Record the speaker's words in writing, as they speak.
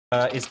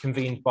is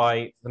convened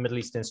by the Middle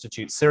East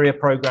Institute Syria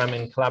program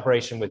in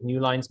collaboration with New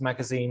Lines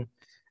magazine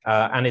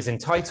and is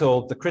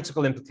entitled The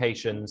Critical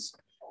Implications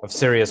of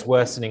Syria's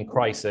Worsening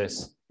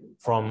Crisis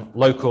from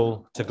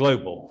Local to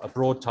Global, a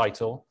broad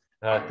title,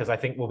 because I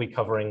think we'll be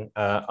covering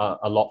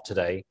a lot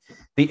today.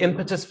 The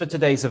impetus for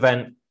today's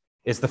event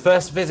is the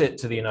first visit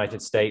to the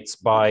United States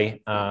by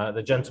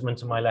the gentleman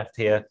to my left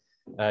here,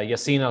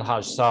 Yassin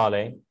Al-Haj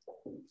Saleh,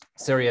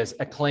 Syria's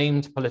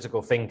acclaimed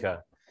political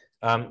thinker.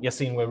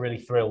 Yassin, we're really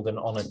thrilled and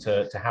honored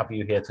to have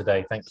you here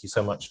today. Thank you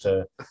so much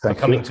for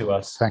coming to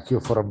us. Thank you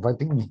for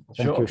inviting me.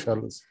 Thank you,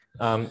 Charles.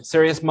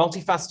 Syria's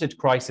multifaceted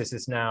crisis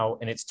is now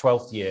in its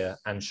 12th year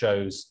and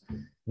shows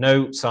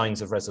no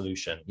signs of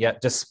resolution. Yet,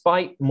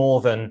 despite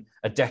more than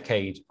a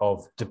decade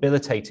of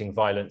debilitating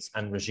violence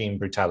and regime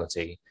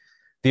brutality,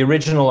 the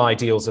original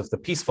ideals of the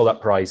peaceful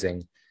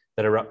uprising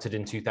that erupted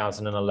in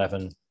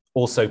 2011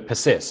 also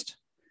persist,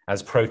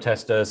 as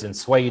protesters in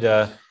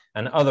Sweden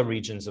and other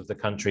regions of the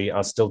country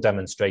are still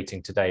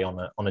demonstrating today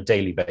on a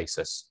daily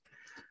basis.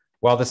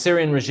 While the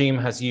Syrian regime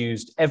has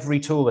used every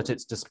tool at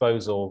its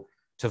disposal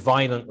to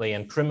violently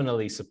and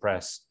criminally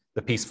suppress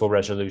the peaceful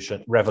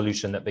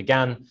revolution that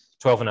began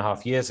 12 and a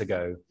half years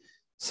ago,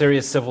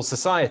 Syria's civil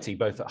society,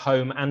 both at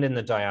home and in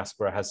the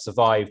diaspora, has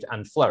survived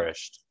and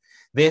flourished.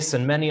 This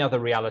and many other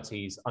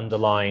realities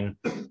underline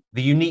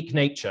the unique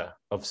nature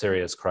of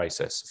Syria's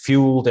crisis,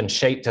 fueled and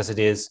shaped as it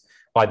is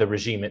by the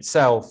regime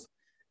itself,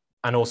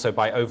 and also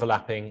by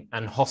overlapping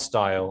and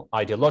hostile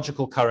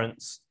ideological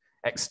currents,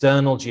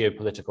 external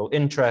geopolitical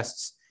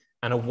interests,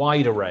 and a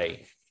wide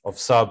array of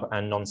sub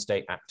and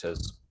non-state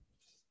actors.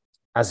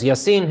 As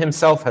Yassin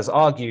himself has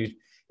argued,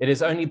 it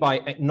is only by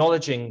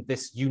acknowledging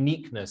this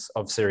uniqueness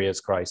of Syria's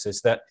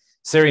crisis that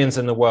Syrians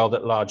in the world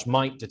at large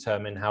might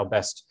determine how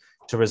best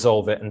to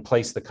resolve it and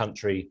place the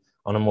country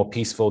on a more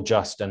peaceful,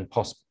 just, and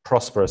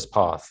prosperous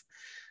path.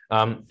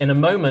 In a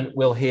moment,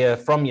 we'll hear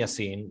from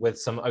Yassin with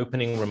some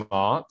opening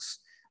remarks.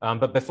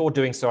 But before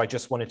doing so, I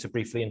just wanted to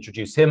briefly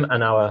introduce him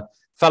and our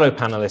fellow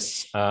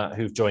panelists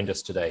who've joined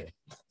us today.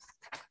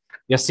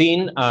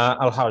 Yassin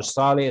Al-Haj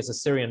Saleh is a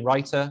Syrian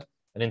writer,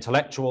 an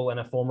intellectual, and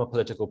a former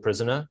political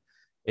prisoner.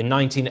 In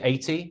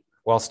 1980,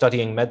 while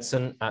studying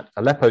medicine at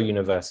Aleppo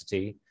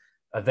University,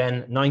 a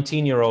then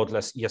 19-year-old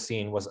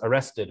Yassin was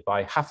arrested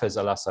by Hafez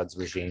al-Assad's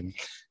regime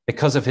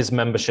because of his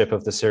membership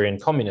of the Syrian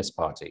Communist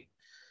Party.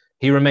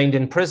 He remained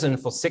in prison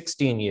for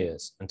 16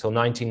 years until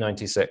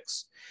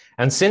 1996,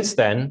 and since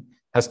then,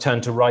 has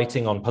turned to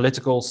writing on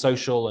political,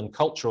 social, and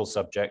cultural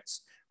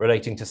subjects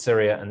relating to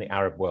Syria and the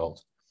Arab world.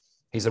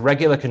 He's a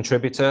regular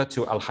contributor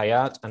to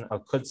Al-Hayat and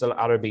Al-Quds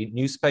Al-Arabi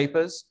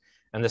newspapers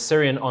and the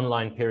Syrian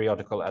online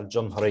periodical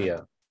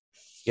Al-Jamhuriya.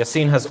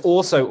 Yassin has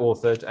also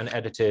authored and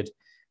edited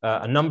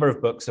a number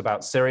of books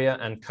about Syria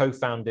and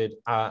co-founded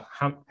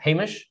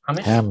Hamish,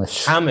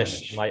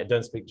 I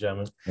don't speak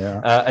German,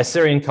 a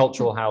Syrian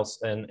cultural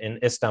house in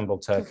Istanbul,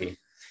 Turkey.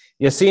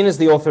 Yassin is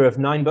the author of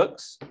 9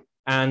 books,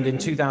 and in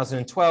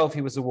 2012,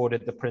 he was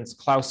awarded the Prince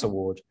Claus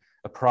Award,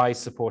 a prize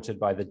supported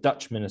by the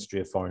Dutch Ministry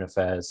of Foreign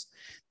Affairs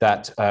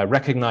that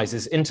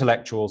recognizes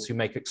intellectuals who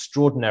make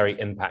extraordinary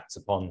impacts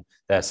upon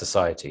their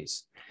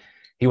societies.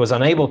 He was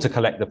unable to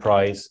collect the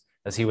prize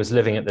as he was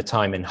living at the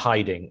time in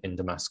hiding in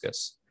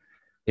Damascus.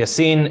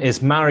 Yassin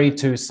is married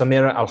to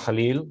Samira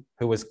Al-Khalil,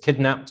 who was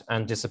kidnapped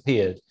and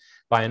disappeared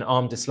by an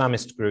armed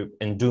Islamist group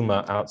in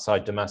Douma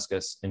outside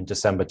Damascus in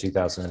December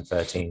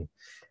 2013,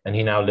 and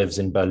he now lives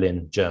in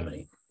Berlin,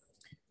 Germany.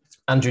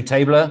 Andrew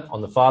Tabler,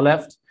 on the far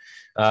left,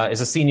 is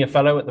a senior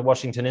fellow at the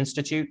Washington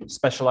Institute,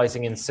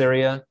 specializing in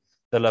Syria,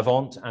 the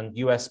Levant, and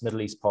US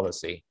Middle East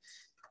policy.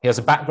 He has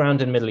a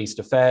background in Middle East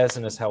affairs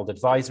and has held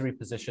advisory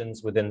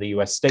positions within the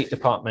US State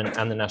Department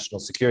and the National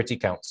Security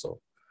Council.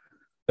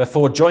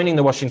 Before joining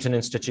the Washington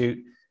Institute,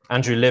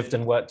 Andrew lived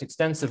and worked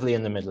extensively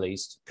in the Middle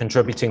East,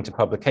 contributing to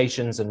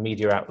publications and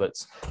media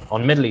outlets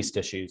on Middle East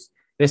issues.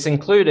 This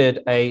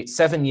included a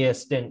 7-year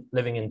stint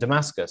living in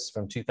Damascus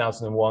from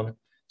 2001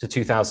 to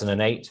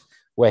 2008,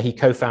 where he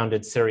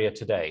co-founded Syria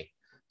Today,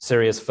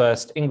 Syria's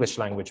first English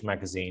language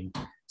magazine,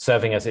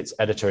 serving as its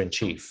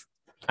editor-in-chief.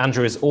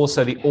 Andrew is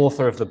also the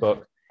author of the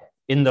book,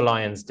 In the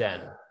Lion's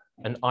Den,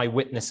 an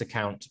eyewitness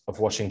account of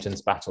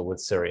Washington's battle with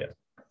Syria.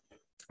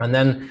 And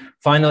then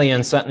finally,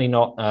 and certainly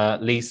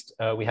not least,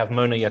 we have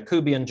Mona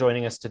Yacoubian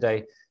joining us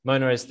today.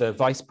 Mona is the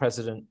Vice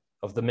President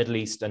of the Middle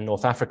East and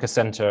North Africa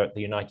Center at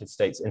the United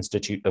States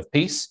Institute of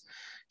Peace.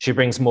 She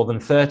brings more than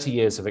 30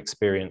 years of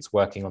experience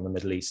working on the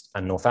Middle East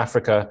and North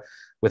Africa,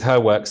 with her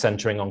work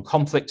centering on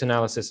conflict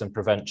analysis and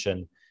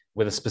prevention,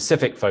 with a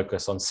specific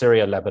focus on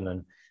Syria,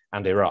 Lebanon,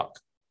 and Iraq.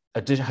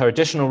 Her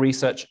additional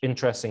research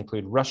interests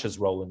include Russia's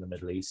role in the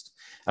Middle East,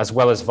 as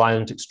well as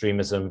violent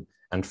extremism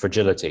and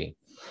fragility.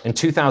 In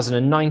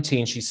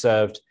 2019, she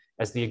served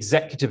as the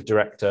executive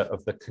director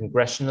of the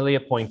congressionally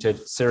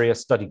appointed Syria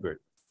Study Group.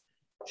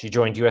 She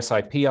joined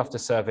USIP after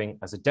serving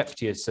as a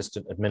deputy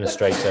assistant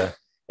administrator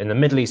in the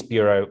Middle East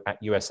Bureau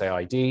at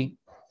USAID.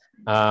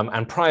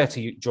 And prior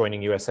to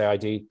joining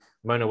USAID,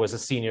 Mona was a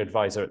senior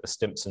advisor at the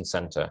Stimson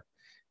Center.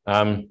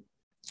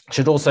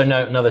 Should also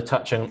note another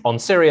touch on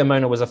Syria.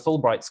 Mona was a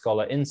Fulbright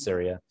scholar in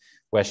Syria,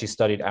 where she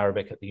studied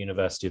Arabic at the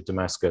University of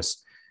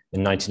Damascus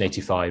in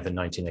 1985 and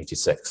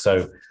 1986.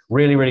 So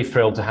really, really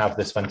thrilled to have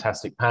this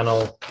fantastic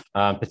panel,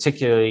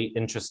 particularly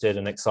interested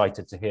and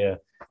excited to hear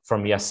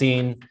from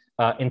Yassine.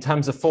 In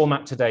terms of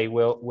format today,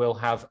 we'll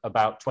have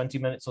about 20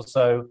 minutes or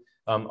so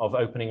of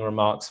opening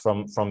remarks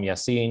from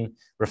Yassine,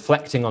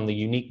 reflecting on the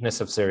uniqueness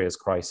of Syria's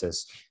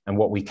crisis and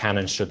what we can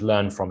and should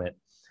learn from it.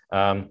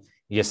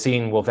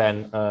 Yassine will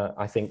then,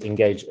 I think,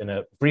 engage in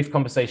a brief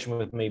conversation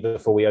with me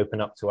before we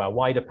open up to our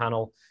wider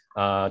panel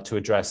to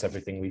address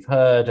everything we've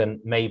heard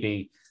and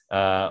maybe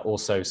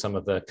also some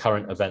of the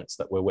current events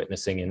that we're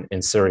witnessing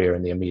in Syria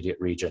and the immediate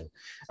region.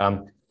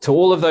 To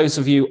all of those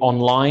of you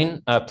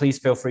online, please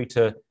feel free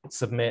to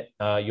submit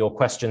your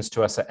questions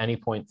to us at any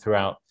point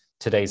throughout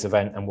today's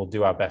event, and we'll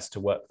do our best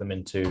to work them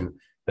into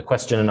the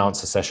question and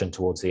answer session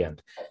towards the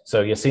end.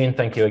 So Yassine,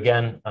 thank you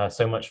again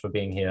so much for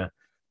being here.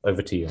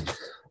 Over to you.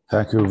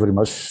 Thank you very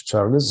much,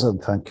 Charles,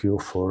 and thank you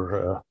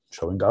for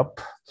showing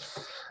up.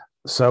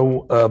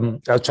 So,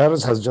 as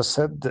Charles has just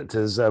said, it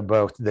is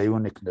about the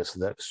uniqueness,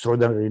 the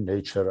extraordinary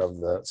nature of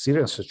the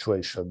Syrian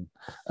situation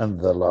in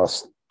the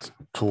last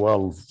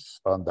 12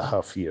 and a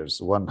half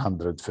years,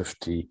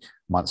 150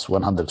 months,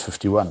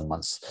 151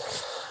 months.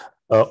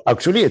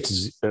 Actually, it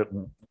is,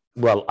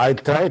 well, I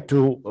try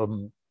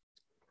to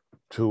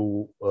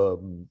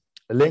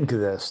link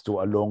this to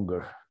a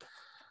longer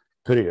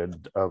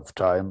period of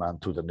time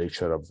and to the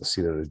nature of the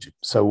Syrian regime.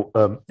 So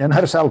in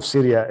herself,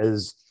 Syria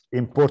is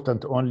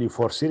important only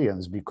for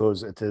Syrians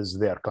because it is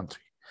their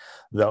country,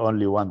 the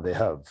only one they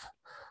have.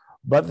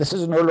 But this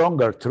is no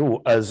longer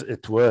true as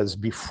it was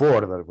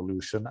before the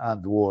revolution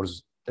and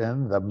wars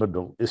in the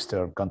Middle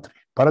Eastern country.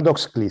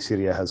 Paradoxically,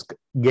 Syria has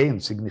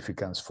gained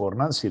significance for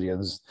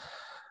non-Syrians.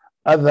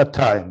 At that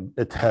time,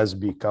 it has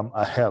become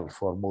a hell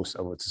for most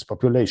of its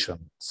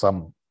population.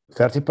 Some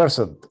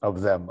 30%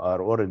 of them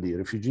are already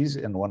refugees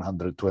in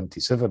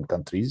 127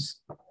 countries,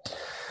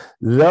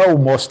 though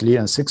mostly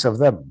in 6 of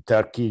them,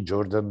 Turkey,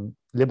 Jordan,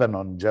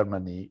 Lebanon,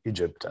 Germany,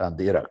 Egypt, and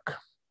Iraq.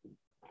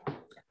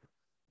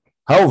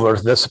 However,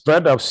 the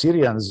spread of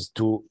Syrians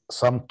to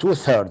some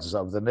 2/3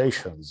 of the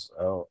nations,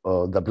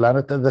 the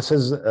planet,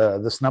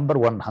 this number,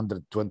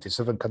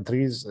 127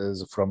 countries,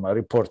 is from a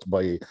report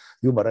by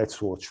Human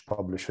Rights Watch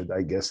published,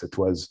 I guess it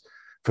was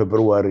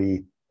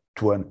February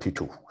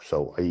 22,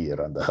 so a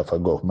year and a half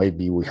ago.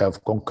 Maybe we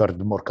have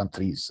conquered more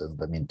countries in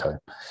the meantime,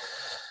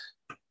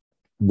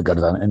 bigger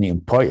than any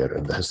empire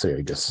in the history,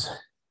 I guess.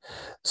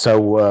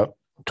 So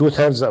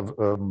 2/3 of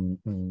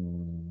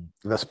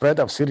the spread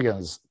of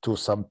Syrians to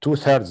some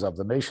 2/3 of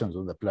the nations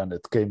on the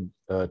planet came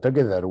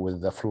together with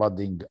the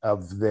flooding of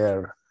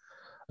their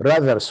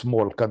rather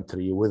small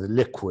country with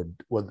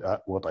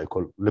what I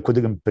call liquid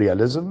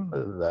imperialism,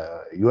 the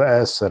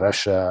US,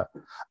 Russia,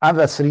 and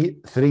the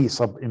three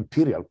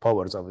sub-imperial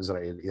powers of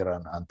Israel,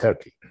 Iran, and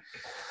Turkey.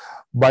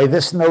 By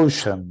this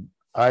notion,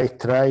 I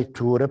try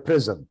to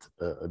represent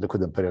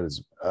liquid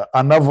imperialism,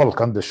 a novel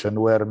condition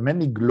where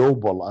many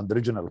global and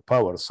regional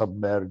powers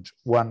submerge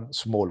one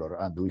smaller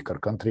and weaker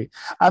country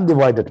and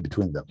divide it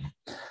between them.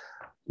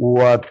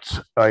 What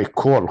I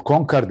call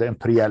conquered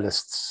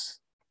imperialists,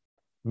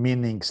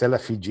 meaning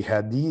Salafi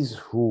jihadis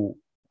who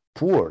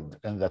poured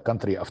in the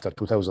country after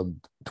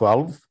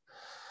 2012,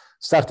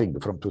 starting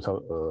from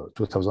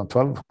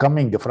 2012,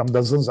 coming from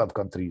dozens of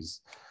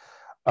countries,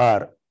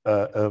 are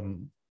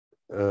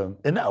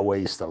in a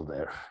way still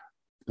there,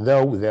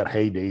 though their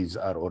heydays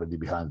are already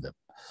behind them.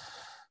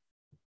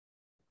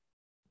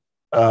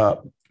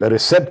 The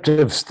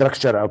receptive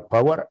structure of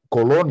power,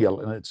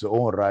 colonial in its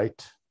own right,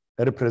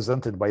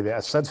 represented by the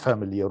Assad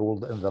family,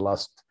 ruled in the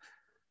last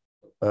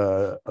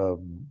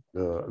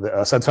the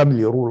Assad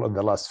family rule in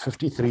the last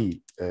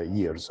 53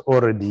 years,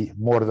 already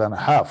more than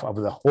half of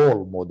the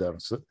whole modern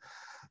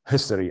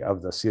history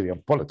of the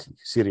Syrian polity.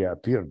 Syria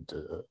appeared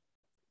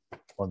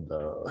on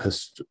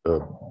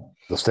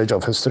the stage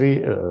of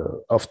history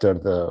after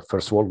the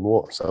First World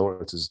War. So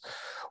it is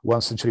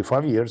 1 century,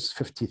 5 years,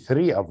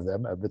 53 of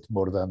them, a bit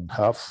more than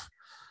half,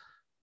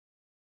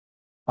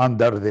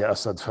 under the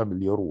Assad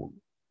family rule.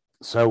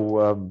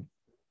 So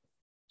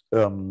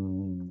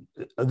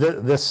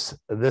this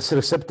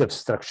receptive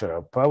structure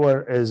of power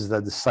is the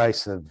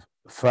decisive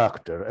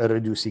factor in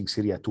reducing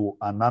Syria to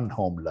a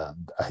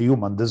non-homeland, a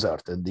human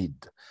desert indeed,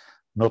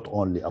 not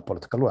only a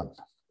political one.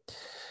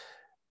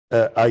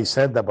 I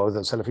said about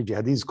the Salafi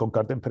jihadis,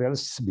 conquered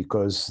imperialists,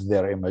 because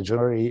their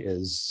imaginary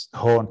is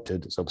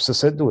haunted, is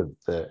obsessed with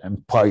the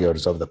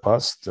empires of the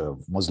past,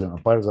 Muslim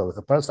empires of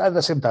the past. At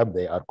the same time,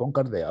 they are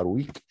conquered, they are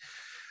weak.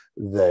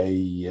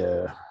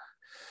 The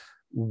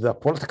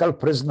political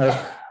prisoner,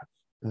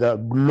 the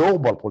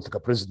global political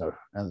prisoner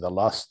in the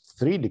last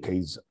 3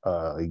 decades,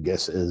 I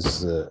guess,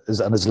 is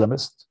an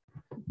Islamist.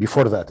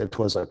 Before that, it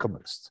was a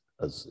communist,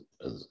 as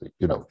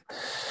you know.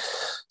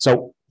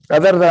 So,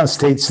 other than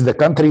states, the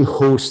country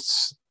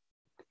hosts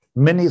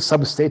many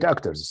sub-state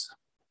actors.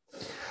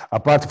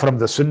 Apart from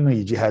the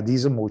Sunni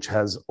jihadism, which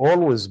has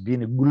always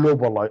been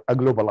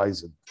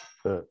globalizing,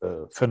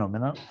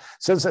 phenomenon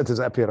since its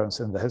appearance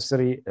in the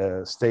history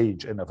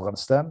stage in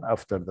Afghanistan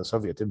after the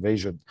Soviet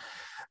invasion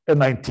in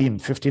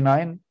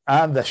 1959,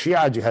 and the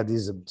Shia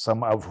jihadism,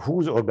 some of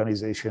whose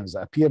organizations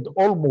appeared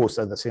almost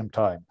at the same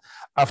time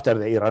after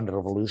the Iran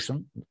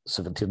Revolution,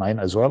 79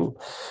 as well.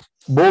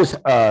 Both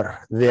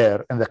are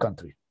there in the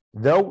country,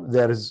 though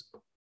there is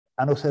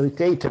an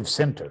authoritative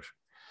center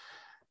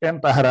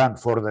in Tehran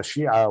for the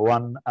Shia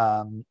one,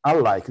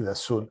 unlike the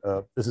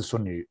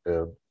Sunni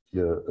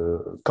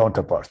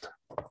counterpart.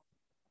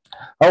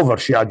 However,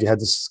 Shia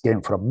jihadists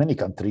came from many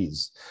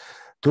countries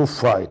to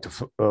fight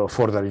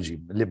for the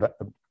regime,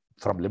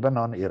 from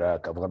Lebanon,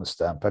 Iraq,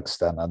 Afghanistan,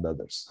 Pakistan, and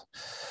others.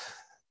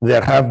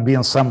 There have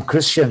been some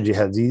Christian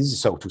jihadis,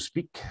 so to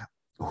speak,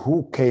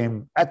 who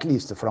came at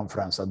least from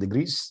France and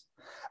Greece,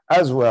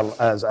 as well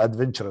as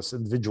adventurous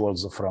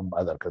individuals from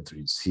other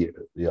countries here.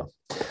 Yeah.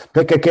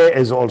 PKK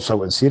is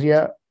also in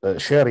Syria,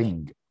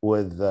 sharing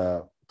with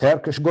the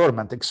Turkish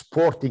government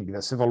exporting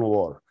the civil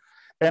war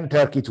in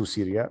Turkey to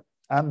Syria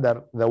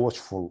under the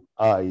watchful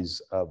eyes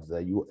of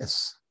the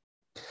US.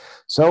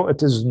 So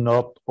it is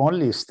not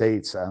only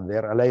states and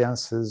their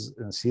alliances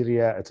in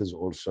Syria, it is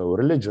also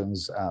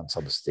religions and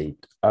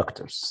sub-state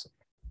actors.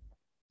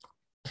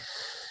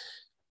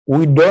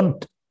 We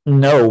don't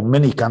know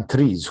many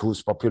countries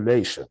whose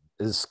population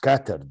is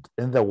scattered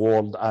in the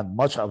world, and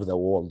much of the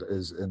world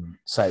is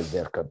inside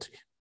their country.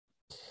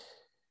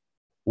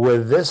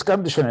 With this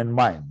condition in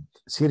mind,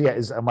 Syria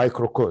is a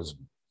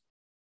microcosm,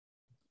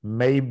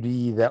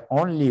 maybe the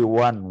only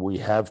one we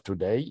have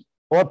today,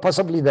 or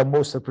possibly the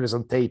most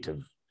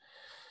representative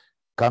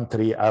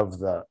country of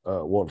the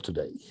world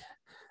today.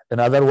 In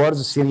other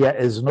words, Syria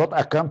is not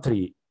a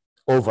country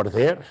over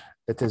there,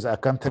 it is a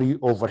country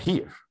over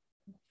here,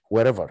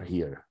 wherever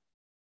here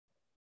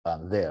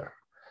and there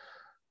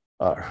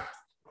are.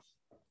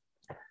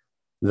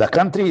 The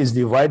country is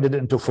divided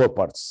into four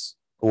parts.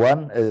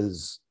 One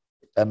is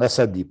an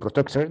Assadi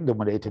protectorate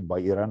dominated by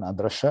Iran and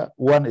Russia.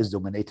 One is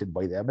dominated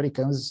by the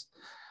Americans,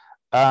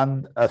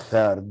 and a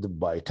third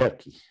by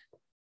Turkey,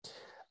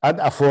 and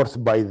a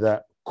fourth by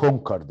the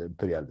conquered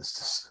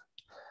imperialists.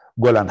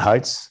 Golan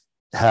Heights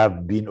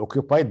have been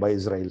occupied by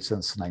Israel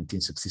since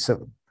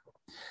 1967.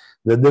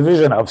 The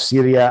division of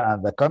Syria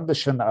and the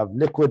condition of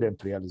liquid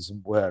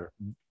imperialism, where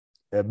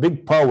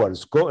big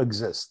powers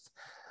coexist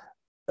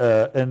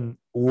in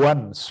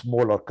one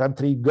smaller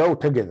country, go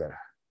together.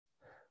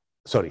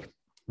 Sorry,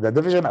 the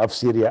division of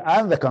Syria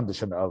and the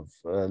condition of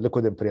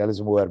liquid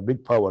imperialism, where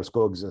big powers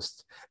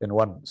coexist in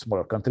one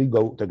smaller country,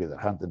 go together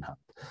hand in hand.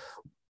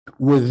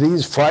 With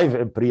these five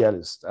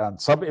imperialist and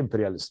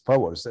sub-imperialist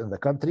powers in the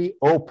country,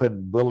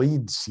 open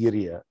bleed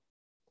Syria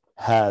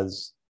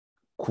has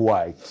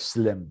quite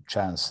slim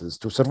chances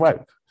to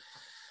survive.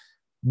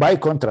 By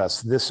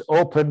contrast, this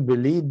open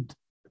bleed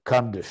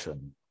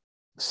condition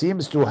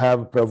seems to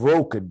have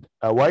provoked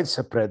a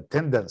widespread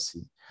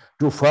tendency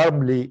to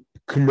firmly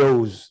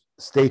close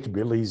state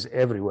beliefs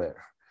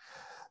everywhere.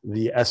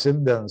 The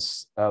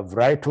ascendance of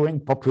right-wing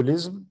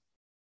populism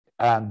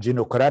and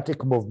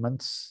genocratic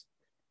movements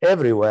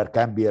everywhere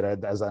can be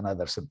read as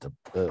another symptom.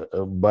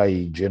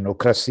 By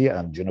genocracy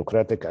and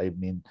genocratic, I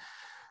mean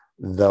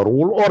the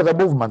rule or the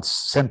movements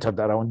centered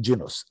around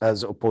genos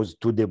as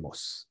opposed to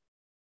demos.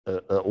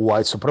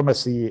 White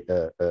supremacy,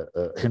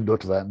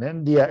 Hindutva in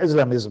India,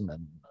 Islamism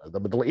in the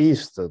Middle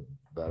East, the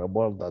Arab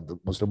world, the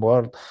Muslim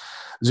world,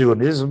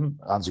 Zionism,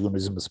 and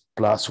Zionism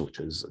plus, which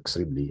is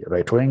extremely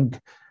right-wing,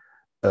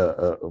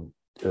 the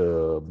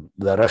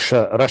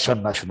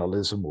Russian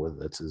nationalism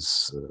with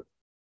its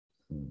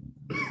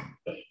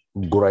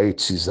great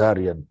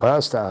Caesarian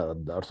past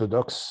and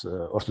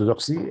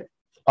orthodoxy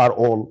are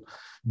all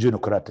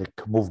genocratic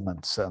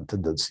movements and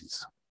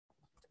tendencies.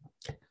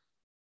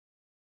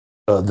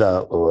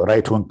 The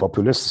right-wing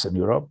populists in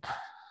Europe,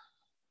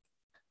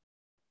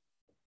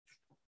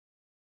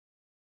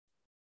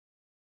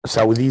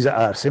 so these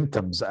are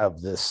symptoms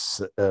of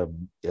this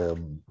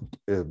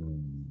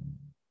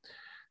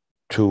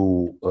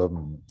to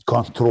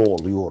control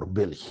your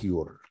belly,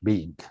 your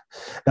being.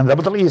 In the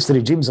Middle East,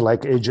 regimes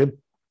like Egypt,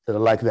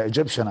 like the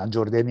Egyptian and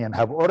Jordanian,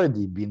 have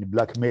already been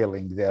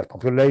blackmailing their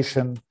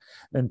population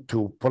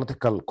into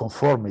political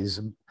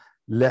conformism,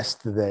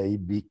 lest they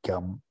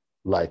become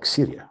like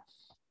Syria.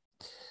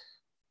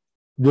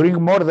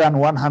 During more than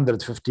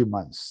 150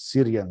 months,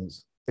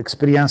 Syrians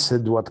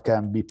experienced what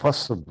can be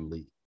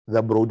possibly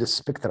the broadest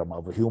spectrum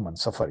of human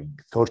suffering: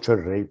 torture,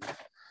 rape,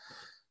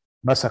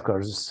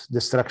 massacres,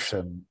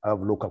 destruction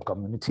of local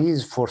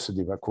communities, forced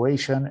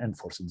evacuation,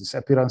 enforced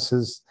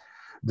disappearances,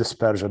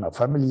 dispersion of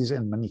families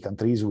in many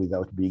countries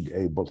without being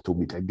able to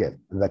meet again.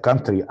 The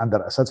country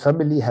under Assad's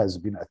family has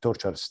been a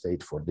torture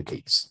state for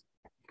decades.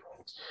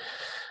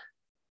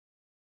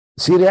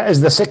 Syria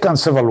is the second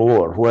civil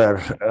war where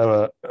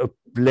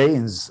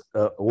warplanes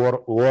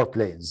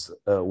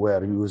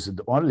were used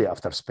only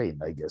after Spain,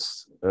 I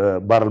guess.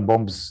 Barrel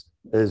bombs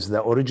is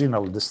the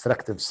original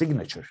destructive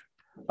signature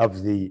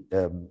of the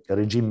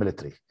regime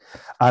military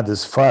and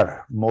is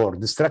far more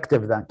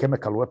destructive than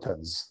chemical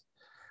weapons,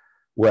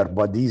 where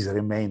bodies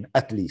remain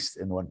at least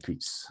in one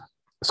piece.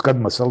 Scud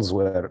missiles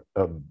were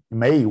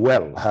may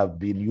well have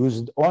been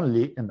used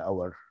only in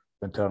our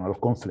internal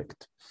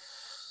conflict,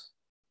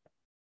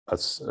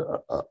 as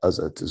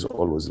it is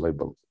always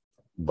labeled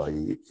by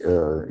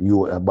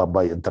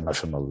by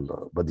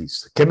international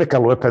bodies.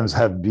 Chemical weapons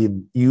have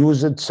been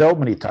used so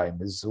many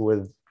times,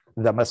 with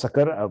the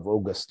massacre of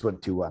August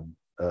 21,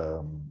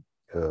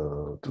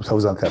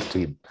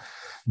 2013,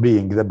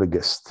 being the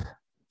biggest.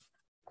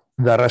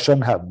 The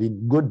Russians have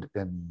been good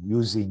in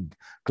using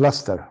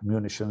cluster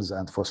munitions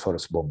and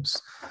phosphorus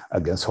bombs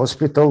against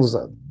hospitals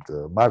and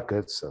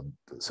markets and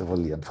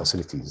civilian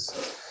facilities.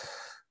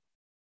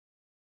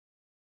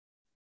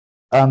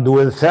 And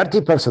with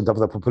 30% of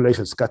the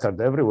population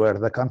scattered everywhere,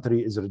 the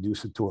country is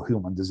reduced to a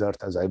human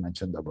desert, as I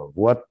mentioned above.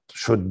 What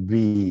should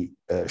be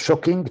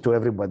shocking to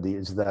everybody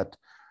is that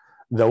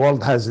the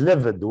world has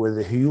lived with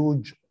a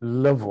huge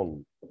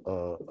level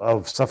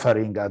of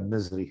suffering and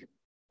misery,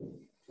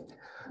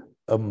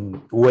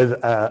 with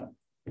a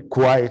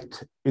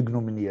quite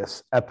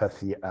ignominious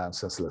apathy and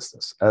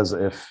senselessness, as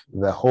if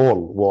the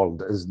whole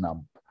world is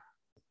numb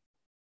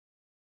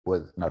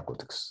with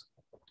narcotics,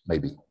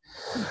 maybe.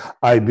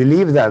 I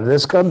believe that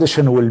this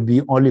condition will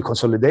be only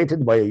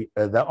consolidated by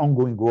the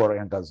ongoing war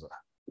in Gaza.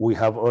 We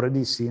have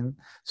already seen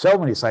so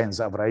many signs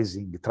of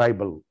rising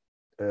tribal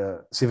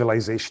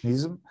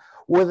civilizationism,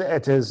 with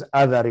its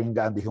othering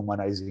and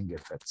dehumanizing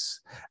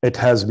effects. It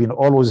has been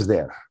always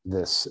there,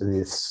 this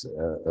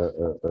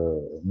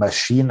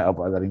machine of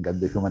othering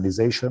and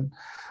dehumanization,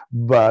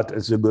 but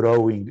it's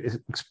growing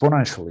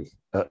exponentially.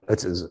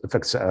 Its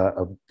effects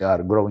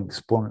are growing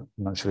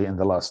exponentially in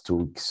the last 2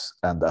 weeks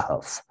and a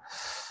half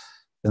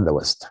in the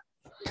West.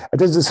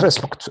 It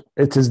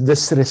is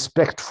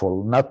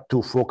disrespectful not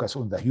to focus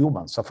on the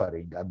human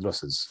suffering and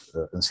losses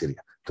in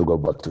Syria, to go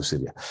back to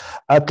Syria.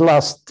 At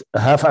last,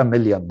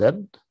 500,000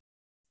 dead.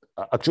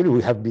 Actually,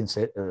 we have been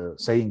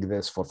saying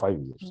this for 5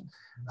 years.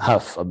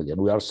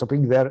 500,000. We are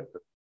stopping there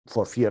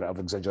for fear of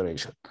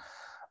exaggeration.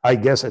 I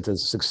guess it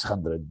is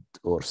 600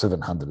 or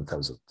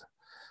 700,000,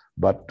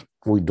 but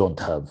we don't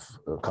have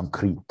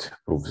concrete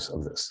proofs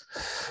of this.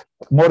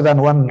 More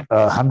than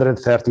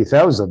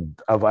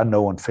 130,000 of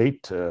unknown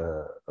fate,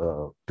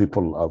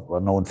 people of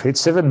unknown fate,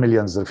 7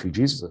 million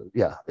refugees,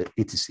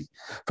 etc.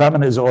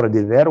 Famine is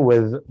already there,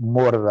 with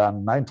more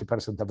than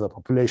 90% of the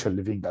population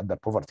living under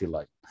poverty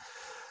line.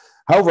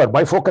 However,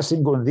 by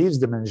focusing on these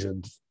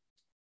dimensions,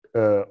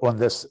 on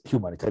this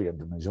humanitarian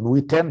dimension,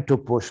 we tend to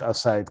push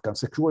aside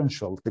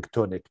consequential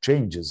tectonic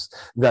changes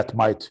that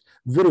might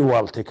very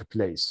well take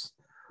place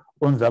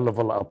on the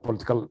level of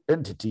political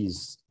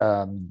entities,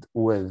 and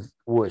with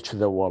which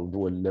the world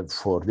will live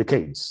for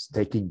decades.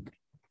 Taking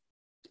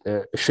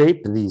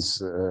shape,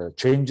 these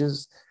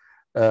changes,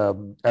 a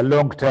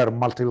long-term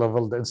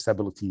multi-leveled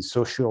instability,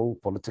 social,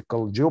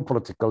 political,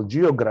 geopolitical,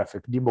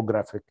 geographic,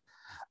 demographic,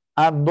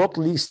 and not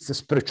least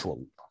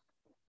spiritual.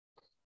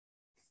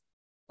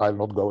 I'll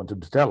not go into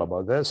detail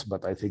about this,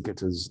 but I think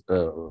it is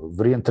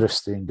very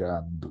interesting,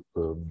 and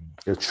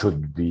it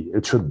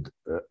should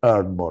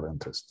earn more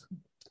interest.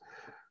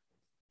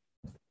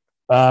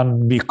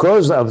 And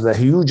because of the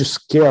huge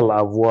scale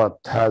of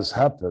what has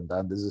happened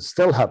and is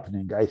still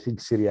happening, I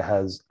think Syria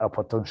has a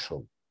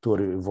potential to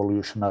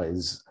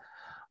revolutionize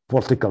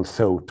political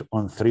thought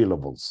on 3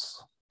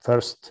 levels.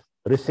 First,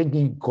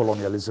 rethinking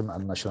colonialism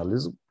and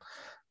nationalism.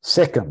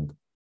 Second,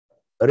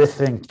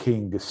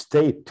 rethinking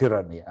state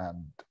tyranny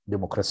and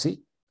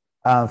democracy.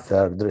 And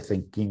third,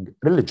 rethinking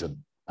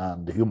religion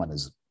and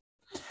humanism.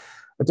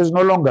 It is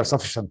no longer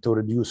sufficient to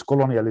reduce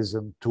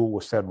colonialism to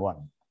Western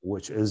one,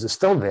 which is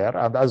still there,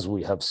 and as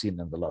we have seen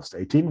in the last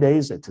 18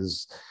 days, it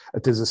is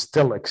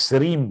still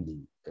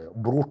extremely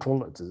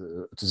brutal. It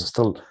is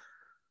still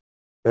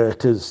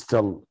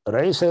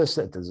racist.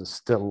 It is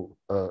still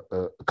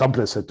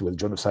complicit with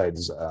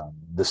genocides and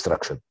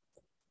destruction.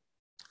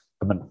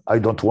 I mean, I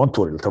don't want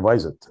to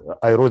relativize it.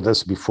 I wrote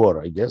this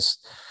before, I guess,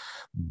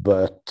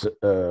 but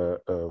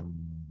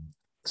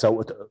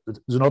so it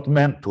is not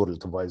meant to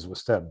relativize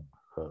Western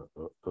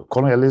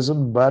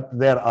colonialism, but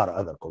there are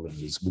other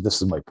colonialism. This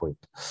is my point.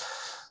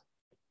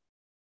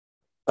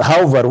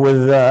 However,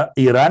 with the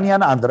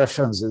Iranian and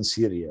Russians in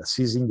Syria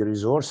seizing the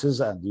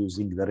resources and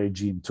using the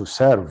regime to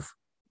serve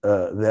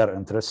their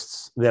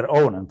interests, their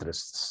own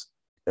interests,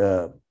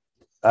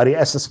 a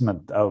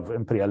reassessment of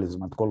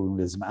imperialism and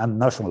colonialism and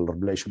national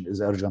relation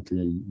is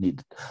urgently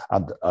needed.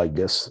 And I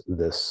guess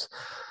this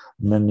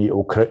many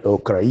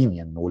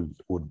Ukrainians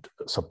would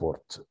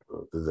support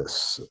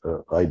this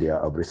idea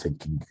of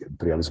rethinking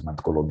imperialism and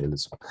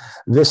colonialism.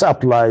 This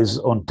applies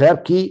on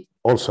Turkey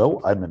also,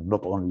 I mean,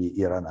 not only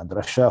Iran and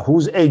Russia,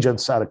 whose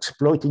agents are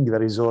exploiting the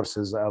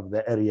resources of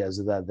the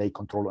areas that they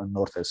control in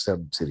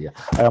northeastern Syria.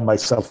 I am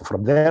myself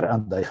from there,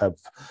 and I have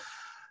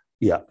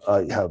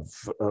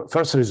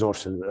first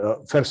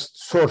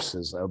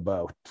sources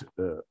about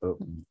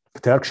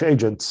Turkish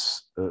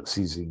agents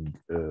seizing,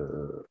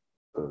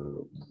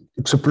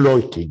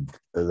 exploiting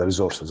the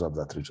resources of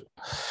that region.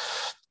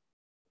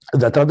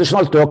 the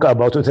traditional talk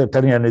about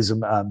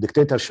authoritarianism and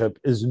dictatorship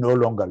is no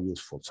longer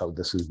useful. So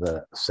this is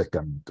the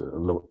second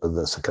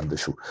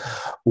issue.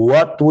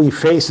 What we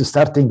face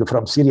starting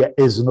from Syria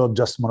is not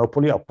just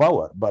monopoly of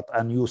power, but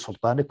a new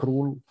sultanic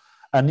rule,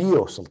 a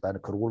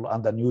neo-sultanic rule,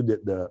 and a new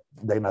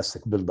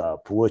dynastic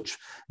build-up, which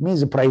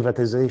means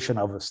privatization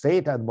of the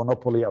state and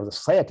monopoly of the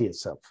society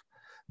itself.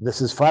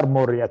 This is far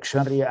more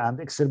reactionary and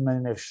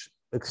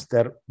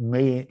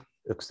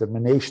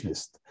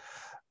exterminationist,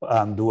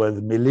 and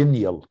with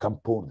millennial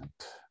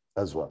component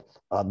as well.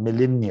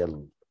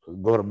 Millennial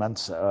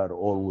governments are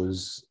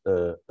always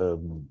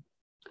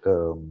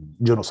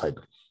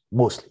genocidal,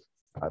 mostly.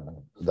 I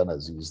mean, the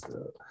Nazis,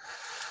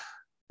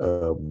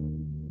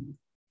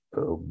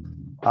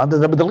 and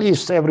in the Middle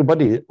East,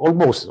 everybody,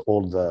 almost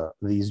all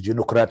these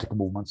genocratic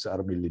movements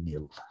are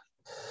millennial.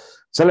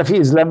 Salafi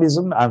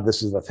Islamism, and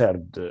this is the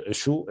third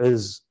issue,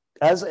 is,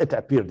 as it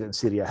appeared in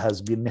Syria,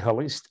 has been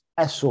nihilist,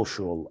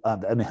 asocial,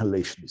 and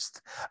annihilationist,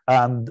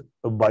 and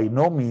by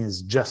no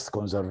means just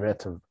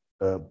conservative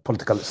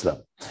political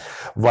Islam.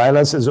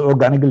 Violence is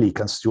organically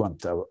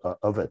constituent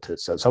of it.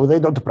 So they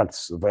don't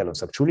practice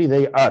violence. Actually,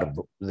 they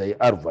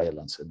are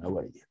violence in a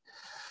way.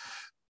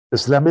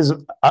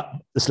 Islamism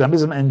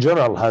in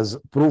general has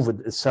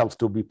proven itself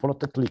to be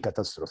politically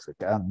catastrophic,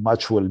 and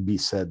much will be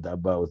said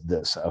about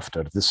this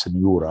after this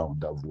new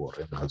round of war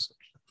in Gaza.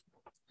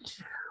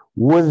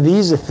 With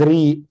these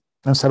three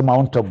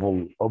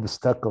insurmountable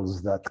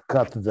obstacles that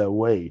cut the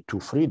way to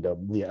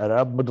freedom, the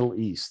Arab Middle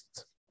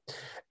East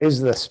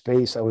is the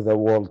space of the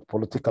world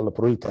political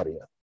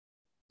proletariat,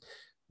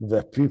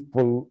 the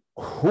people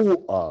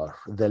who are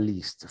the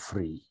least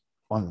free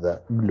on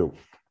the globe.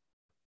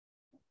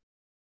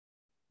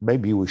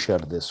 Maybe we share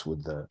this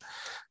with the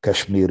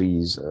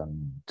Kashmiris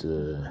and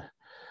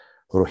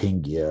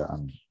Rohingya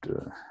and,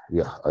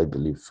 yeah, I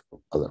believe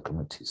other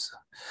communities.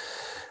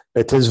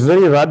 It is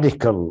very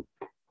radical,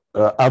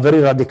 a very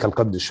radical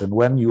condition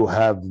when you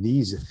have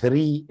these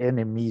three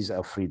enemies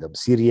of freedom,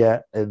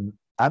 Syria and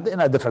in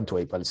a different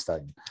way,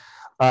 Palestine,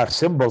 are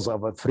symbols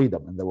of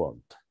freedom in the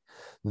world.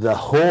 The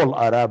whole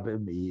Arab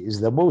Emirates is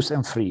the most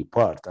unfree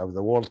part of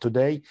the world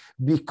today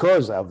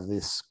because of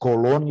this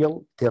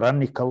colonial,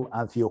 tyrannical,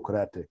 and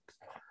theocratic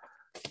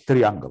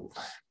triangle.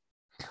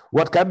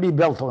 What can be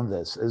built on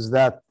this is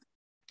that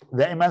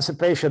the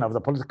emancipation of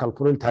the political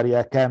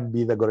proletariat can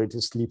be the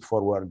greatest leap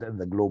forward in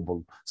the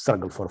global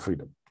struggle for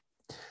freedom.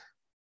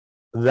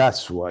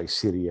 That's why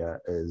Syria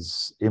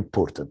is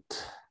important.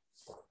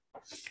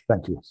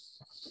 Thank you.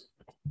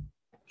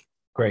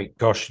 Great.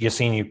 Gosh,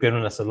 Yassine, you've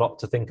given us a lot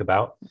to think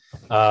about.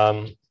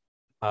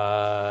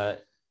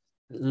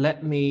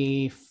 Let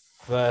me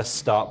first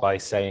start by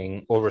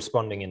saying, or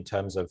responding in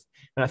terms of,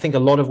 and I think a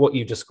lot of what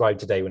you described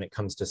today when it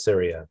comes to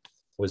Syria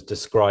was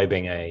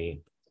describing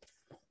a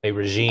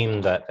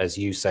regime that, as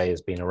you say, has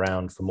been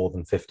around for more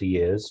than 50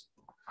 years,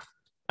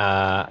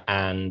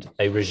 and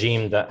a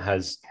regime that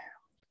has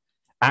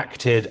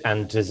acted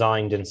and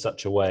designed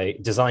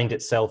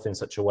itself in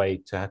such a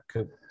way to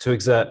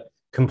exert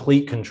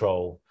complete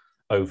control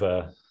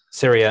over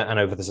Syria and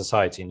over the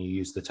society, and you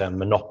use the term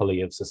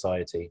monopoly of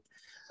society.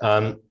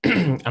 And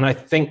I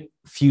think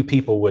few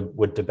people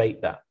would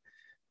debate that.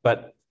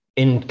 But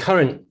in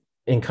current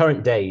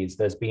days,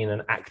 there's been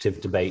an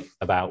active debate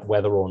about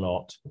whether or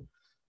not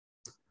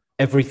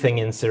everything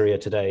in Syria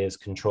today is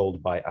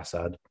controlled by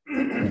Assad,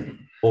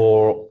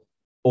 or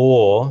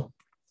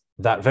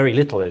that very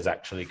little is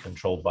actually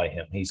controlled by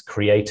him. He's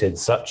created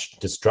such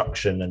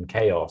destruction and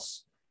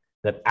chaos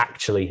that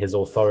actually his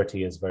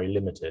authority is very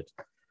limited.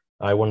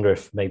 I wonder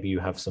if maybe you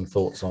have some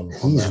thoughts on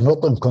He's that.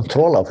 not in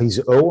control of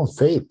his own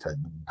fate. I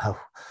mean,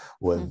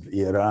 when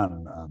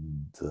Iran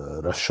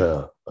and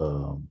Russia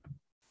are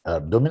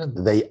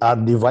dominant, they are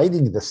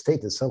dividing the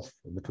state itself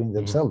between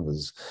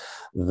themselves.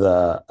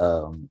 The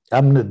Amn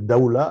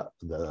al-Dawla,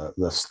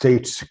 the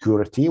state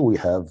security, we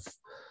have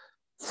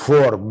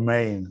four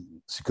main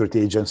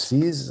security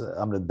agencies: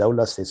 Amn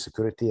al-Dawla, state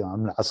security;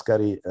 Amn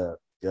al-Askari,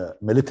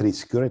 military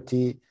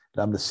security;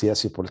 Amn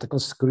al-Siyasi, political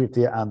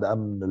security; and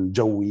Amn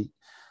al-Jawi,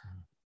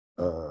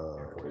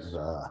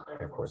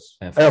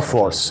 Air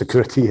Force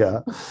security.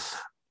 Yeah.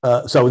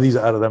 So these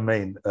are the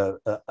main.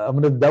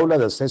 Amn al-Dawla,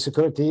 the state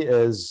security,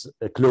 is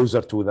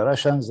closer to the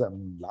Russians,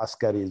 and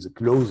al-Askari is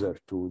closer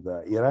to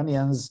the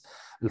Iranians.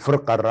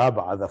 Al-Firqa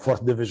al-Rabi'a, the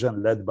 4th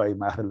division, led by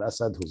Maher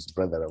al-Assad, who's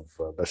brother of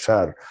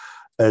Bashar,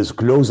 is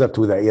closer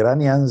to the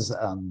Iranians,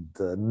 and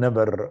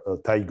Nimr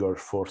Tiger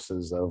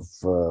forces of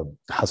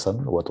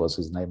Hassan, what was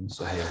his name?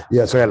 Suhail.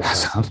 Yeah, Suhail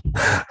Hassan,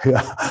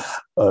 yeah,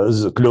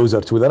 is closer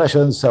to the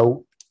Russians.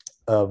 So,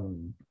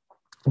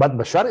 but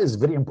Bashar is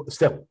very important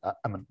still.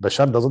 I mean,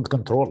 Bashar doesn't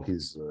control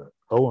his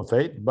own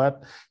fate,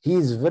 but he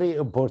is very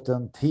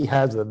important. He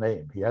has the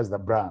name, he has the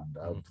brand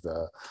of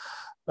the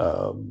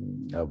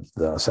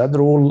Assad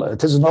rule.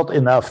 It is not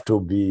enough to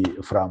be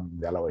from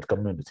the Alawite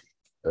community.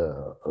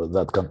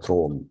 That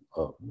control,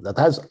 that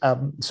has a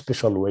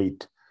special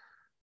weight,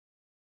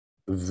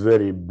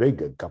 very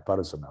big in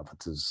comparison of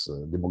its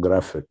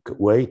demographic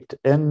weight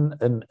in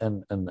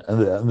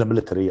the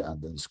military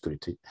and in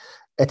security.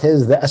 It is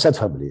the Assad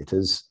family. It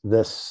is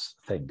this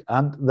thing.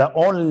 And the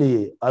only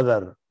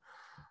other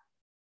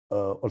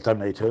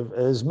alternative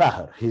is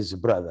Maher, his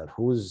brother,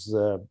 who's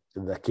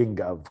the king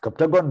of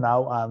Captagon now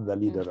and the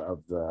leader of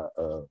the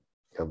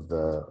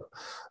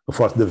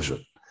 4th Division.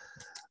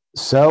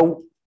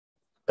 So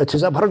it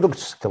is a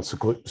paradoxical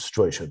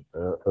situation.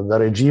 The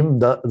regime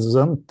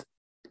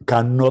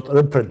cannot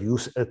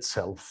reproduce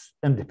itself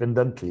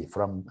independently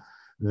from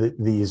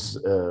these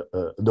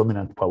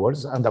dominant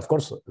powers. And of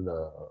course,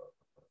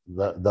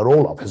 the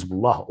role of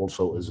Hezbollah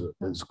also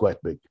is quite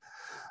big.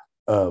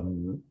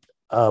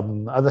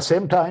 At the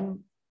same time,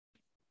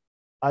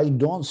 I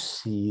don't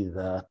see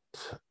that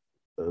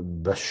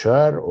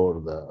Bashar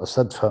or the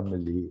Assad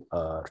family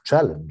are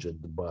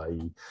challenged by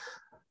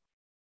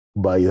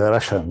the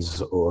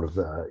Russians or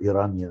the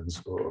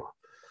Iranians.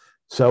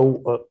 So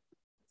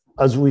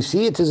as we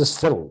see, it is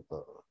still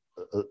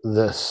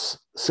this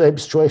same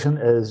situation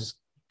is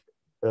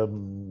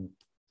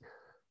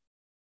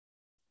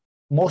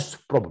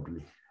most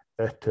probably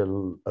it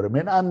will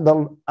remain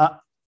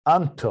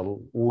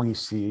until we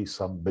see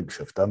some big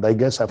shift. And I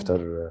guess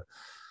after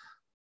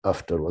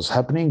what's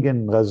happening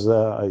in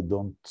Gaza, I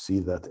don't see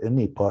that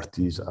any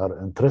parties are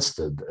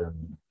interested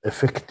in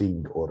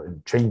affecting or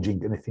in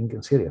changing anything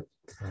in Syria.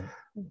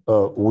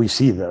 We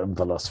see that in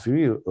the last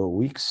few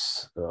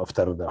weeks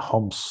after the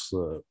Homs,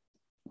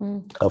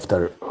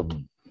 after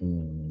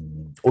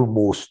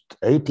almost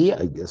 80,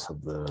 I guess,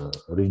 of the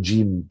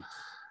regime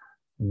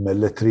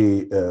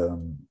military,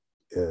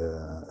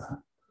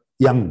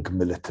 young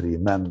military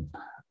men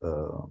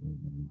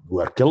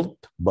were killed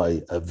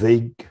by a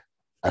vague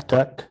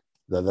attack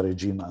that the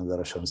regime and the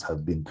Russians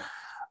have been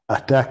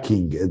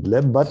attacking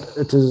Idlib. But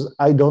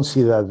I don't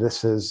see that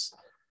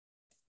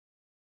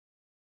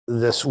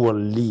this will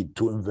lead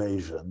to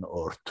invasion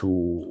or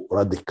to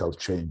radical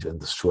change in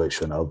the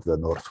situation of the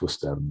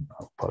northwestern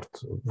part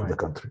of the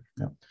country.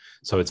 Yeah.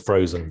 So it's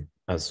frozen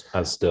as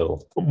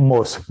still.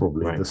 Most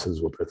probably, this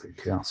is what I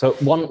think. Yeah. So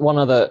one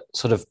other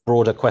sort of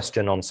broader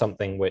question on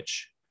something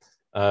which.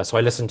 So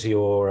I listened to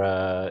your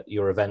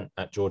event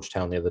at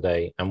Georgetown the other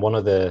day, and one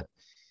of the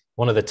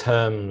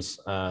terms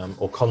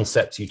or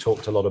concepts you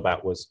talked a lot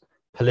about was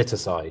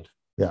politicide.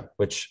 Yeah.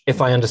 Which,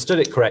 if I understood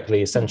it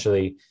correctly,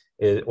 essentially.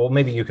 Or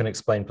maybe you can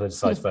explain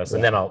politicized first,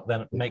 and then I'll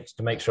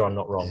make sure I'm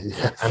not wrong,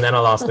 and then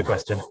I'll ask the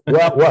question.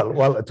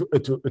 well,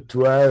 it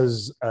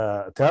was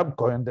a term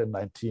coined in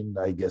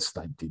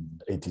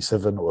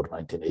 1987 or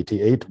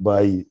 1988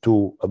 by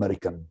two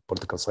American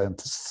political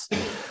scientists,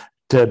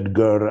 Ted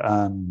Gurr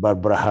and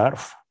Barbara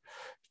Harf,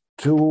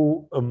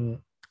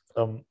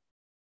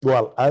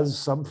 as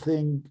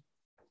something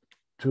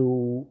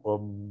to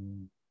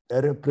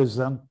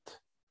represent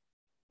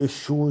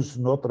issues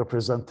not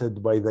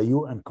represented by the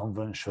UN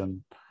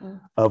Convention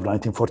of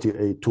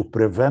 1948 to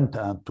prevent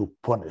and to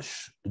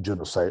punish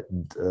genocide,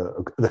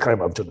 the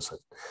crime of genocide.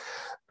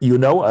 You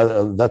know,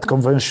 that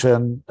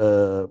convention,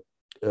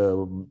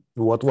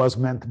 what was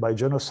meant by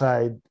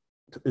genocide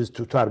is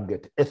to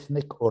target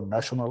ethnic or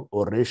national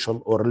or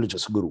racial or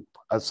religious group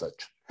as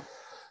such.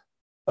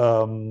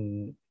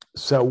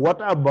 So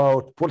what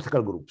about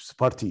political groups,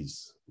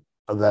 parties?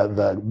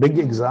 The big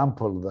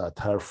example that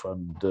Harf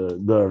and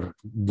Gurr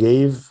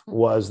gave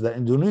was the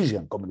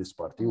Indonesian Communist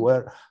Party,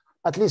 where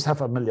at least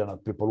 500,000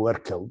 people were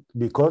killed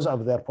because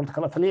of their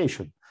political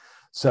affiliation.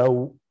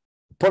 So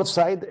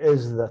politicide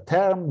is the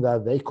term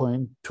that they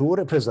coined to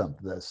represent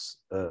this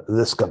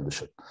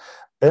condition.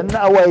 In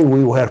a way,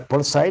 we were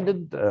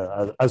politicized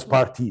as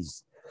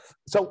parties.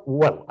 So,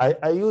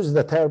 I use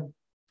the term,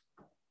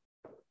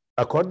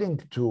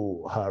 according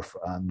to Harf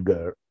and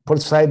Gurr,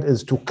 politicide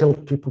is to kill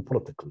people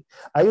politically.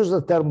 I use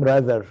the term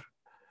rather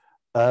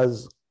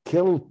as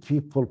kill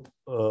people.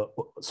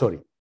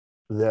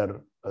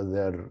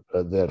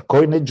 Their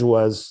coinage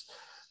was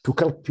to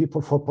kill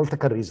people for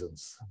political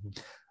reasons.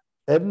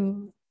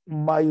 In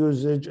my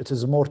usage, it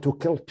is more to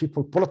kill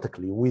people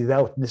politically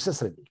without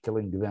necessarily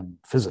killing them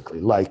physically.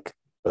 Like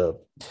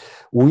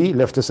we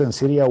leftists in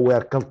Syria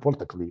were killed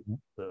politically.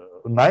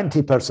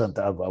 90%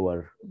 of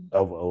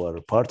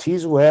our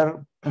parties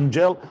were in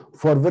jail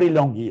for very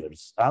long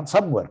years, and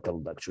some were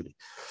killed actually.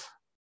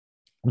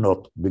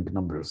 Not big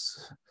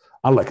numbers,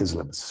 unlike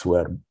Islamists,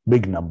 where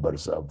big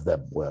numbers of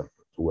them were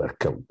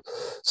killed.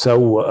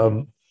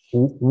 So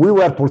we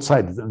were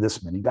politicized in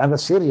this meaning, and the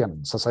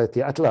Syrian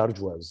society at large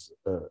was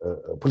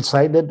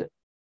politicized,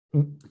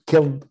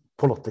 killed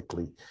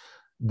politically,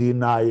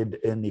 denied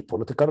any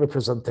political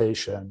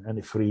representation,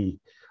 any free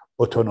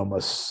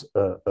autonomous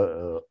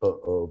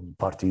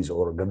parties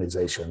or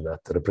organizations that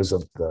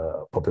represent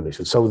the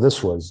population. So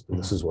this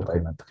is what I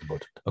meant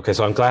about it. Okay,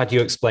 so I'm glad you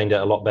explained it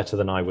a lot better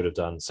than I would have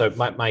done. So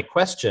my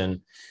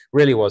question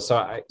really was, so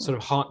I sort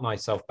of hark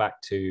myself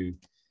back to,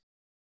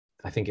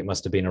 I think it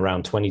must have been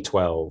around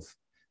 2012,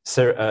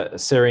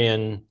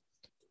 Syrian,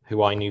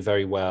 who I knew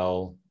very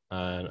well,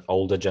 an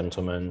older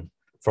gentleman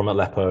from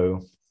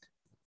Aleppo,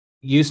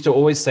 used to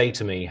always say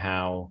to me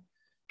how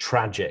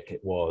tragic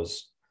it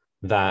was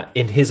that,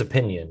 in his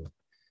opinion,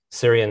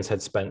 Syrians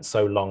had spent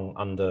so long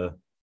under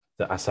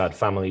the Assad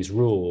family's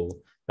rule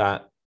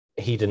that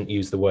he didn't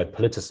use the word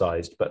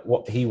politicized, but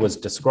what he was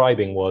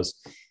describing was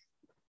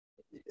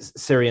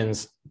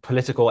Syrians'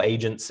 political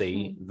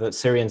agency, the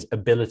Syrians'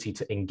 ability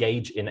to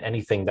engage in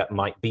anything that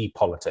might be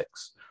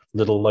politics,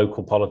 little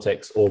local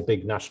politics or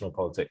big national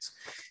politics,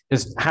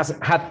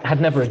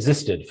 had never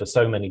existed for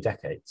so many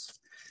decades,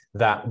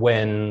 that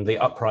when the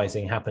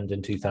uprising happened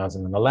in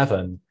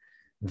 2011,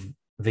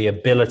 the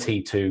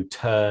ability to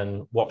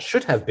turn what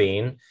should have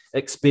been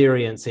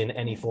experience in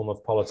any form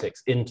of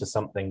politics into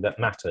something that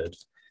mattered,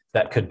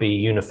 that could be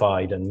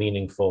unified and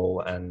meaningful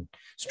and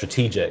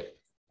strategic,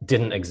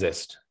 didn't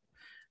exist.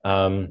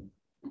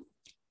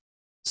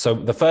 So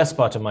the first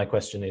part of my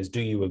question is,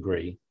 do you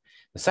agree?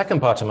 The second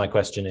part of my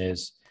question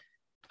is,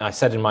 I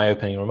said in my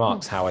opening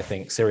remarks how I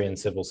think Syrian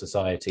civil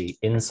society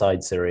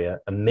inside Syria,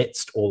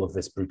 amidst all of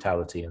this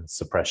brutality and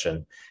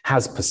suppression,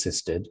 has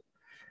persisted.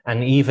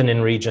 And even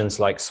in regions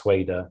like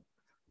Sweden,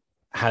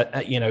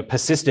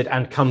 persisted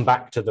and come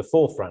back to the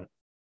forefront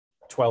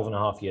 12 and a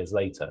half years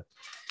later.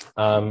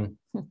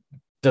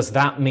 Does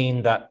that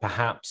mean that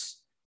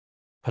perhaps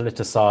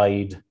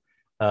politicide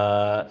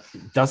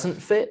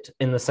doesn't fit,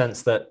 in the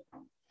sense that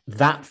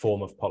that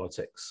form of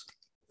politics,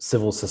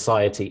 civil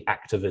society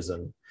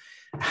activism,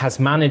 has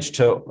managed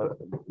to,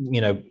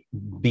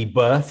 be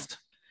birthed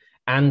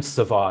and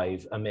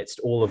survive amidst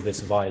all of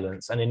this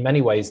violence? And in many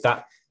ways,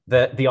 that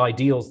the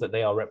ideals that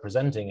they are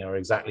representing are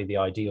exactly the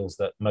ideals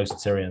that most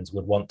Syrians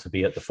would want to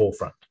be at the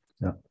forefront.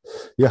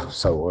 Yeah.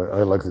 So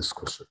I like this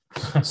question.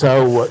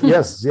 So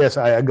yes,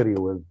 I agree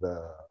with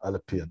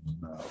Alepian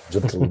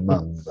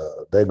gentleman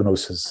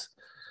diagnosis.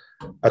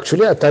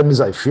 Actually, at times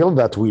I feel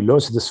that we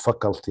lost this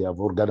faculty of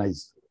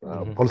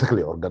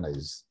politically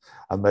organized,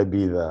 and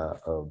maybe the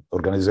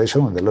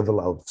organization and the level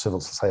of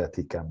civil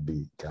society can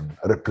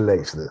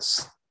replace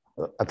this,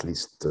 at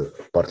least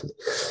partly.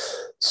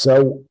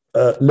 So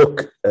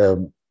look,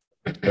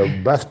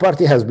 Ba'ath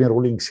Party has been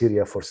ruling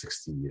Syria for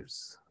 60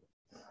 years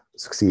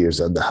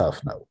and a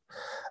half now,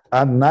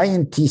 and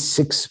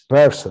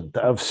 96%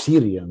 of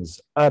Syrians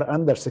are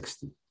under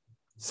 60.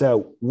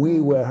 So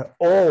we were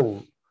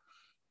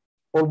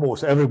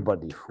almost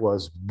everybody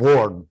was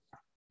born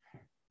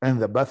in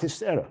the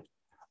Ba'athist era,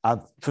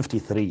 and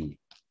 53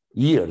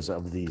 years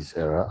of these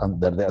era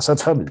under the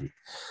Assad family.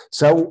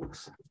 So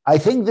I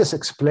think this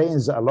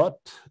explains a lot.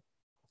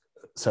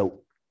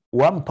 So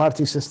one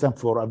party system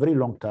for a very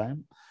long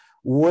time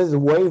with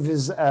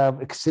waves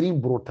of extreme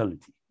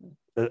brutality.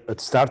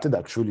 It started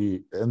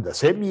actually in the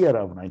same year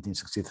of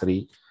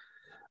 1963,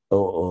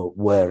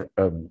 where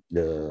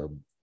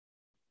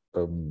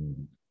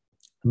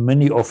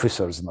many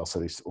officers,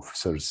 Nasserist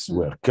officers,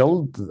 were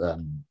killed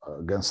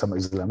against some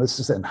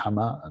Islamists in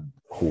Hama, and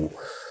who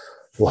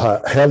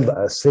held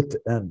a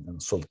sit-in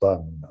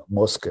Sultan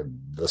Mosque in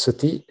the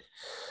city.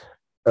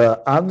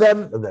 And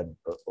then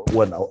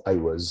when I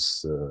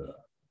was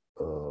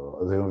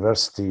at the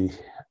university,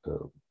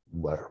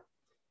 where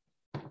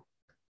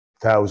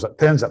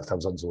tens of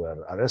thousands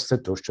were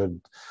arrested, tortured,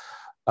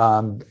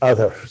 and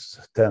others,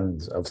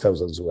 tens of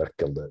thousands were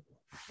killed.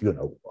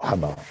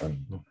 Hama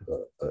in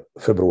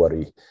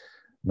February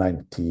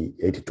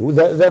 1982,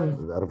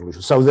 then the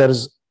revolution. So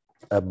there's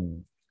a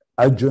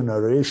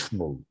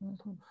generational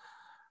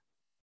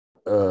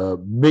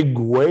big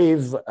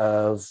wave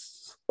of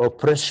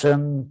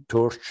oppression,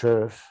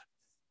 torture,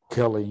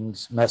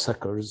 killings,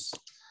 massacres,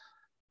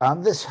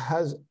 and this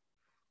has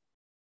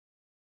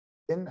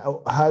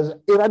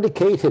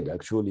eradicated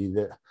actually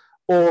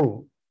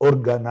all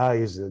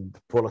organized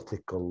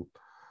political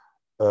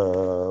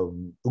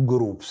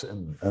groups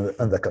in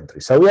the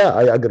country. So yeah,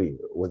 I agree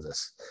with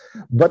this.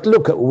 But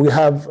look, we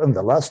have in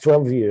the last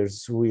 12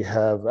 years, we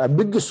have a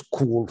big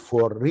school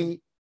for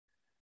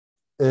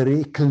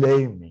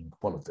reclaiming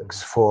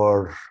politics,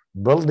 for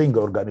building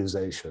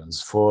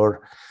organizations,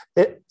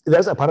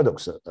 there's a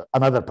paradox,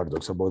 another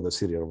paradox about the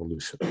Syrian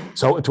revolution.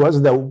 So it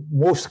was the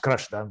most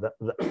crushed and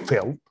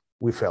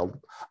we failed.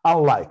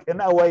 Unlike,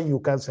 in a way, you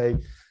can say,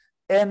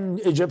 in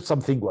Egypt,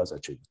 something was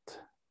achieved.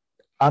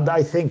 And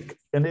I think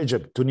in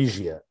Egypt,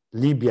 Tunisia,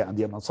 Libya, and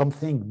Yemen,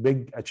 something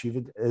big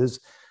achieved is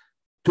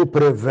to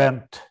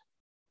prevent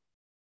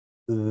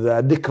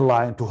the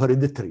decline to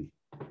hereditary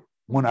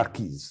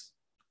monarchies.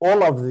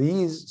 All of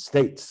these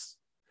states,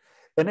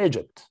 in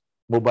Egypt,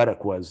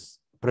 Mubarak was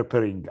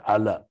preparing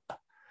Allah.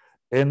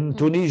 In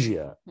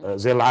Tunisia,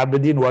 Zain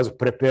al-Abidin was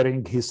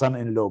preparing his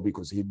son-in-law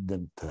because he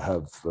didn't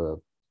have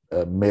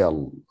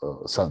male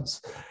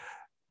sons.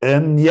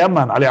 In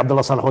Yemen, Ali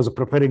Abdullah Saleh was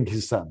preparing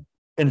his son.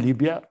 In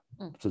Libya,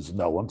 there's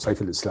no one.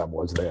 Saif al-Islam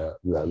was the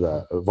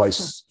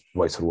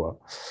viceroy.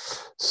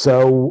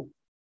 So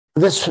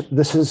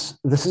this is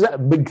a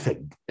big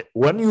thing.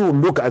 When you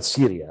look at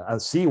Syria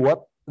and see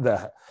what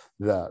the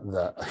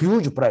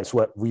huge price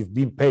what we've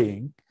been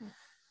paying,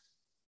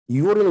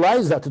 you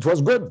realize that it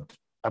was good.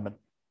 I mean,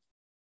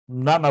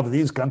 none of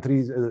these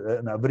countries are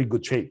in a very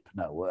good shape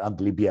now,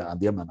 and Libya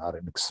and Yemen are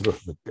in a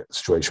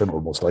situation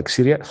almost like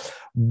Syria,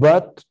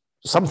 but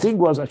something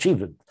was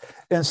achieved.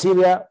 In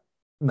Syria,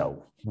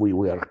 no,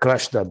 we are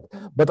crushed.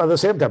 But at the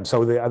same time,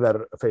 so the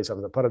other face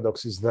of the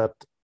paradox is that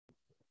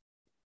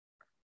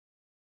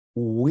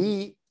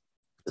the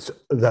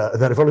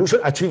revolution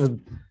achieved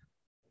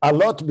a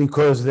lot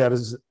because there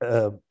is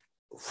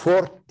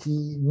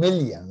 40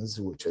 millions,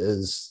 which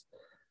is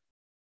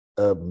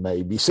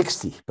maybe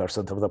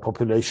 60% of the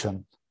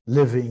population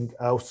living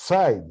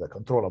outside the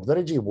control of the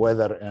regime,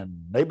 whether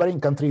in neighboring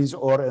countries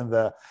or in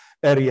the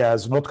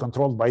areas not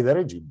controlled by the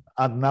regime.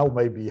 And now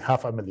maybe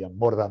 500,000,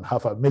 more than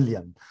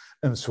 500,000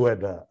 in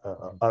Sweden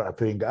are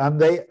appearing.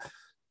 And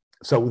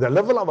so the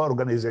level of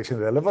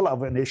organization, the level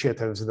of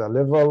initiatives, the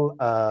level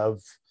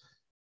of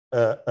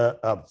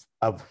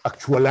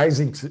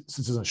actualizing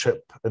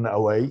citizenship in a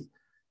way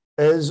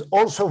is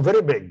also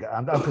very big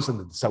and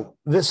unprecedented. So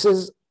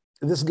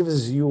this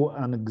gives you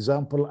an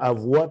example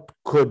of what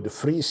could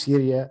free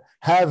Syria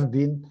have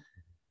been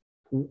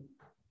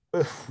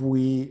if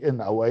we,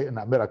 in a way, in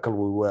a miracle,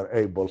 we were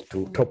able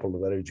to topple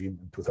the regime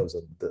in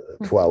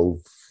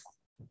 2012,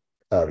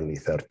 early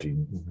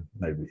 13,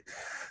 maybe.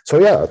 So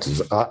yeah,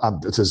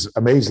 it is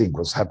amazing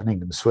what's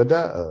happening in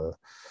Sweden.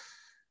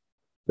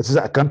 This is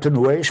a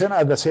continuation,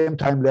 at the same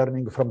time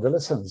learning from the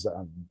lessons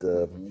and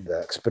the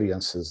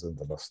experiences in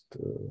the last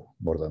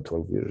more than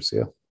 12 years,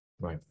 yeah.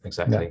 Right,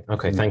 exactly. Yeah.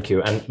 Okay, thank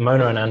you. And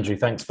Mona and Andrew,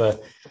 thanks for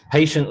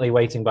patiently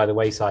waiting by the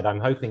wayside. I'm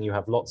hoping you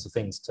have lots of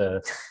things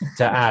to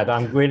add.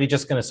 I'm really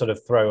just going to sort of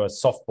throw a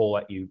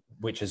softball at you,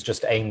 which is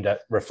just aimed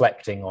at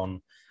reflecting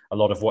on a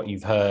lot of what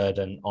you've heard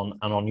and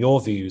on your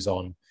views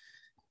on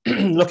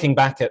looking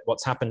back at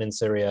what's happened in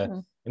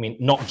Syria. I mean,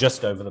 not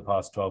just over the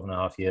past 12 and a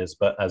half years,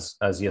 but as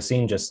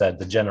Yassine just said,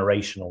 the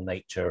generational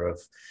nature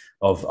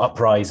of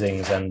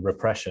uprisings and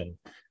repression.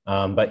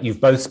 But you've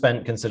both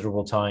spent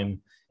considerable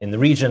time in the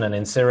region and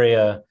in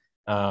Syria.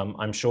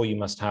 I'm sure you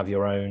must have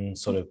your own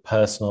sort of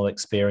personal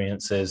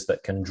experiences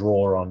that can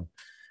draw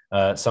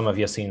on some of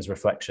Yassine's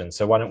reflections.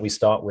 So why don't we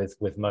start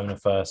with Mona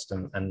first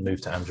and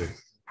move to Andrew.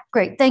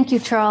 Great. Thank you,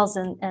 Charles.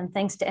 And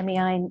thanks to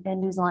MEI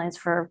and News Alliance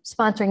for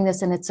sponsoring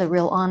this. And it's a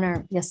real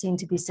honor, Yassine,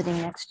 to be sitting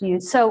next to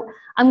you. So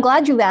I'm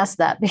glad you asked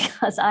that,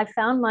 because I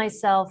found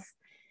myself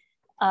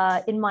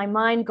in my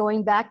mind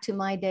going back to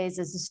my days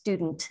as a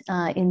student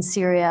in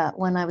Syria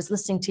when I was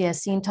listening to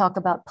Yassine talk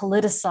about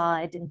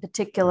politicide in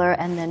particular,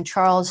 and then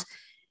Charles,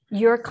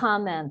 your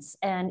comments.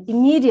 And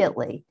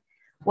immediately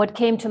what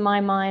came to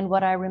my mind,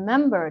 what I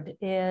remembered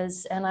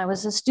is, and I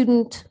was a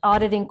student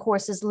auditing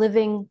courses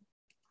living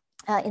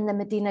in the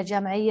Medina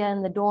Jamia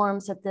in the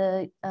dorms at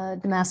the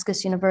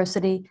Damascus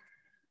University,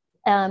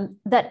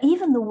 that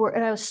even the word,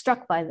 and I was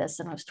struck by this,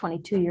 and I was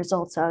 22 years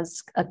old, so I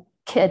was a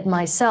kid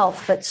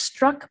myself, but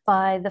struck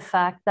by the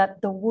fact that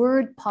the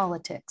word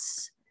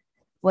politics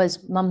was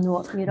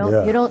mamnu.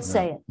 You don't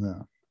say it.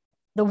 Yeah.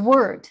 The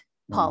word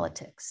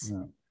politics.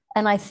 Yeah.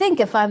 And I think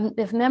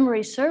if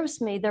memory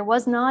serves me, there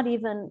was not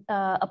even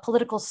a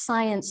political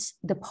science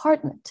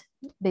department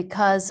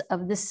because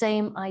of the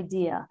same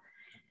idea.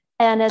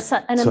 And as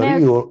an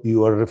American,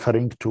 you are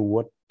referring to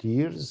what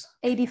years?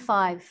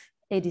 85,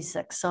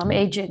 86. So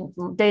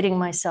I'm dating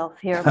myself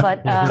here,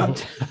 but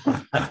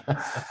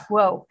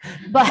whoa.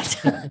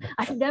 But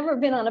I've never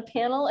been on a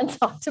panel and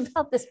talked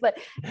about this, but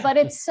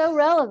it's so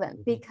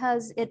relevant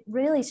because it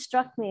really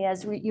struck me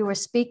as you were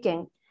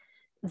speaking,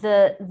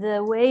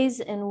 the ways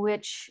in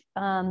which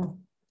the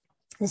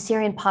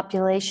Syrian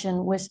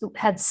population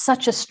had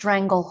such a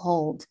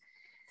stranglehold,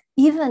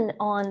 even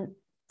on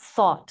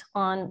thought,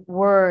 on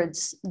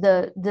words,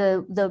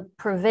 the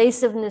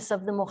pervasiveness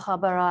of the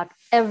mukhabarat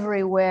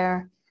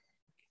everywhere.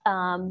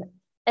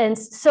 And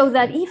so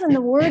that even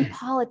the word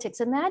politics,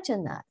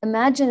 imagine that.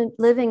 Imagine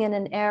living in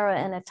an era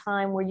and a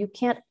time where you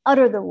can't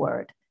utter the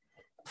word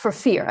for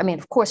fear. I mean,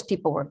 of course,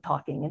 people were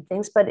talking and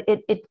things, but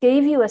it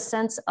gave you a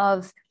sense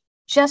of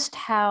just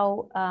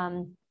how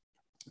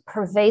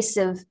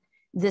pervasive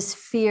this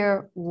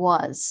fear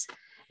was.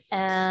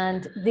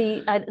 And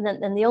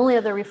the only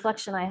other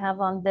reflection I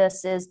have on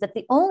this is that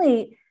the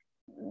only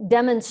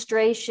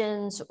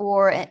demonstrations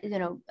or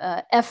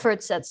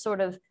efforts at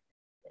sort of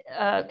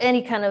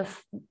any kind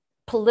of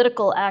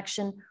political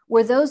action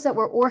were those that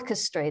were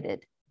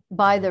orchestrated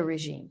by the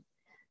regime.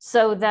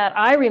 So that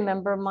I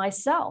remember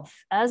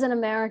myself as an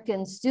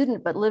American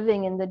student, but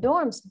living in the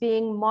dorms,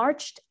 being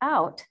marched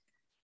out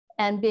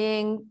and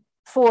being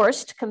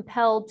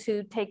compelled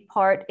to take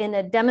part in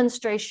a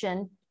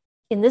demonstration,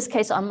 in this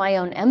case on my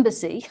own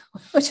embassy,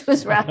 which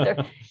was rather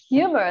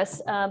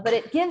humorous, but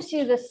it gives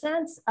you the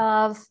sense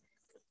of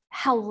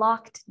how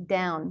locked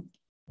down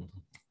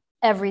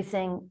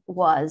everything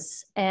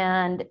was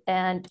and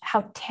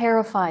how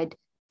terrified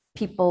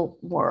people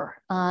were,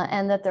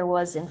 and that there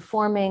was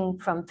informing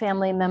from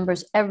family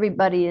members.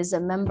 Everybody is a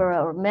member,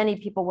 or many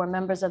people were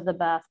members of the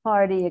Ba'ath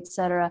Party, et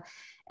cetera.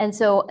 And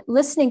so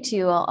listening to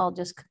you, I'll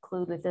just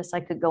conclude with this.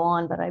 I could go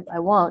on, but I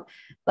won't.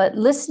 But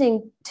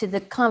listening to the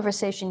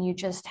conversation you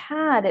just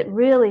had, it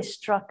really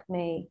struck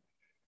me,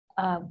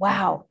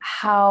 wow,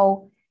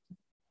 how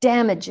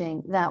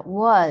damaging that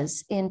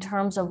was in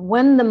terms of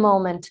when the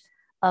moment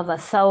of a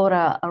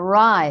thawra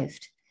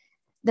arrived,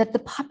 that the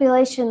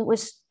population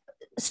was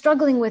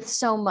struggling with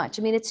so much.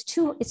 I mean, it's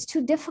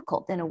too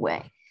difficult in a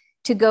way.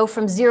 to go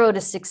from 0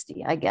 to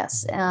 60, I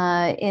guess,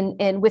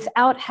 and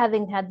without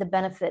having had the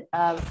benefit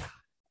of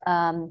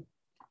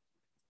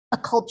a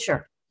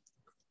culture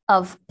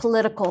of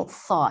political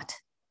thought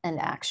and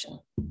action.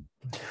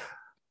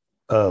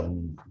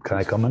 Can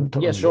I comment?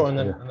 Yeah, sure, and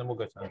then we'll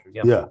go to Andrew.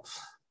 Yeah. Yeah.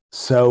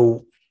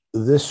 So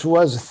this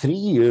was 3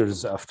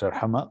 years after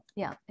Hama,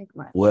 Yeah,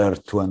 right. where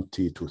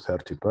 20 to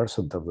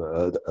 30% of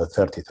the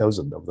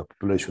 30,000 of the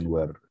population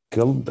were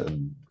killed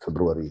in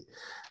February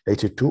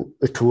 82.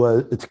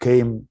 It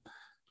came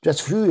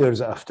just a few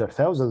years after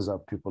thousands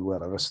of people were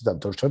arrested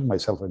and tortured,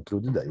 myself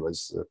included.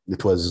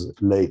 It was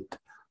late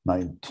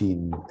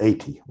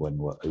 1980 when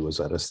I was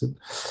arrested.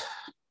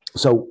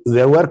 So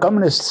there were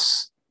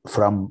communists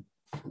from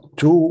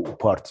two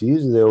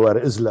parties. They were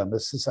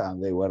Islamists,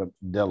 and they were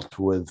dealt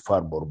with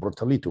far more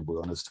brutally, to be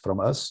honest, from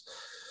us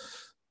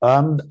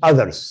and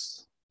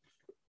others.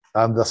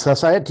 And the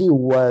society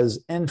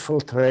was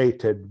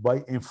infiltrated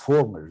by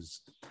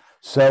informers.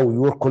 So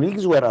your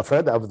colleagues were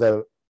afraid of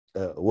the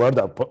word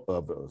of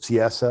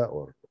siyasa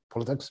or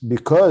politics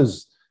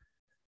because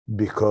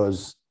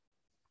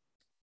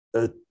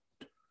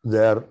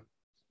there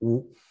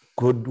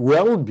could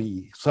well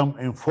be some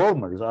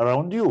informers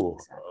around you.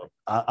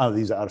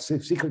 These are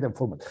secret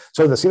informers.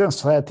 So the Syrian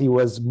society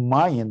was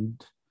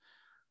mined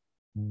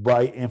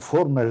by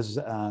informers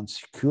and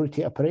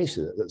security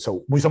apparatus.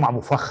 So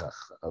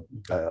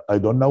I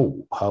don't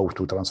know how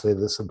to translate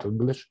this into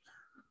English.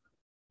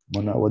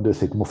 What do you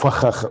think?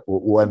 Mufakhakh,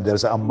 when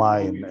there's a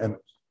mine and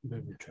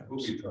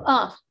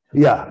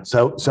yeah,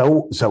 so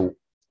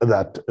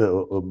that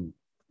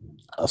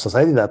a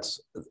society that's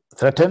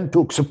threatened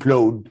to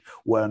explode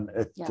when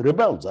it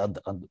rebels, and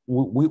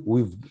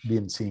we've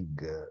been seeing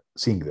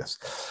this.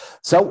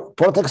 So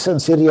politics in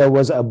Syria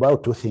was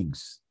about two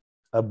things: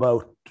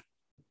 about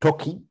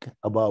talking,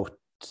 about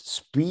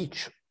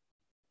speech,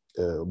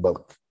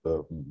 about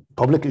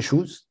public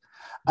issues,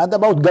 and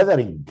about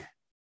gathering.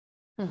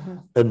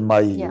 In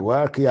my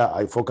work,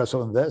 I focus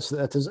on this.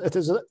 It is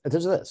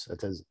this.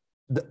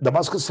 The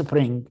Damascus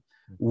Spring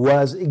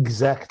was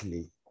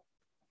exactly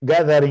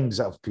gatherings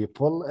of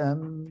people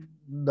and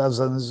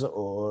dozens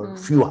or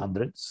few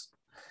hundreds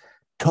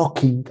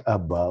talking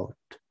about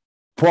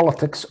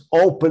politics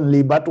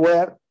openly, but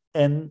were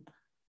in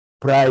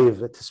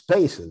private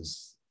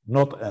spaces,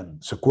 not in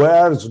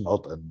squares,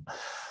 not in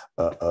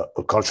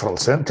cultural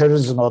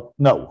centers.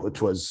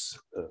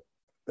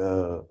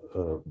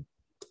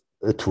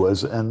 It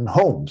was in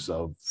homes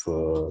of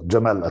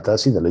Jamal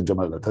Atassi, the late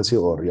Jamal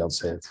Atassi, or Riyad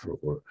Saif,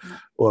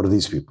 or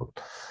these people.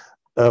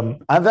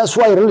 And that's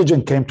why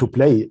religion came to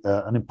play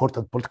an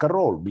important political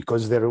role,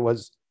 because there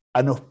was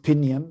an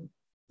opinion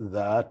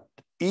that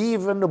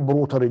even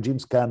brutal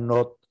regimes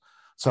cannot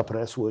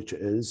suppress, which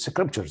is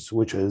scriptures,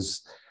 which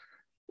is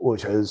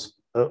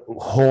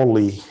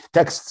holy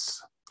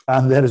texts.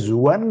 And there is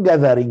one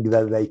gathering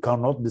that they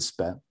cannot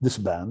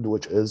disband,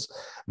 which is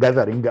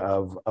gathering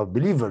of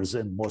believers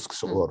in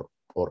mosques or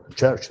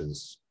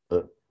churches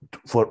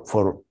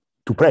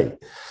to pray.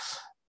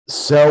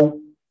 So,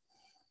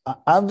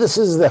 and this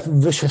is the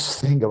vicious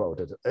thing about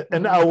it.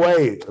 In a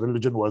way,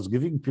 religion was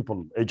giving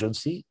people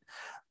agency,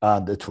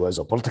 and it was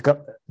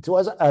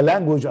a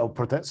language of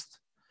protest.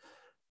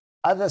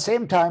 At the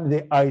same time,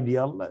 the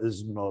ideal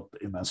is not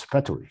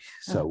emancipatory.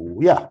 So,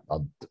 yeah,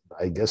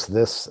 I guess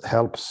this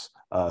helps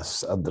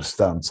us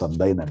understand some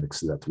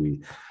dynamics that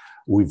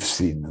we've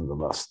seen in the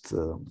last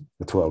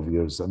 12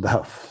 years and a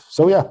half.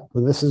 So yeah,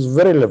 this is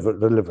very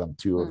relevant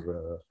to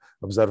your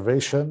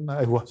observation.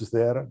 I was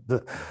there,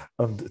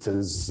 and it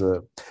is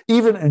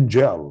even in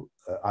jail.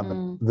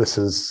 This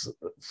is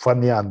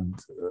funny and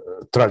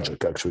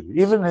tragic, actually.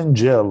 Even in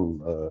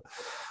jail,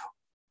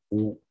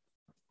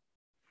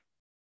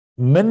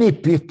 many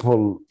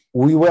people,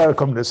 we were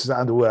communists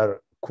and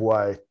were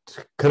quite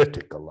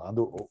critical and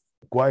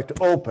quite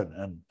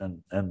open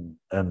and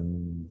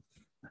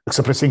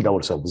expressing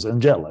ourselves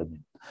in jail. I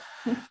mean,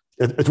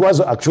 it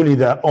was actually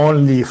the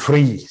only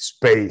free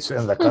space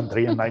in the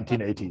country in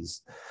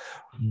 1980s.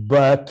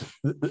 But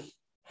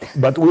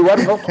we were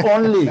not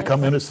only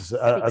communists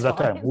at that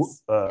time.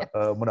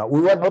 We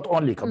were not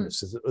only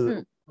communists.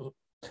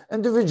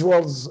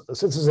 Individuals,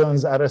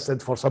 citizens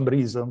arrested for some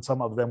reason,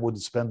 some of them would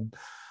spend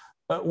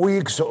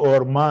weeks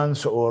or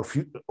months or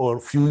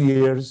few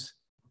years.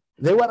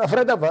 They were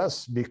afraid of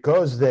us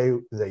because they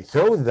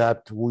thought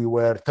that we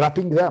were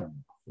trapping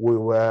them. We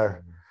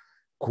were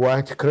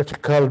quite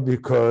critical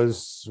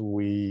because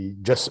we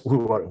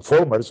were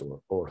informers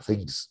or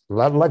things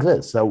like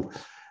this. So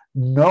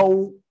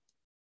no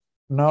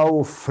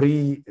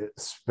free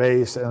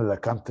space in the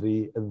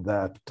country in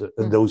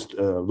those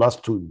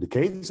last 2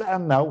 decades,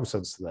 and now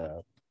since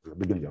the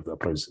beginning of the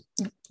present.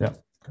 Yeah.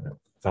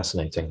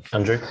 Fascinating.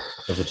 Andrew,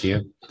 over to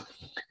you.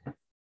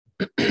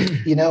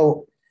 You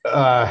know,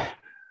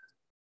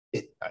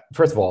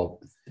 first of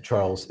all,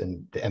 Charles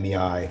and the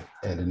MEI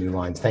and the New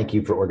Lines, thank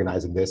you for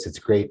organizing this. It's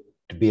great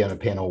to be on a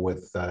panel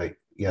with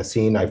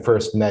Yassine. I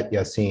first met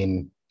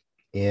Yassine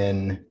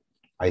in,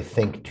 I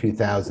think,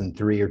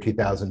 2003 or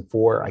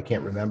 2004. I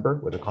can't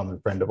remember, with a common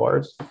friend of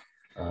ours.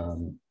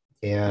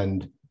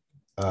 And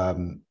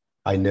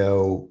I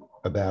know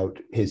about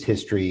his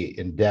history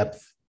in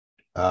depth,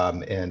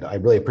 and I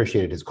really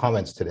appreciated his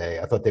comments today.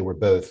 I thought they were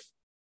both,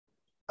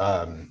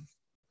 I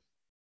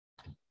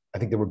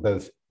think they were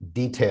both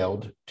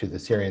detailed to the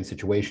Syrian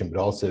situation, but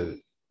also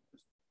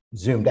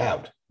zoomed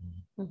out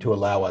to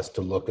allow us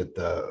to look at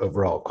the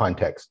overall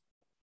context.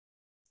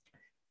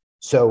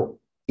 So,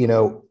 you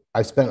know,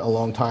 I spent a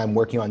long time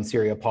working on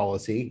Syria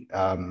policy.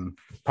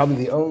 Probably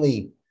the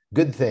only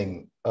good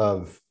thing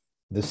of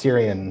the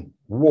Syrian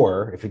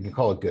war, if you can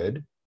call it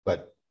good,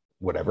 but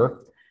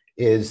whatever,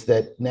 is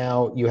that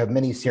now you have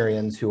many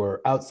Syrians who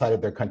are outside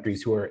of their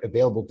countries who are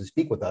available to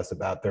speak with us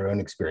about their own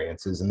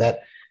experiences. And that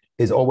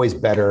is always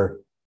better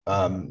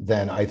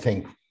than I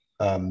think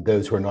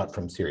those who are not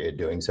from Syria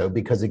doing so,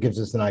 because it gives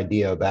us an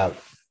idea about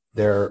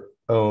their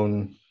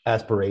own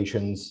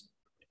aspirations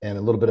and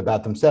a little bit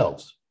about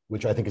themselves,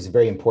 which I think is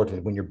very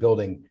important when you're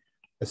building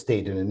a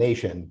state in a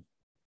nation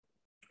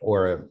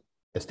or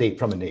a state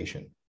from a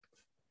nation.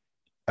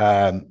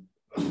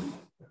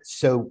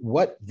 So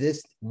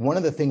one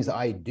of the things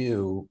I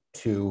do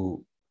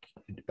to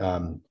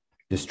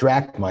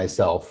distract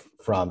myself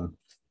from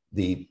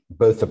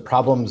both the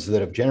problems that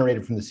have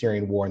generated from the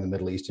Syrian war in the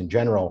Middle East in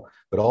general,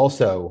 but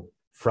also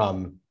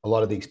from a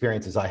lot of the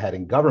experiences I had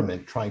in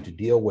government trying to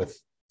deal with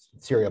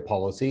Syria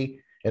policy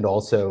and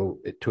also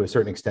to a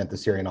certain extent the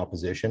Syrian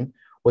opposition,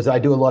 was I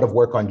do a lot of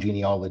work on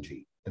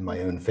genealogy in my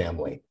own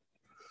family.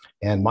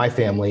 And my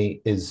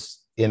family is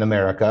in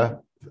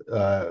America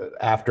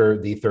after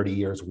the 30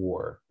 Years'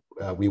 War.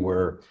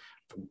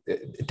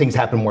 Things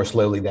happened more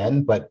slowly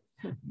then, but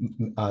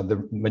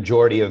the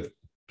majority of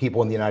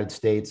people in the United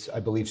States, I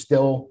believe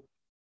still,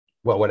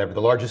 well, whatever,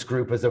 the largest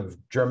group is of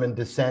German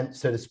descent,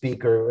 so to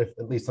speak, or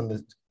at least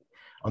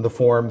on the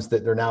forms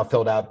that they're now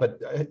filled out, but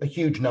a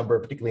huge number,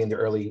 particularly in the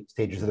early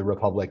stages of the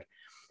Republic.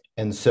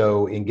 And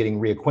so in getting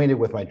reacquainted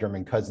with my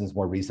German cousins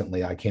more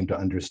recently, I came to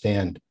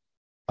understand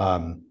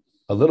a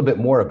little bit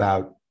more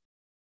about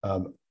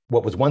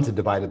what was once a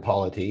divided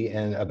polity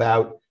and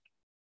about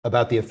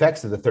the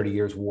effects of the 30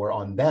 Years' War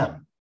on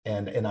them.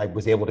 And I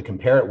was able to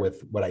compare it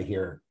with what I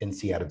hear and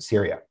see out of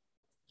Syria.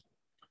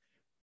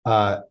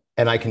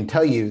 And I can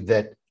tell you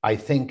that I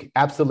think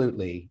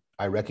absolutely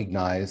I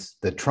recognize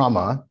the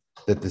trauma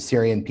that the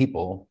Syrian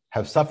people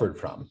have suffered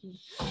from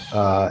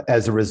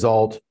as a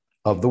result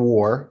of the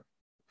war,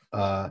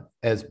 but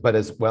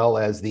as well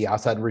as the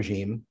Assad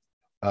regime,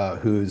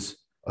 whose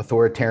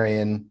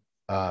authoritarian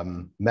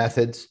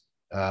methods,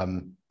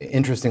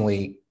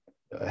 interestingly,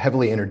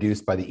 heavily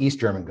introduced by the East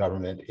German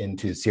government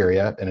into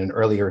Syria in an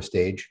earlier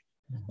stage,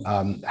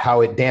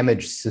 how it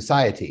damaged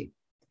society.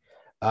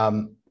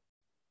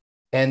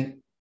 And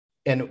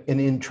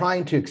in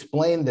trying to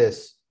explain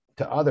this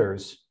to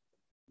others,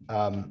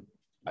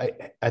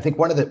 I think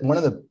one of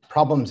the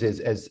problems is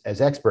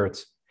as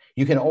experts,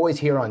 you can always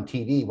hear on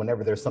TV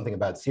whenever there's something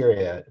about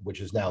Syria,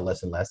 which is now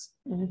less and less.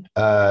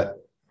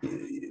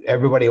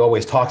 Everybody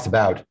always talks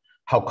about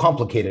how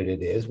complicated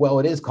it is. Well,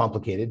 it is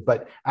complicated,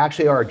 but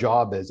actually our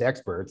job as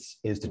experts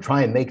is to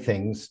try and make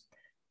things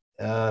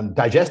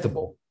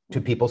digestible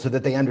to people so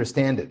that they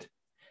understand it.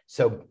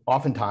 So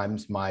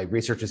oftentimes my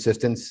research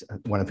assistants,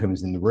 one of whom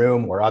is in the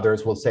room, or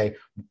others will say,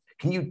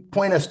 can you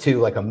point us to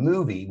like a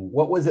movie?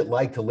 What was it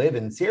like to live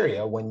in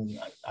Syria when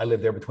I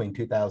lived there between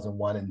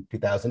 2001 and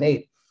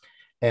 2008?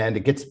 And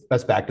it gets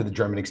us back to the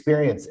German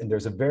experience. And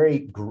there's a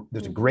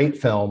great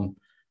film,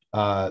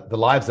 The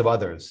Lives of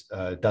Others,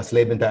 Das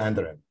Leben der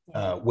Anderen,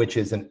 which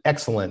is an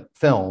excellent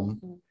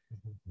film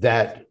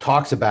that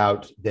talks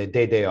about the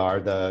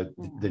DDR,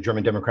 the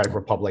German Democratic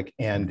Republic,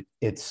 and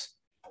its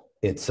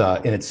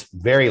in its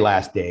very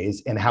last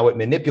days and how it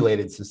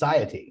manipulated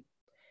society.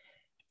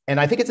 And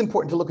I think it's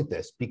important to look at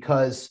this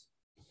because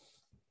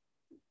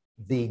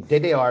the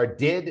DDR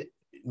did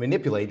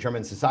manipulate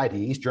German society,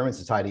 East German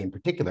society in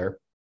particular.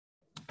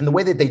 And the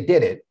way that they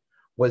did it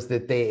was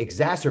that they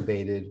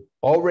exacerbated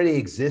already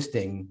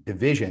existing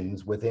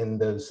divisions within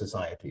those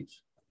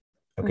societies.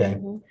 Okay.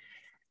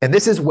 And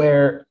this is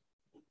where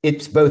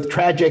it's both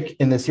tragic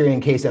in the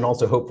Syrian case and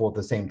also hopeful at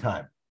the same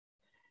time.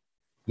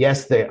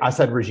 Yes, the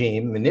Assad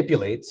regime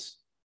manipulates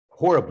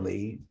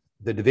horribly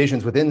the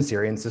divisions within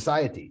Syrian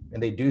society,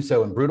 and they do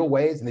so in brutal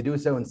ways and they do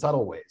so in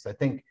subtle ways. I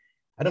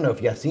don't know if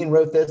Yassine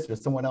wrote this or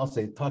someone else,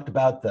 they talked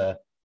about the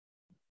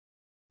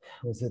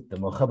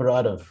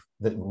mukhabarat of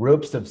the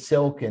ropes of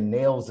silk and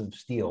nails of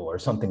steel or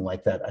something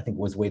like that, I think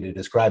was a way to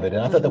describe it.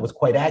 And I thought that was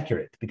quite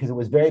accurate because it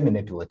was very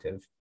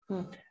manipulative.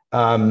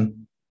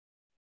 And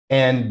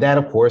that,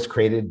 of course,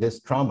 created this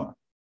trauma.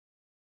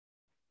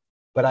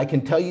 But I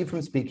can tell you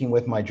from speaking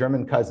with my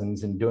German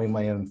cousins and doing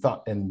my own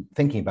thought and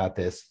thinking about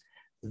this,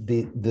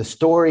 the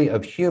story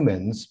of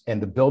humans and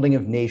the building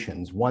of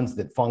nations, ones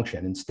that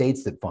function and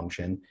states that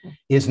function,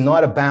 is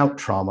not about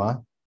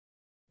trauma.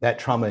 That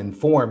trauma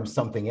informs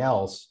something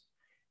else.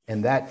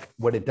 And that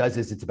what it does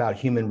is it's about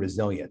human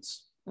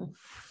resilience.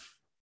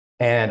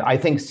 And I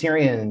think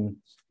Syrians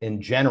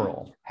in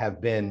general have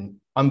been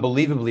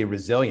unbelievably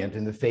resilient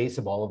in the face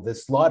of all of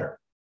this slaughter.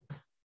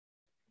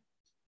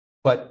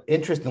 But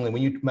interestingly,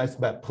 when you asked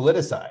about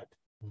politicide,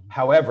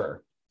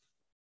 however,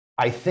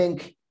 I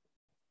think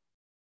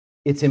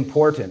it's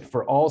important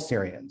for all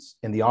Syrians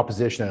in the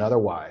opposition and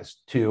otherwise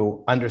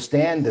to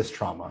understand this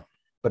trauma,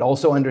 but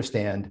also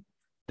understand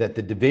that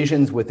the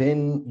divisions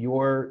within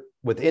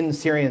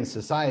Syrian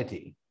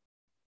society,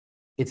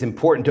 it's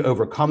important to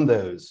overcome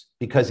those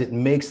because it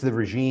makes the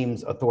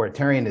regime's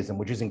authoritarianism,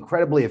 which is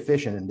incredibly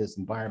efficient in this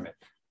environment,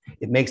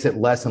 it makes it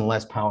less and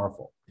less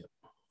powerful.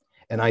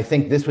 And I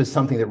think this was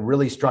something that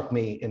really struck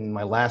me in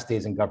my last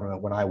days in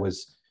government when I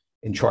was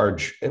in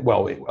charge,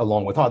 well,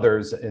 along with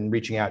others, in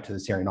reaching out to the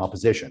Syrian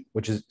opposition,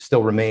 which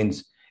still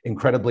remains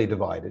incredibly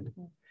divided.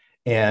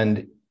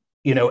 And,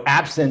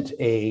 absent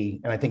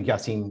and I think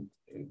Yassine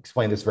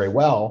explained this very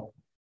well,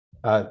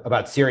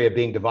 about Syria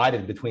being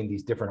divided between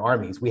these different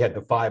armies. We had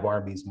the 5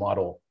 armies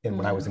model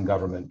when I was in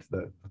government.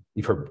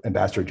 You've heard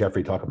Ambassador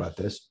Jeffrey talk about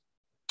this.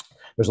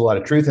 There's a lot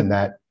of truth in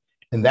that.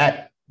 And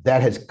that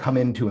has come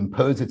in to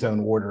impose its own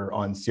order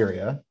on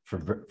Syria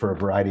for a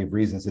variety of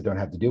reasons that don't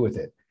have to do with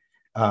it.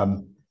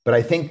 But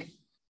I think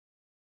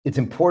it's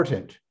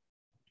important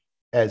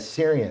as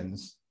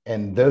Syrians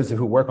and those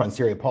who work on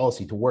Syria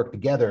policy to work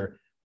together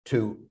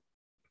to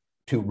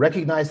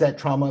recognize that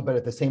trauma, but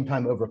at the same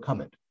time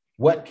overcome it.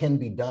 What can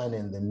be done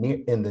in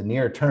the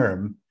near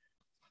term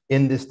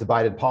in this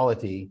divided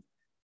polity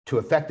to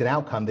affect an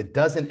outcome that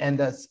doesn't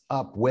end us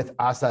up with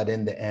Assad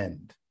in the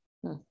end,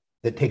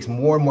 that takes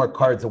more and more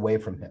cards away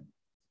from him?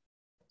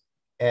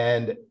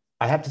 And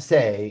I have to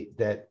say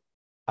that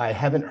I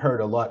haven't heard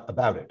a lot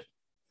about it,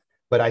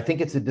 but I think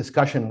it's a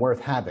discussion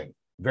worth having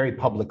very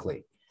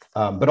publicly.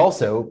 But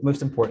also,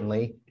 most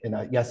importantly, and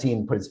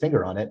Yassine put his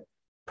finger on it,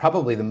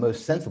 probably the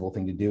most sensible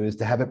thing to do is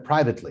to have it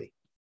privately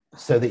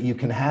so that you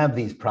can have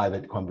these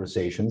private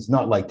conversations,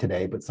 not like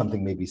today, but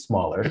something maybe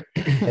smaller,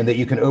 and that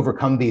you can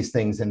overcome these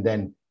things and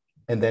then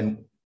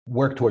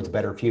work towards a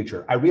better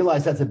future. I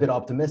realize that's a bit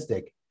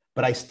optimistic,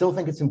 but I still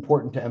think it's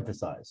important to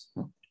emphasize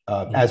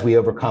as we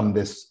overcome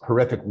this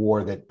horrific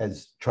war that,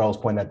 as Charles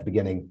pointed out at the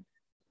beginning,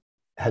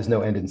 has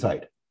no end in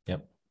sight.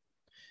 Yep.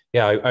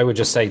 Yeah, I would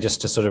just say,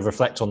 just to sort of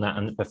reflect on that,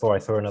 and before I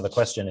throw another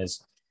question,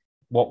 is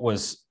what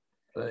was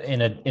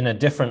in a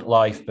different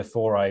life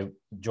before I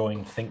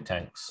joined think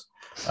tanks.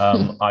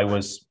 I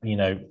was,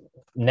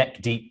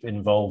 neck deep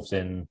involved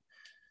in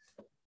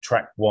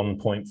track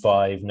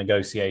 1.5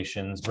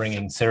 negotiations,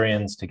 bringing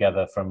Syrians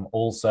together from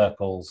all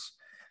circles.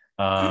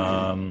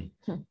 And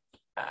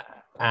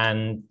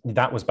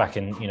that was back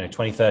in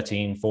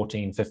 2013,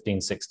 14,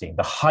 15, 16,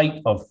 the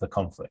height of the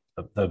conflict,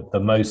 the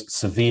most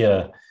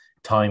severe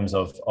times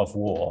of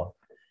war,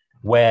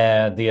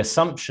 where the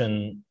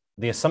assumptions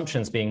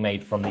being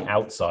made from the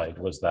outside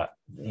was that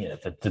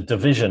the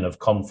division of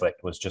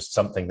conflict was just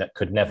something that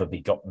could never be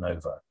gotten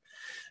over.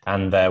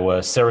 And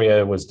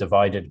Syria was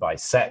divided by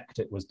sect,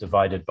 it was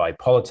divided by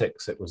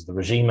politics, it was the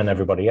regime and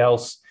everybody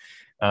else.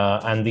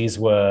 And these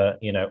were,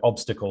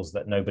 obstacles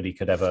that nobody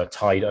could ever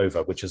tide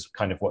over, which is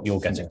kind of what you're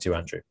getting to,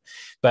 Andrew.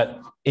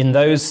 But in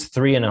those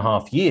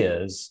 3.5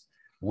 years,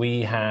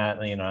 we had,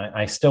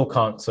 I still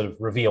can't sort of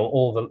reveal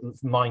all the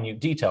minute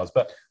details,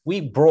 but we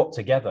brought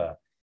together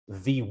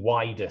the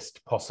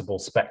widest possible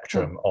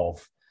spectrum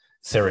of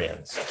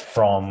Syrians,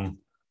 from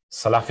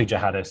Salafi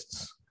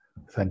jihadists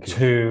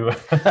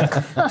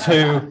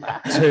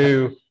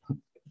to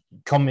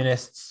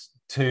communists,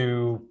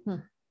 to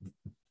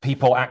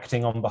people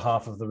acting on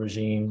behalf of the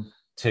regime,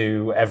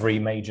 to every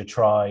major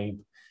tribe,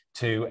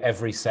 to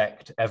every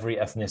sect, every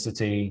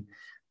ethnicity,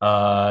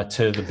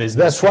 to the business.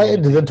 That's why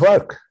it didn't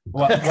work.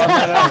 Well, no.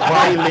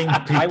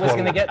 I was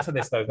going to get to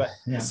this though, but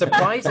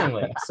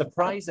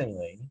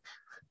surprisingly,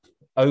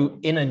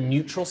 in a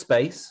neutral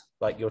space,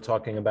 like you're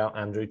talking about,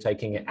 Andrew,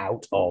 taking it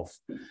out of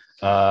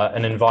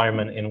an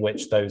environment in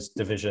which those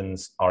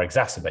divisions are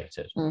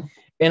exacerbated.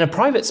 In a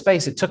private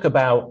space, it took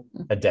about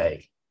a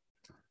day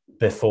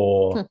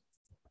before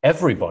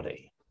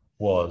everybody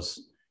was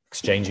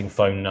exchanging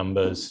phone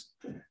numbers,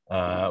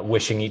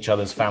 wishing each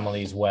other's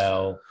families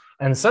well.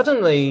 And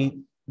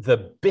suddenly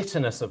the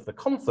bitterness of the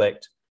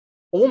conflict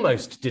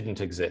almost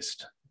didn't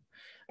exist.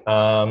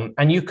 And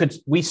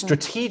we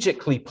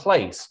strategically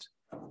placed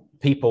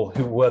people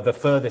who were the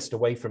furthest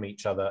away from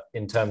each other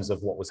in terms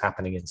of what was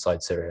happening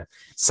inside Syria,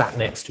 sat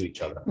next to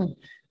each other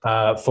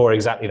for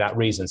exactly that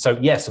reason. So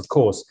yes, of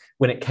course,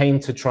 when it came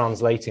to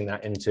translating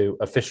that into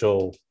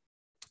official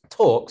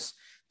talks,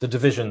 the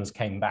divisions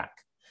came back.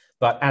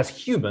 But as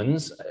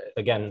humans,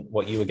 again,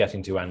 what you were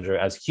getting to, Andrew,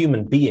 as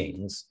human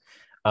beings,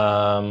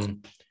 the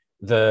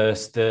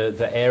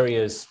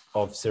areas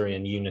of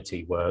Syrian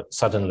unity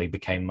suddenly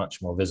became much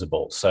more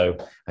visible. So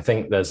I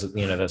think there's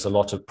a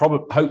lot of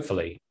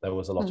hopefully there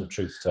was a lot of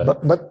truth to.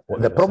 But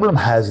the problem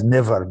has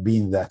never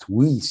been that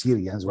we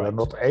Syrians were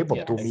not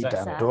able to meet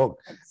and talk.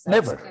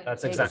 Never.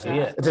 That's exactly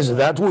it. It is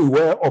that we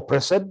were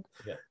oppressed.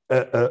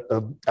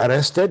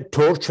 arrested,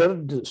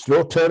 tortured,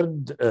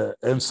 slaughtered,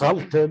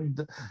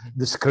 insulted,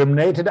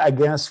 discriminated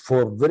against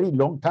for a very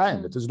long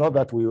time. It is not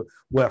that we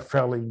were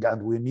failing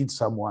and we need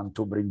someone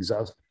to bring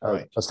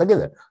us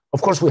together.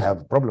 Of course, we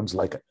have problems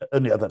like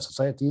any other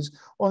societies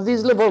on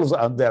these levels,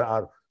 and there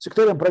are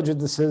sectarian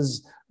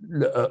prejudices,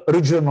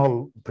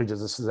 regional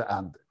prejudices,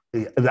 and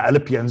the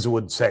Aleppians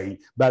would say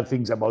bad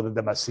things about the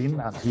Damascene,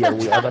 and here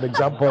we have an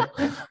example.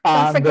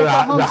 Don't forget the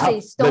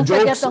Homsis.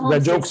 The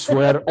jokes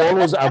were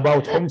always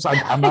about Homs and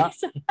Hama.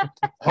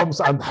 Homs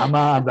and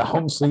Hama, and the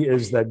Homsi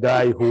is the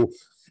guy who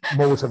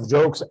most of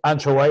jokes, and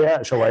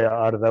Shawaya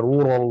are the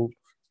rural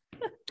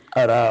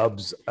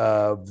Arabs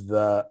of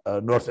the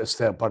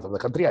northeastern part of the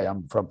country I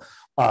am from,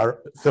 are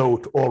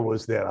thought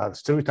always there are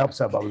stereotypes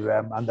about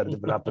them,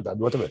 underdeveloped and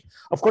whatever.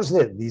 Of course,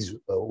 these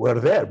were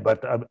there,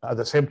 but at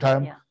the same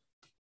time,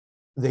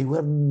 they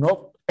were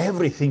not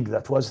everything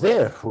that was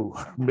there.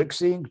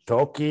 Mixing,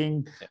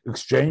 talking,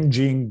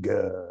 exchanging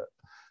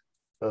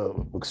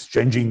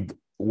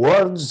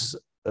words,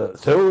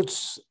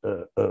 thoughts,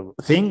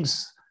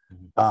 things,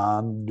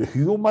 and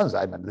humans.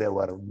 I mean, there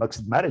were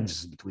mixed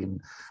marriages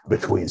between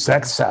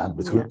sects and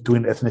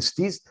between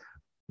ethnicities,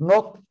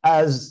 not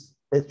as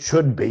it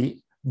should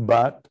be,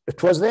 but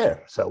it was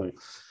there. So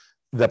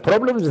the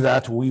problem is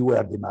that we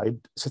were denied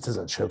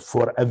citizenship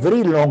for a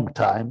very long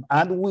time,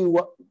 and we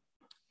were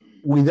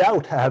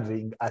without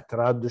having a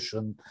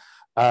tradition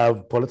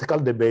of political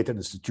debate and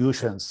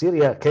institutions.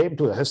 Syria came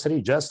to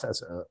history just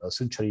as a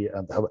century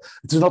and a half.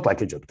 It is not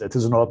like Egypt. It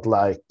is not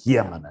like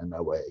Yemen in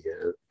a way.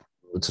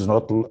 It is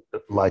not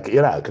like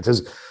Iraq. It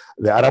is,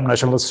 the Arab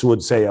nationalists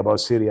would say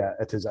about Syria,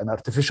 it is an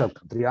artificial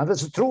country, and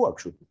that's true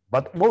actually.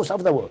 But most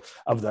of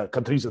the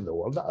countries in the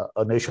world,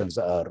 nations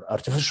are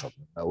artificial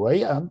in a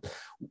way,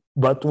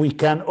 but we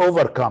can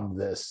overcome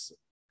this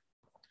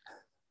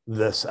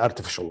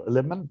artificial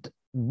element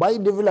by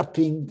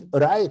developing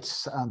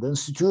rights and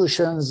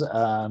institutions,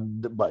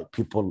 and by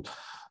people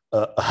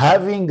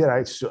having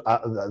rights to,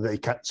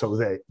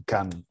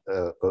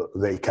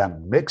 they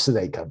can mix,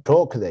 they can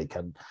talk, they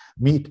can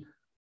meet.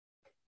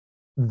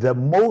 The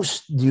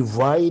most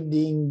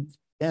dividing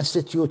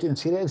institute in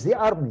Syria is the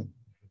army.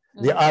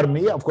 The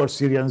army, of course,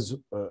 Syrians,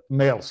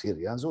 male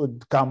Syrians,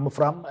 would come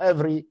from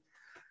every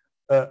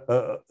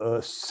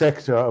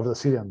sector of the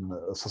Syrian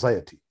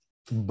society,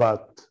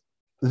 but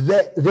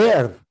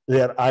their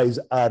eyes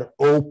are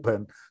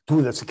open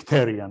to the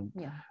sectarian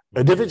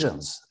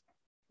divisions,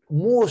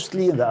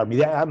 mostly in the army.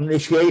 They are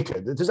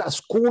initiated. It is a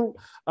school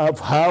of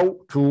how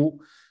to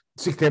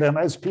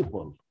sectarianize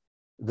people,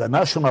 the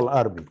national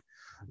army.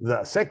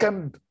 The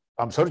second,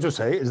 I'm sorry to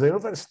say, is the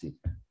university.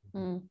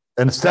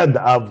 Instead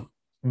of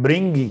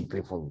bringing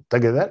people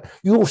together,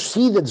 you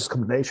see the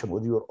discrimination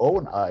with your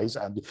own eyes,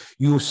 and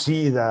you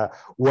see the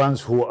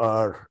ones who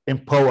are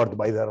empowered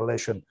by the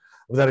relation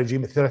of the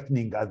regime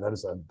threatening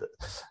others. And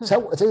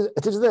so it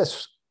is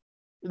this.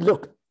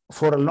 Look,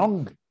 for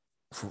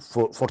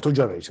 2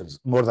 generations,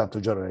 more than 2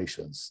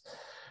 generations,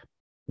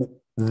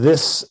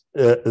 this,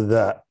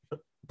 the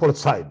put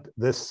aside,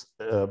 this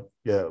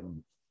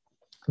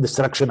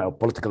destruction of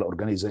political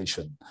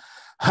organization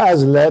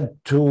has led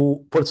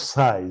to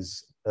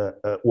politicize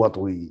what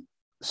we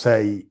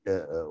say,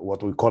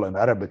 what we call in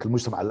Arabic,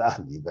 al-mujtama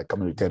al-ahli, the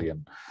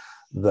communitarian,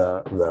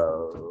 the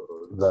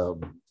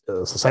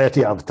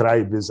society of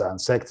tribes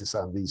and sects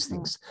and these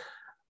things.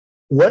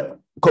 When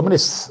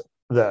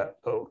the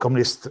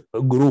communist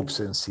groups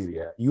in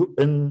Syria,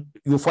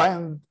 you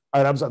find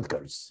Arabs and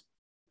Kurds,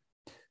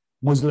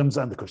 Muslims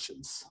and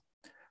Christians,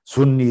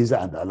 Sunnis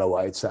and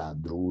Alawites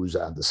and Druze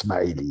and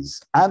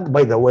Ismailis. And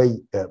by the way,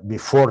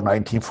 before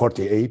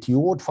 1948, you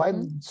would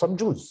find some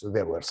Jews.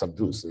 There were some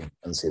Jews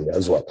in Syria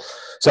as well.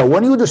 So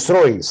when you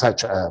destroy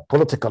such a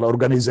political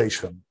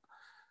organization,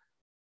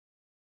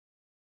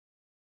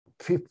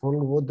 people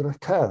would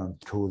return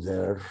to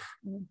their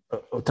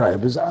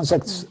tribes and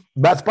sects.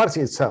 Ba'ath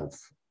Party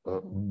itself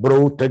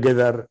brought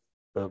together,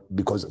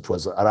 because it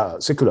was a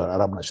secular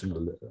Arab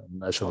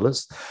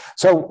nationalists,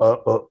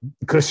 so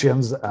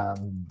Christians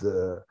and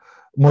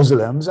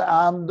Muslims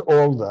and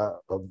all the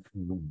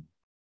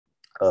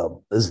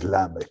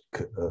Islamic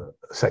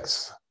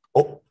sects.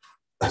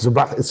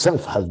 Hizbullah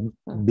itself has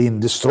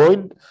been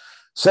destroyed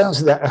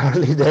since the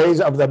early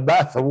days of the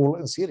Ba'ath rule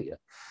in Syria.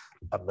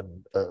 I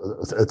mean,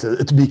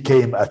 it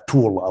became a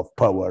tool of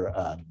power,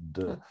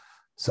 and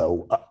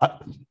so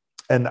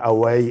in a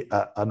way,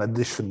 an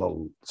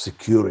additional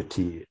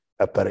security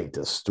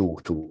apparatus to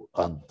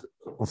and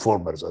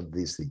informers and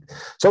these things.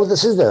 So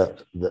this is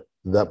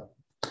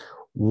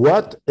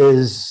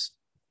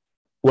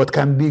what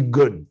can be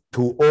good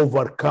to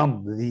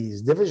overcome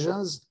these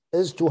divisions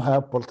is to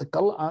have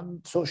political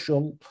and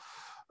social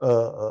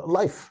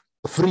life,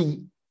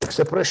 free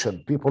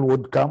expression. People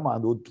would come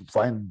and would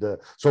find the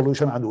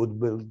solution and would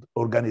build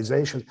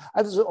organizations.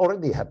 And it's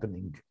already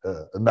happening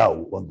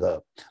now on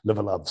the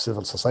level of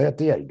civil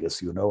society. I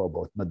guess you know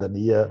about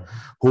Madaniya,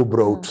 who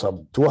brought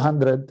some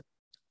 200.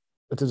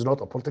 It is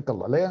not a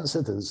political alliance,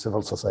 it is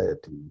civil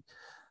society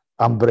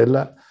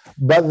umbrella.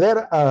 But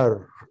there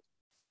are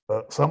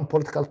some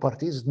political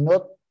parties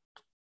not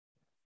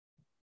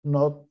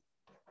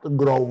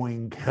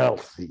growing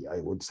healthy, I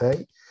would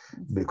say,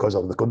 because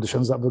of the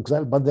conditions of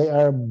exile, but they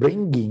are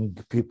bringing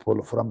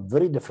people from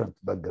very different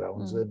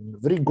backgrounds and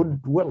very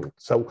good will.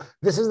 So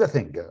this is the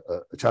thing,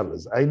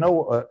 Charles. I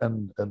know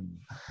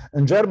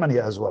in Germany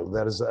as well,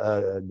 there's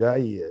a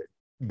guy,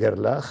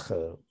 Gerlach,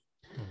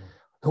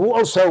 who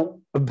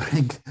also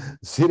bring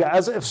Syria,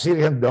 as if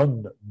Syrians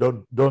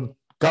don't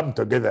come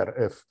together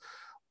if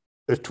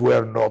it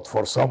were not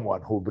for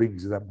someone who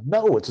brings them.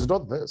 No, it is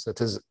not this. It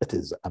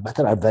is a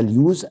matter of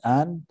values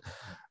and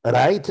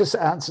rights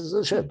and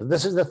citizenship.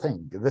 This is the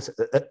thing.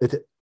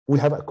 We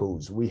have a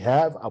cause. We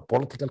have a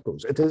political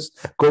cause. It is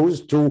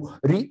cause to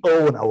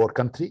re-own our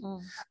country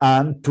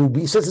and to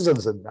be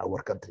citizens in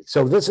our country.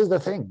 So this is the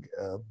thing.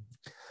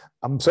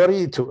 I'm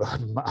sorry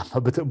I'm a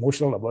bit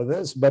emotional about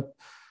this, but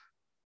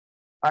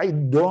I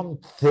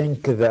don't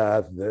think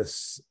that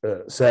this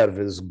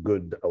serves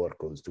good our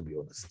cause, to be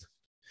honest.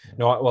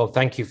 No, well,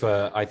 thank you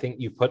I think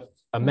you put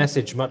a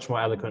message much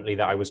more eloquently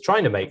that I was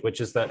trying to make,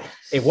 which is that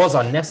it was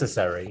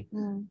unnecessary.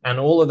 And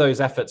all of those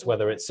efforts,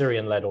 whether it's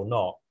Syrian-led or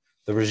not,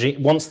 the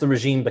regime, once the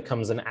regime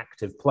becomes an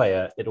active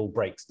player, it all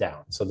breaks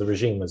down. So the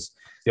regime was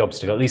the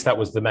obstacle. At least that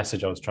was the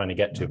message I was trying to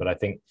get to. But I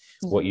think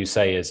what you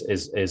say is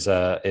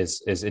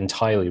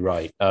entirely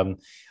right. I'm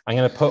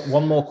going to put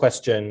one more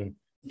question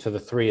to the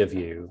three of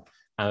you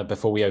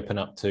before we open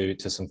up to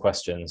some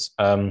questions.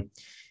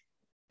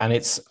 And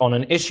it's on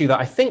an issue that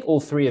I think all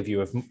three of you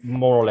have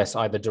more or less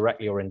either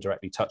directly or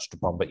indirectly touched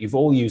upon, but you've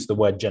all used the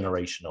word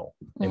generational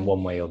in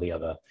one way or the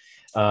other.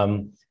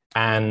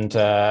 And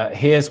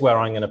here's where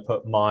I'm going to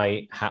put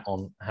my hat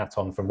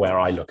on from where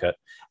I look at.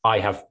 I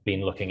have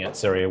been looking at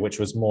Syria, which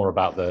was more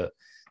about the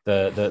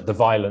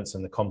violence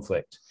and the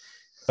conflict.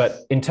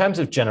 But in terms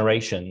of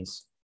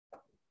generations,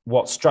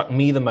 what struck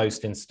me the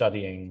most in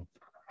studying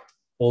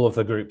all of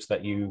the groups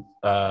that you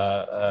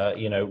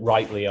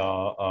rightly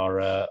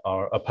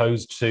are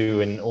opposed to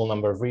in all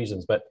number of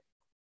reasons. But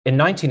in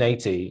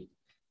 1980,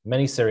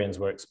 many Syrians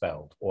were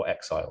expelled or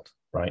exiled,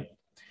 right?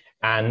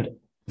 And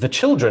the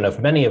children of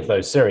many of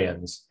those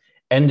Syrians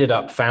ended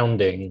up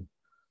founding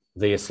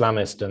the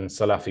Islamist and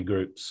Salafi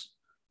groups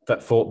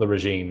that fought the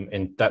regime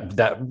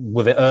that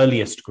were the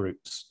earliest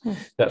groups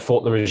that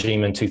fought the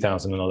regime in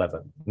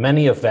 2011.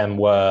 Many of them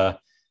were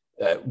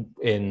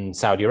in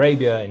Saudi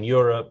Arabia, in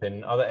Europe,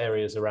 in other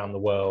areas around the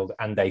world,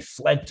 and they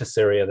fled to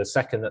Syria the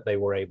second that they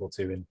were able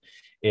to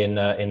in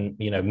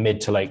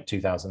mid to late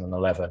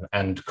 2011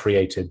 and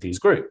created these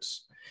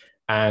groups.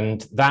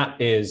 And that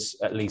is,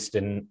 at least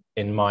in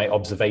my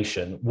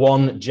observation,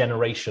 one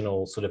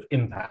generational sort of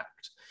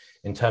impact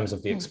in terms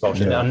of the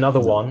expulsion. Another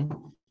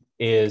one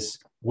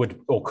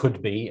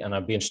could be, and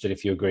I'd be interested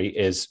if you agree,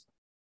 is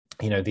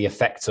the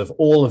effects of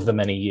all of the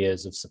many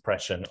years of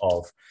suppression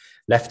of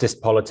leftist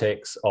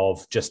politics,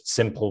 of just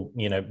simple,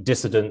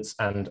 dissidents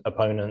and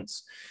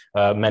opponents,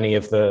 many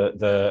of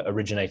the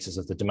originators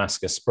of the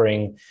Damascus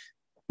Spring,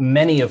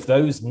 many of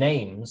those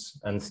names,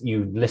 and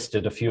you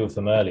listed a few of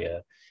them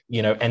earlier,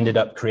 ended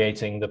up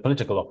creating the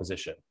political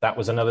opposition. That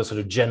was another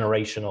sort of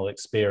generational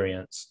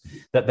experience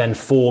that then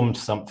formed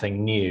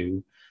something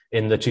new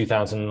in the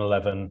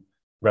 2011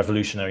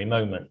 revolutionary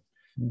moment.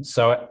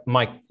 So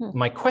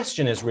my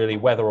question is really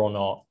whether or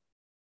not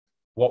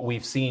what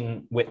we've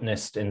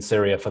witnessed in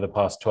Syria for the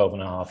past 12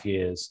 and a half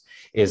years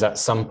is at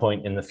some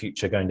point in the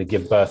future going to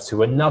give birth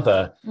to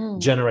another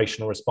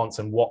generational response,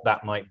 and what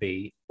that might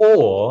be,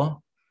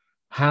 or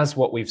has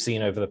what we've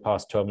seen over the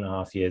past 12 and a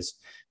half years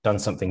done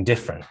something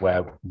different,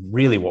 where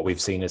really what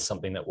we've seen is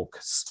something that will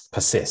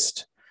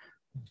persist.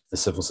 The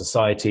civil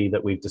society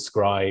that we've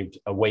described,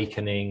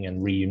 awakening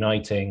and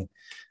reuniting.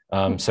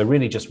 So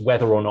really just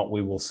whether or not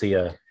we will see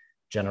a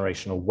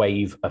generational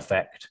wave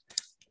effect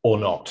or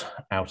not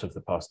out of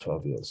the past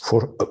 12 years.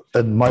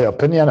 In my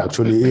opinion,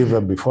 actually,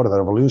 even before the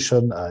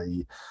revolution,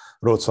 I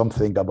wrote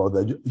something about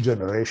the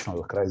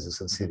generational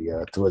crisis in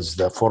Syria. It was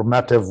the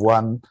formative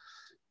one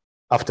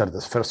after the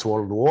First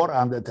World War,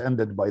 and it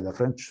ended by the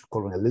French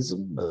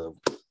colonialism.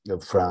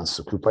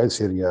 France occupied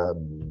Syria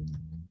in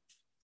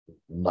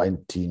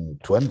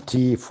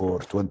 1920 for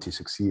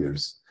 26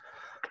 years.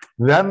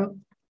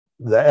 Then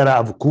the era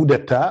of coup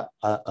d'etat,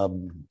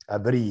 a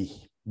very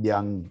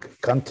young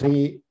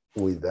country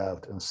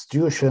without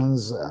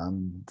institutions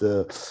and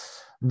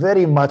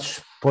very much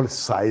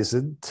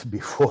politicized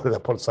before the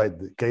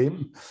politicized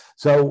came.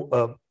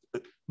 So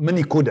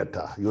many coup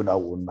d'etat, in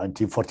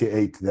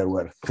 1948, there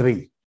were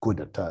 3 coup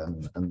d'etat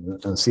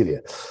in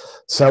Syria.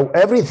 So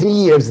every 3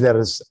 years, there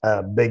is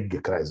a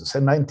big crisis.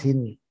 In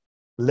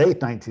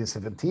late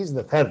 1970s,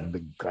 the third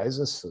big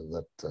crisis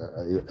that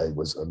I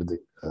was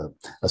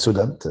a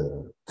student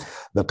at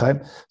the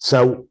time.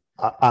 So,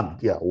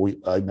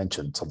 I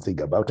mentioned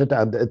something about it,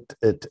 and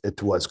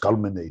it was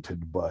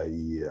culminated by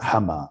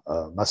Hama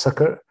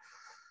massacre.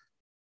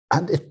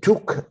 And it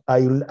took,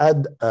 I will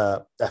add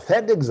a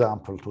third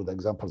example to the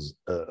examples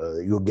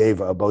you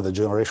gave about the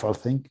generational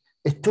thing.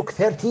 It took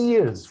 30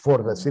 years for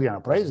the Syrian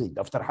uprising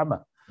after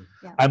Hama.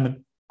 Yeah. I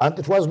mean, And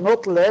it was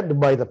not led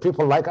by the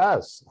people like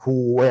us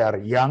who were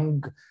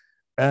young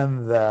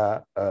and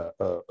the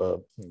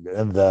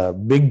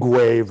big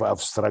wave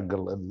of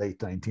struggle in late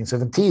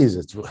 1970s.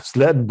 It was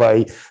led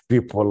by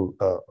people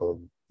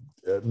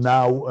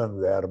now in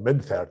their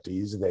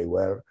mid-30s. They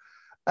were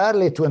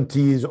early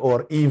 20s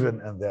or even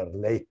in their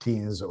late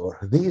teens, or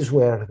these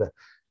were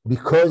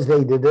because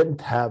they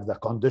didn't have the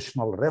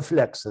conditional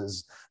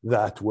reflexes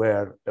that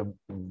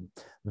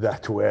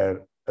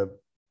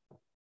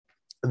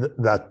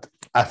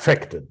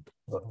affected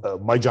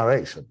my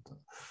generation.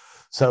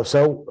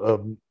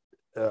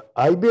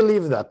 I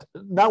believe that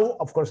now,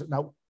 of course,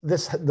 now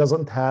this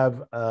doesn't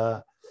have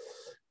a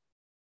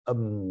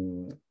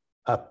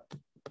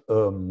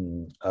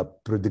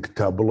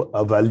predictable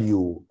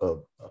value.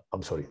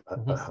 I'm sorry,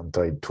 I'm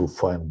trying to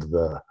find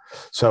the.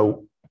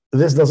 So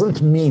this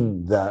doesn't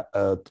mean that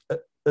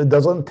it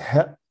doesn't.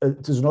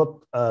 It is not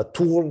a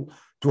tool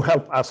to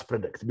help us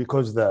predict,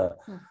 because the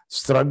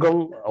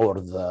struggle or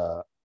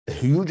the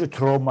huge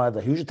trauma,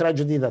 the huge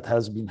tragedy that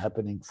has been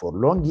happening for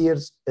long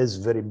years is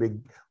very big,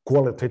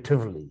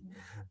 qualitatively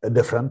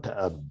different,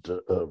 and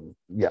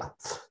yeah.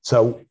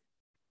 So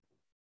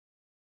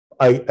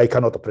I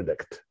cannot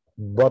predict.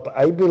 But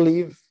I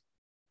believe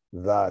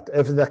that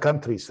if the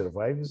country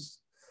survives,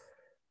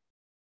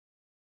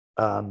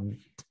 and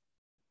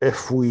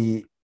if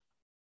we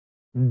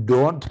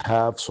don't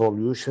have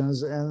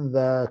solutions in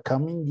the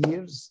coming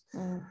years,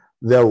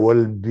 there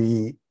will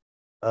be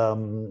a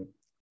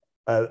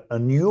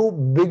new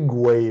big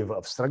wave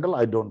of struggle.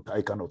 I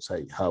cannot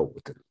say how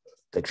it will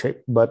take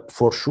shape, but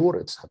for sure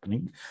it's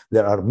happening.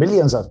 There are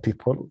millions of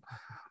people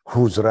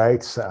whose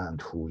rights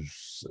and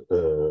whose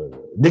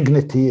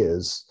dignity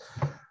is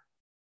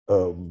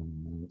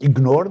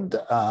ignored,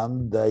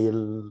 and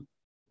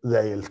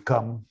they'll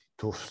come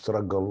to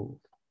struggle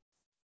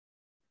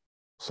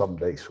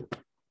someday soon.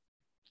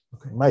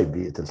 Okay.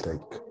 Maybe it'll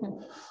take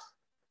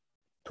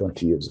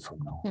 20 years from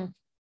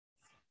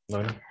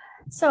now.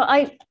 So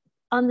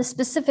on the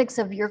specifics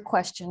of your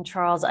question,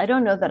 Charles, I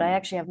don't know that I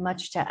actually have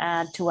much to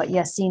add to what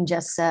Yassine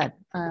just said.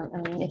 I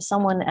mean, if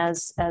someone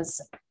as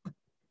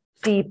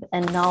deep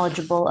and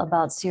knowledgeable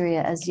about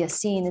Syria as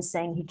Yassine is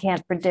saying he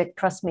can't predict,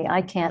 trust me,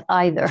 I can't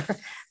either.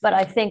 But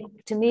I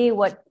think, to me,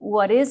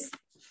 what is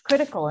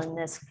critical in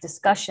this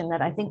discussion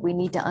that I think we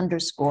need to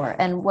underscore,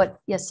 and what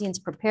Yassine's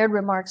prepared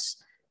remarks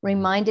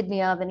reminded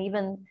me of, and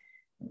even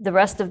the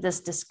rest of this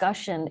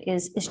discussion,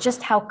 is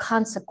just how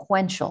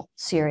consequential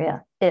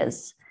Syria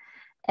is.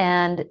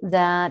 And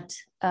that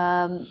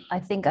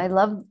I think I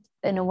love,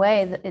 in a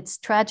way, that it's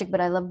tragic,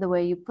 but I love the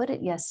way you put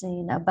it,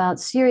 Yassine, about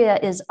Syria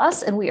is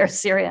us and we are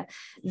Syria.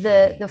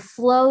 The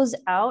flows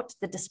out,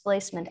 the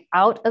displacement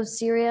out of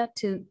Syria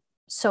to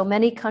so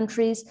many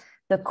countries,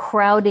 the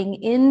crowding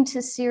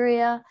into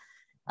Syria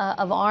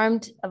of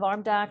armed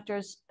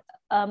actors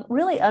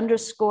really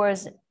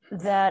underscores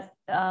that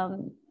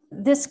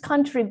this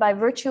country, by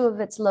virtue of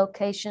its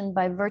location,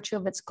 by virtue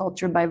of its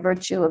culture, by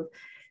virtue of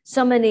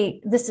so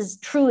many, this is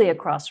truly a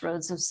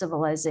crossroads of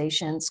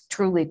civilizations,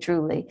 truly,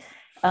 truly.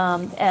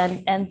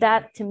 And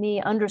that, to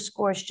me,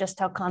 underscores just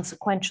how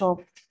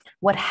consequential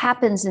what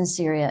happens in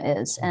Syria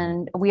is.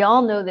 And we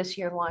all know this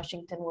here in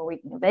Washington, where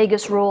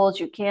Vegas rules,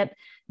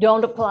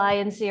 don't apply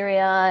in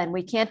Syria, and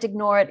we can't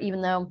ignore it,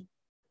 even though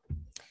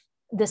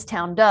this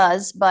town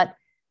does. But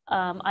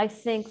I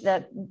think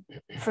that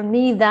for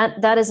me,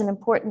 that is an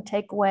important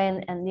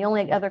takeaway. And the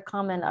only other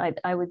comment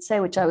I would say,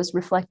 which I was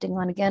reflecting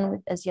on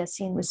again as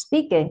Yassine was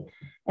speaking,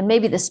 and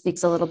maybe this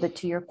speaks a little bit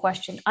to your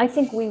question, I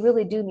think we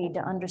really do need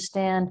to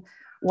understand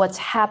what's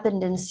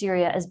happened in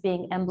Syria as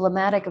being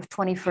emblematic of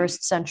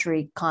 21st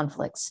century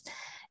conflicts.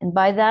 And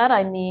by that,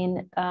 I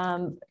mean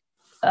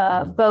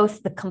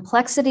both the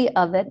complexity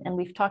of it, and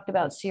we've talked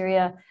about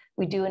Syria,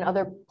 we do in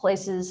other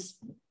places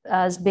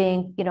as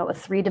being, a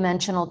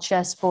three-dimensional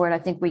chessboard. I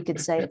think we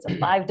could say it's a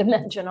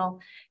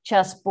five-dimensional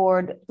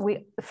chessboard.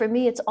 For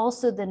me, it's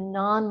also the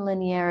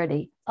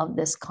non-linearity of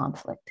this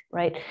conflict,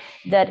 right?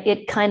 That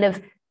it kind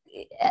of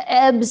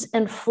ebbs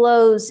and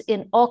flows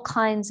in all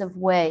kinds of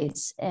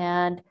ways.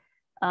 And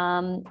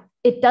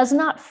it does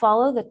not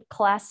follow the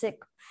classic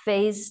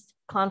phased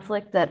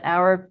conflict that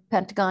our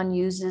Pentagon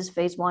uses,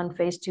 phase 1,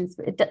 phase 2,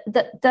 3.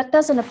 That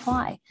doesn't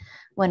apply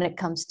when it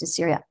comes to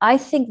Syria. I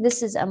think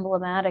this is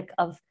emblematic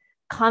of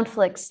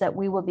conflicts that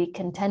we will be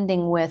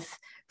contending with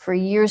for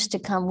years to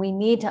come. We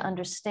need to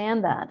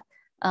understand that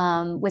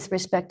with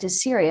respect to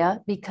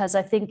Syria, because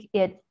I think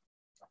it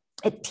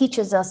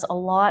teaches us a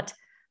lot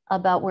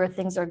about where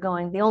things are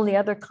going. The only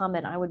other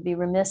comment I would be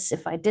remiss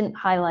if I didn't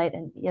highlight,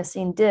 and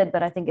Yassine did,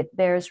 but I think it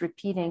bears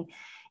repeating,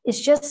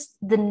 is just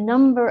the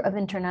number of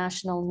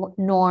international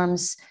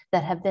norms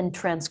that have been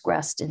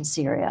transgressed in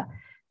Syria,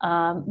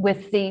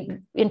 with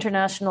the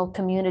international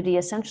community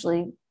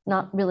essentially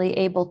not really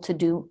able to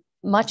do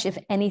much, if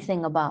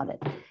anything, about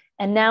it.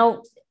 And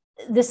now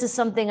this is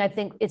something I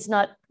think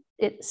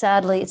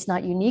sadly, it's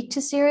not unique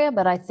to Syria,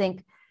 but I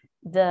think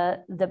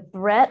the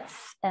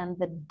breadth and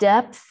the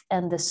depth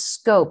and the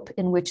scope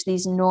in which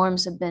these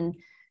norms have been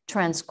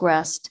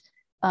transgressed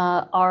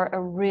are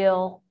a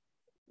real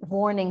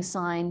warning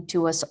sign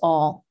to us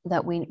all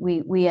that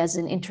we as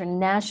an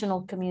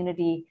international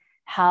community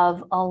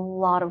have a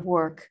lot of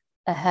work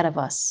ahead of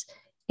us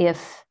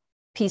if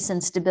peace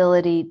and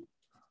stability,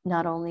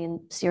 not only in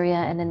Syria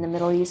and in the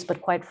Middle East,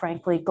 but quite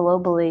frankly,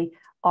 globally,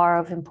 are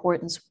of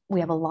importance. We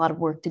have a lot of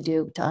work to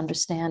do to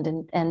understand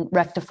and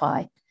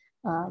rectify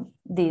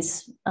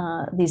these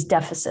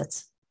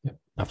deficits. Yeah,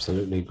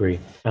 absolutely agree.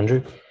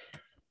 Andrew?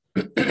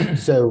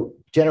 So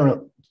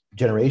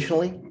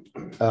generationally,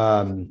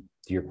 to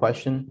your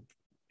question,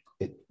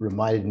 it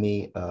reminded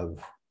me of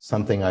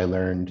something I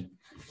learned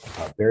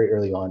very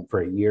early on.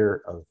 For a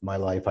year of my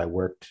life, I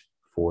worked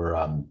for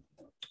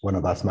one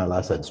of Bashar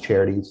al-Assad's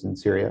charities in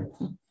Syria,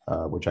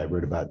 which I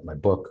wrote about in my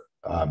book,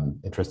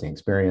 Interesting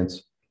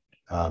Experience.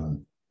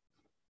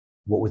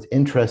 What was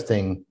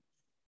interesting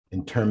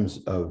in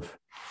terms of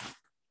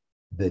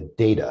the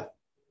data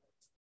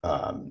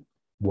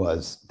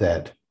was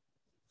that,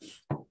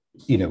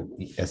 you know,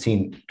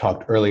 Yassine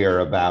talked earlier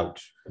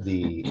about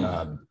the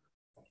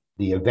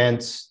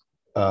events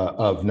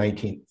of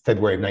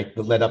February that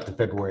led up to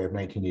February of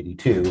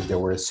 1982. There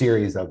were a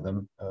series of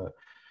them,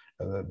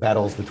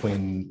 battles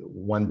between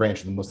one branch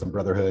of the Muslim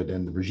Brotherhood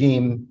and the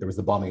regime. There was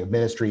the bombing of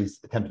ministries,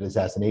 attempted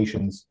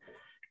assassinations,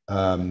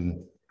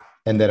 and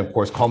then, of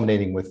course,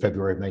 culminating with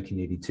February of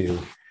 1982.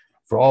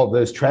 For all of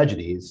those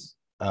tragedies,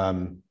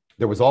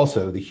 there was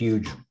also the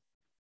huge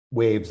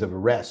waves of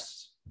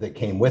arrests that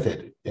came with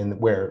it, and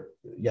where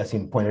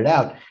Yassine pointed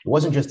out, it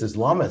wasn't just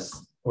Islamists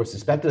or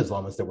suspected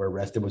Islamists that were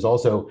arrested. It was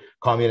also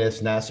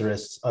communists,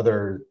 Nasserists,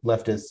 other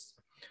leftists,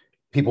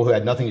 people who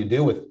had nothing to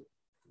do with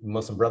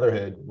Muslim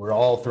Brotherhood were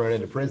all thrown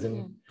into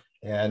prison,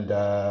 and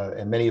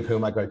many of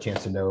whom I got a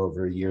chance to know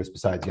over years,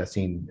 besides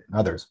Yassine and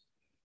others.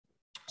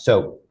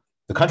 So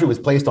the country was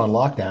placed on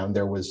lockdown.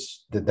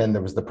 Then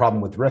there was the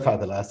problem with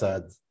Rifat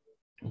al-Assad,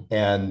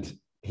 and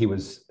he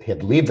had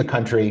to leave the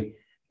country.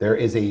 There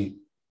is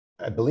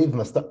I believe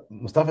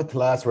Mustafa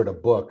Talas wrote a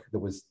book that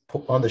was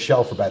on the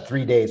shelf for about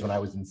 3 days when I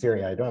was in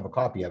Syria. I don't have a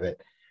copy of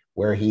it,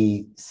 where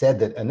he said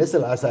that Anis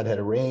al-Assad had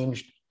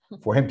arranged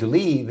for him to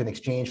leave in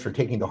exchange for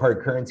taking the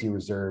hard currency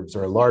reserves,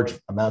 or large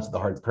amounts of the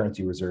hard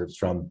currency reserves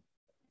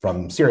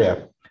from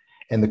Syria.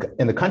 And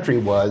the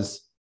country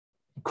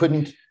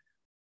couldn't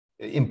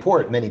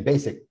import many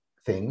basic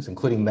things,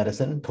 including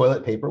medicine,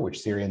 toilet paper,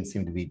 which Syrians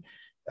seem to be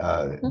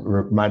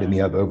reminded me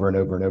of over and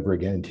over and over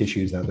again, and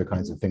tissues and other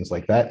kinds of things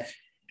like that.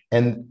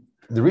 And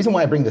the reason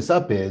why I bring this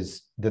up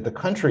is that the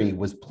country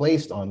was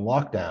placed on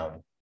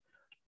lockdown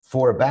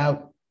for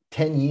about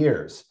 10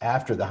 years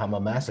after the Hama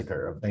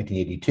massacre of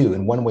 1982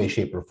 in one way,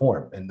 shape, or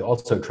form. And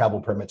also travel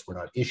permits were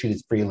not issued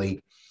as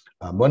freely.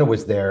 Mona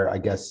was there, I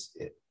guess,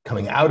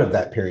 coming out of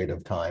that period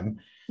of time.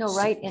 No,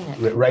 right in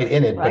it. Right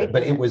in it. Right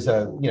but it was,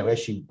 as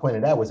she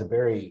pointed out, was a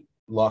very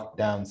locked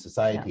down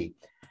society.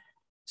 Yeah.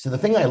 So the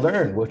thing I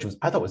learned, which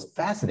I thought was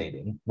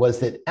fascinating, was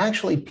that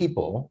actually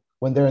people,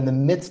 when they're in the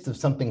midst of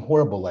something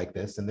horrible like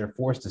this and they're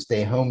forced to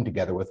stay home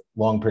together with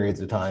long periods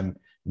of time,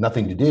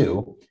 nothing to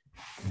do,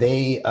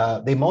 they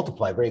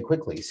multiply very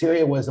quickly.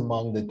 Syria was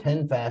among the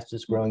 10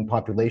 fastest growing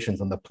populations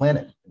on the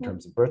planet in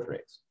terms of birth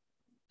rates.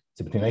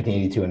 So between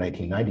 1982 and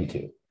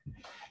 1992.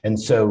 And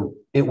so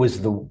it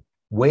was the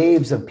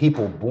waves of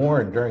people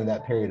born during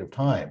that period of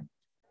time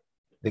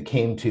that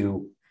came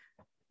to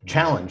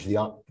challenge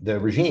the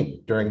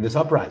regime during this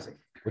uprising,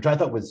 which I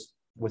thought was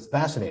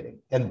fascinating.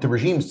 And the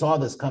regime saw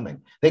this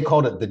coming. They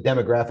called it the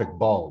demographic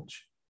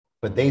bulge,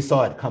 but they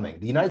saw it coming.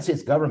 The United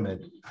States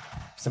government,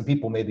 some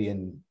people maybe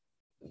in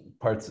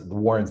parts of the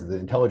Warrens of the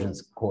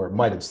intelligence corps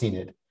might have seen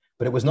it,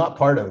 but it was not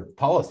part of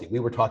policy. We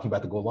were talking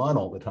about the Golan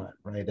all the time,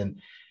 right?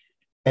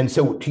 And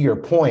so to your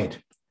point,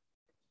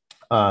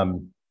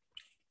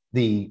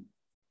 the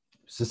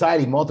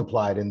society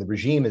multiplied and the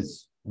regime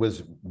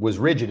was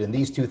rigid, and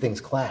these two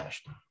things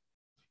clashed.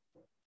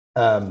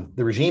 The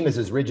regime is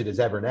as rigid as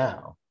ever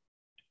now,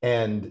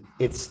 and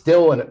it's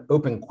still an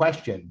open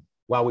question.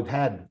 While we've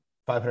had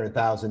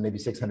 500,000, maybe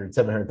 600,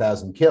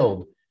 700,000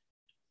 killed,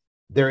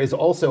 there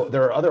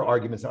are other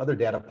arguments and other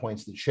data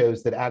points that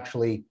shows that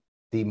actually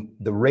the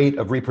rate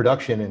of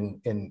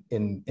reproduction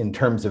in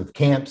terms of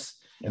camps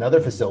and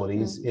other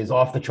facilities is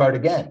off the chart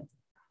again.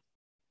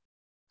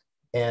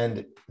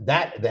 And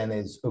that then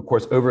is, of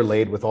course,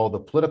 overlaid with all the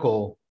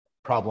political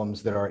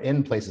problems that are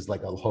in places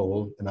like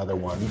Al-Hol and other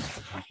ones,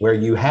 where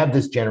you have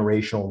this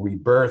generational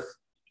rebirth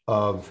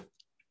of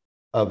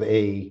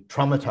a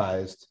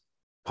traumatized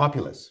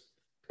populace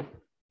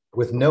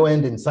with no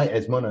end in sight,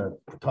 as Mona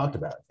talked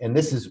about. And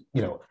this is,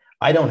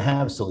 I don't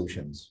have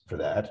solutions for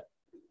that,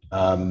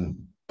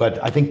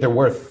 but I think they're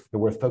worth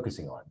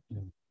focusing on.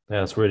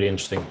 Yeah, it's really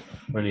interesting.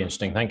 Really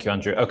interesting. Thank you,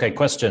 Andrew. Okay,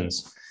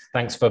 questions.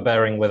 Thanks for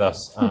bearing with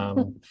us.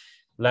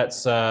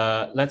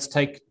 Let's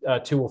take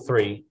 2 or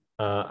 3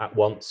 at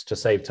once to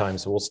save time.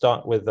 So we'll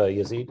start with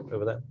Yazid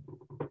over there.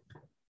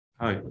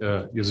 Hi,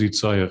 Yazid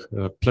Sayer.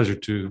 Pleasure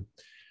to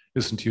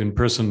listen to you in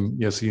person,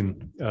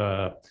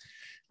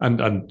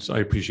 And I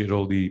appreciate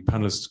all the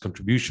panelists'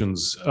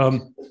 contributions.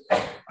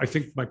 I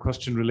think my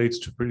question relates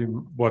to pretty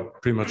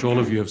much all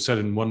of you have said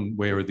in one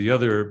way or the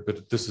other,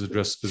 but this is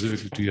addressed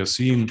specifically to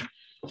Yassine,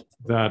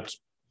 that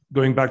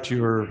going back to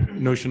your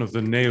notion of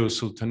the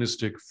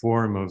neo-sultanistic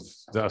form of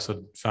the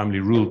Assad family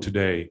rule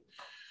today,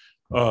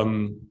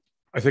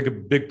 I think a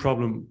big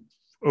problem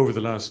over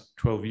the last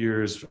 12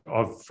 years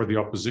for the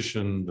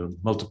opposition, the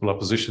multiple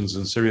oppositions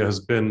in Syria, has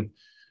been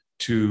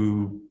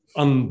to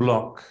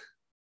unblock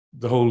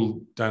the whole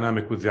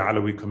dynamic with the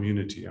Alawi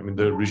community. I mean,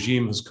 the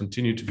regime has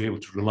continued to be able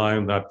to rely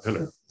on that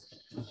pillar.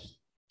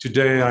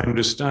 Today, I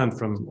understand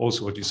from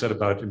also what you said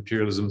about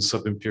imperialism,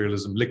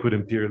 sub-imperialism, liquid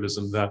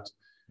imperialism, that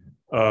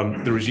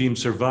the regime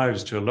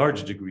survives to a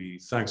large degree,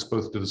 thanks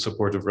both to the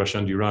support of Russia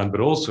and Iran,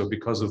 but also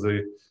because of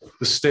the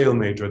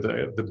stalemate or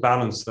the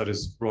balance that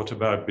is brought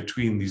about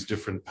between these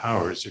different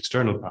powers,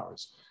 external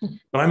powers.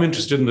 But I'm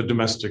interested in the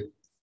domestic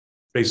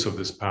base of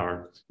this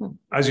power.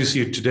 As you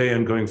see it today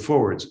and going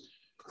forwards,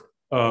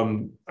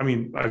 I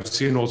mean, I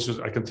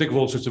can think of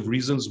all sorts of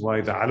reasons why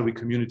the Alawi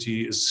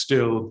community is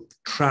still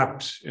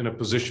trapped in a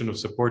position of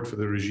support for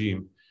the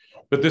regime.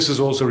 But this is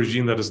also a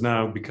regime that has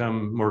now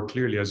become more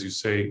clearly, as you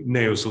say,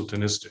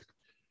 neo-sultanistic.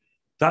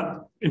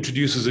 That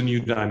introduces a new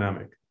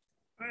dynamic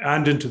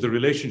and into the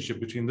relationship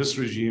between this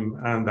regime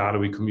and the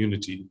Alawi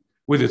community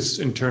with its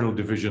internal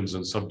divisions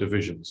and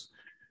subdivisions.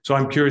 So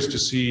I'm curious to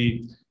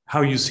see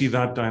how you see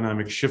that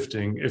dynamic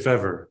shifting, if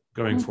ever,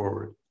 going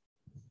forward.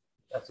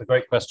 That's a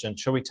great question.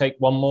 Shall we take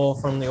one more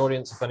from the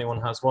audience if anyone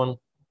has one?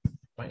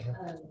 Right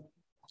here.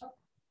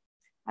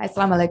 Hi,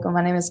 assalamu alaikum.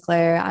 My name is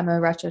Claire. I'm a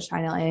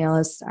Russia-China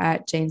analyst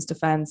at Jane's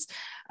Defense.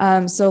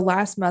 So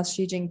last month,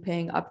 Xi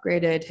Jinping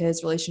upgraded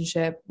his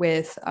relationship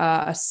with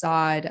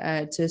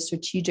Assad to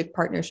strategic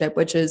partnership,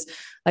 which is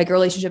like a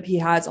relationship he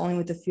has only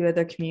with a few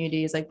other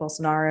communities like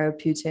Bolsonaro,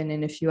 Putin,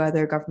 and a few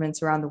other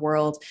governments around the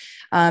world.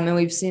 And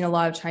we've seen a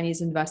lot of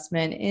Chinese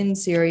investment in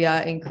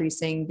Syria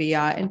increasing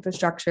via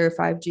infrastructure,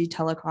 5G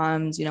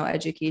telecoms,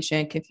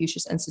 education,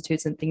 Confucius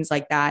Institutes, and things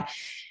like that.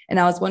 And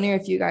I was wondering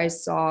if you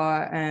guys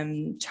saw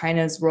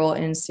China's role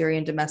in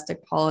Syrian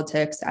domestic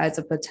politics as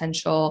a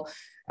potential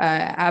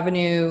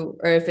avenue,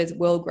 or if it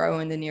will grow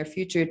in the near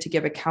future to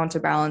give a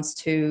counterbalance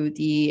to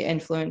the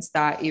influence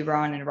that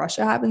Iran and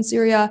Russia have in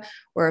Syria,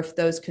 or if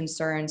those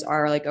concerns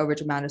are like over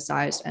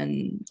dramatized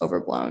and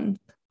overblown.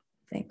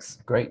 Thanks.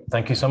 Great.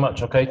 Thank you so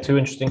much. Okay, two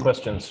interesting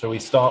questions. Shall we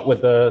start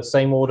with the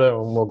same order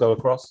and we'll go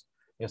across?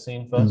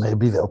 Yassine first?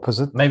 Maybe the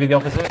opposite. Maybe the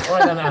opposite. All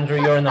right then,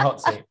 Andrew, you're in the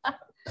hot seat.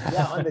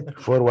 Yeah,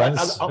 For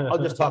once. I'll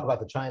just talk about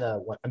the China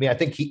one. I mean, I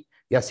think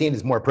Yassine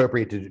is more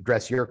appropriate to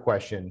address your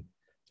question.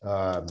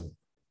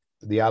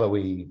 The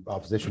Alawi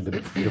opposition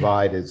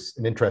divide is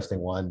an interesting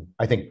one.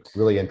 I think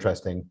really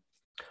interesting.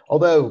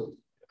 Although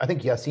I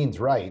think Yassine's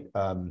right.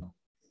 I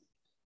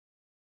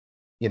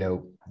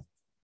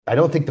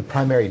don't think the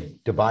primary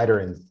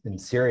divider in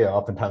Syria,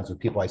 oftentimes with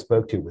people I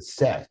spoke to, was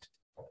sect,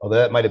 although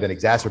that might have been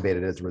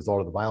exacerbated as a result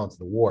of the violence of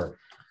the war.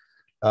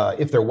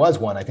 If there was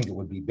one, I think it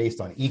would be based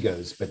on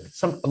egos. But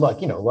a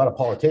lot of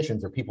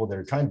politicians or people that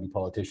are trying to be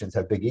politicians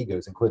have big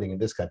egos, including in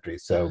this country.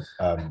 So,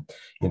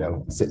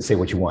 say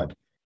what you want.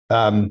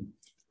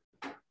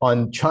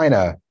 On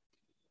China,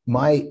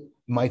 my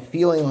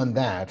feeling on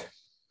that,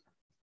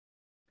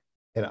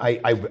 and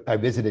I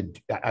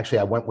visited. Actually,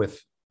 I went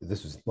with.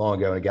 This was long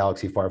ago in a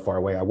galaxy far, far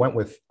away. I went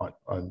with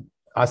on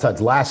Assad's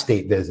last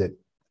state visit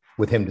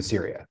with him to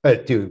Syria,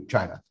 to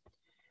China,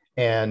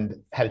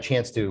 and had a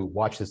chance to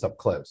watch this up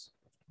close.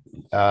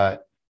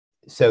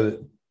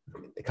 So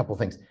a couple of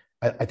things.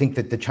 I think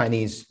that the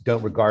Chinese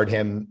don't regard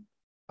him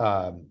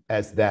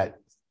as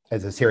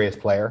a serious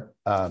player.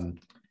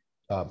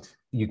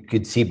 You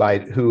could see by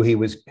who he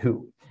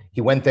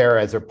went there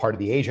as a part of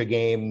the Asia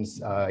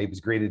Games. He was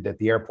greeted at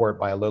the airport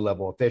by a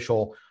low-level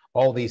official.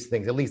 All these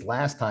things. At least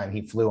last time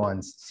he flew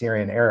on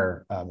Syrian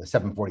Air, the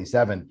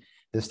 747.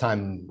 This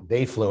time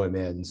they flew him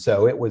in.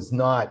 So it was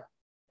not,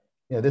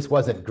 this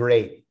wasn't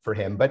great for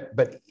him.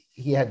 But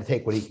he had to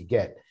take what he could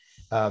get.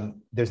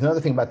 There's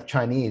another thing about the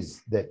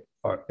Chinese that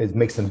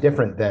makes them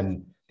different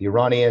than the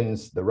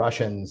Iranians, the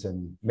Russians,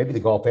 and maybe the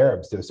Gulf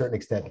Arabs to a certain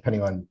extent,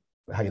 depending on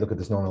how you look at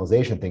this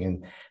normalization thing.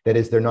 And that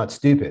is, they're not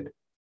stupid.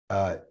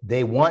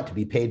 They want to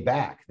be paid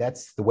back.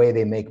 That's the way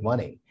they make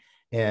money.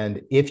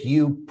 And if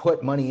you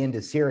put money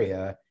into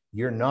Syria,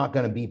 you're not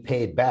going to be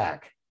paid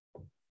back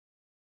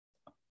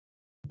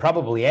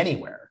probably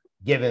anywhere,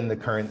 given the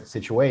current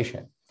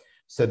situation.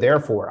 So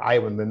therefore, I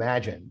would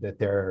imagine that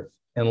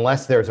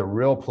unless there's a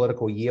real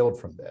political yield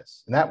from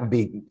this, and that would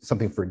be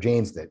something for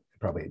Jane's that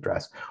probably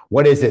address.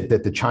 What is it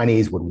that the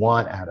Chinese would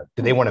want out of?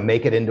 Do they want to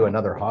make it into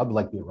another hub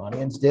like the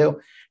Iranians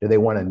do? Do they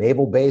want a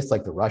naval base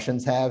like the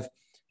Russians have?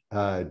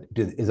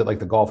 Is it like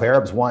the Gulf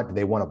Arabs want? Do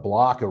they want to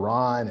block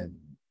Iran and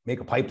make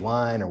a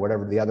pipeline or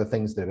whatever the other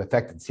things that have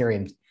affected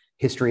Syrian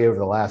history over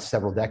the last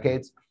several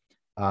decades?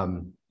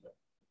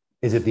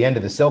 Is it the end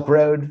of the Silk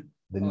Road?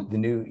 The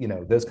new,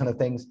 those kind of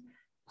things?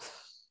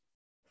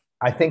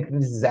 I think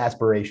this is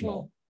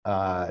aspirational.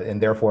 And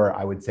therefore,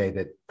 I would say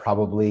that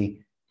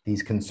probably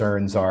these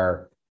concerns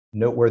are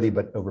noteworthy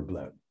but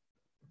overblown.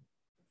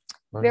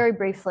 Very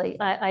briefly,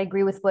 I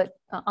agree with what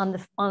on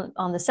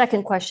the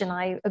second question.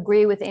 I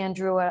agree with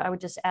Andrew. I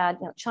would just add,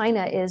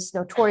 China is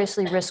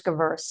notoriously risk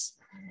averse.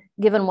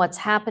 Given what's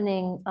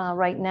happening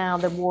right now,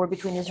 the war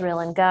between Israel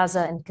and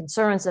Gaza, and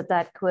concerns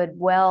that could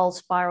well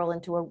spiral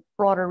into a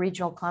broader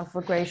regional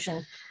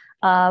conflagration,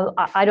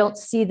 I don't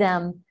see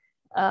them.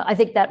 I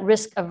think that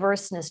risk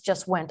averseness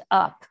just went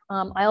up.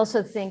 I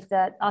also think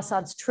that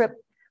Assad's trip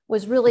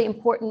was really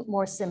important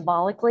more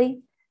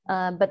symbolically,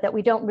 but that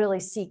we don't really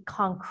see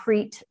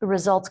concrete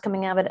results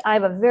coming out of it. I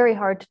have a very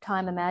hard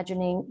time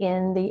imagining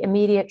in the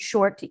immediate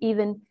short to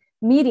even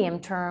medium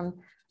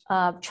term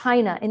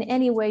China in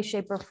any way,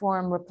 shape, or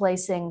form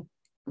replacing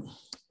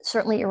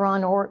certainly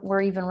Iran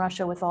or even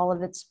Russia with all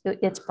of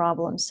its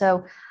problems.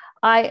 So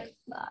I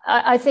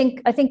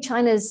think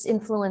China's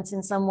influence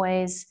in some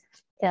ways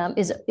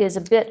is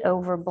a bit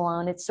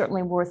overblown. It's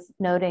certainly worth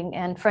noting,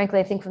 and frankly,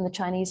 I think from the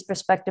Chinese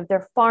perspective,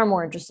 they're far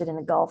more interested in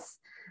the Gulf,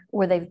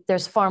 where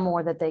there's far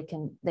more that they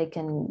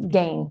can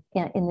gain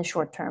in the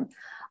short term.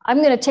 I'm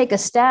going to take a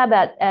stab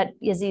at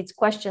Yazid's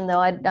question,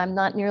 though I'm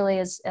not nearly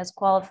as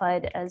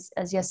qualified as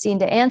Yassin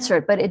to answer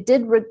it. But it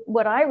did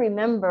what I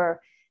remember,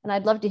 and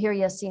I'd love to hear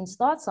Yassin's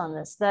thoughts on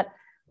this. That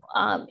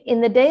in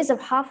the days of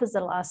Hafiz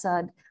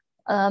al-Assad,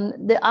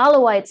 the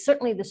Alawites,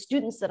 certainly the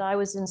students that I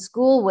was in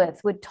school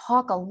with, would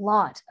talk a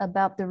lot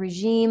about the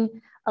regime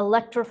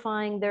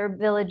electrifying their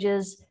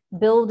villages,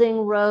 building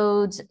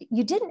roads.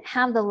 You didn't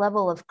have the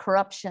level of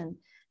corruption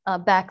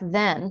back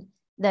then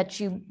that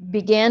you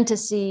began to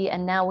see,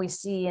 and now we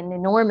see in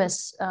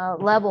enormous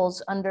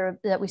levels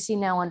that we see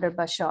now under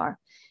Bashar.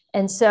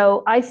 And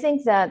so I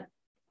think that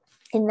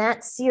in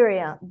that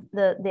Syria,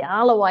 the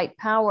Alawite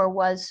power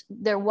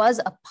there was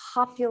a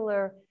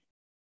popular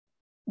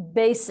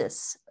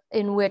basis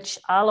in which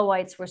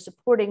Alawites were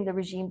supporting the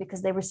regime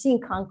because they were seeing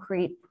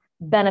concrete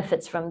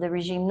benefits from the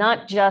regime,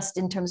 not just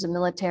in terms of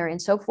military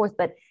and so forth,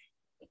 but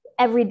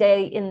every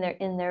day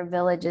in their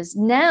villages.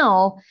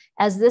 Now,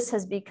 as this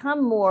has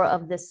become more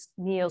of this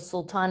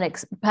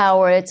neo-sultanic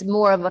power, it's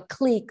more of a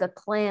clique, a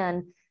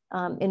clan,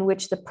 in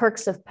which the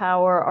perks of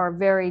power are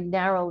very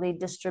narrowly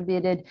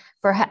distributed.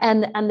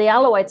 And the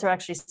Alawites are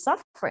actually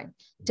suffering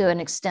to an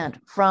extent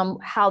from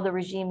how the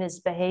regime is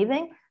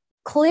behaving.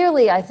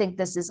 Clearly, I think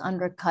this is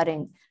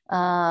undercutting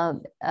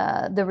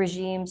the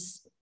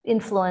regime's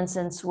influence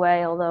and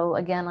sway, although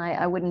again,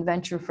 I wouldn't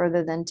venture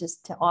further than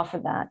just to offer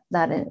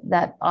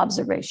that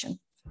observation.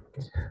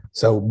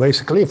 So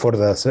basically, for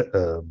the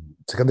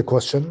second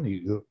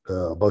question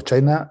about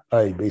China,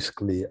 I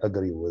basically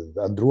agree with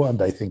Andrew,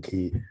 and I think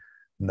he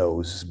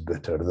knows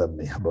better than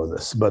me about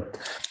this. But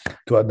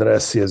to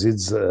address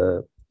Yazid's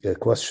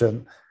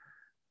question,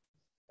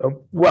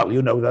 well,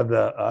 you know that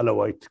the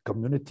Alawite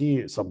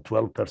community, some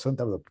 12%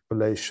 of the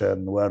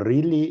population, were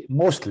really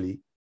mostly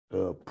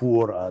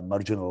poor and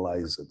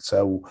marginalized.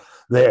 So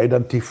they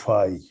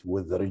identify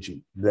with the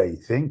regime, they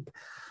think,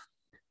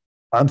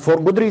 and for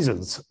good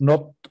reasons.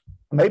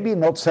 Maybe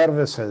not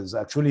services.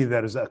 Actually,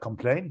 there is a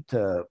complaint,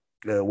 a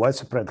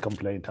widespread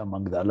complaint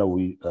among the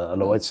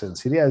Alawites in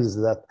Syria, is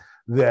that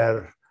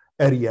their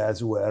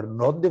areas were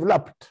not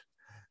developed.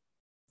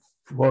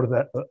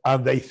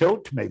 And they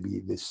thought,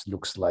 maybe this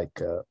looks like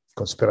a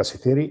conspiracy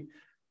theory,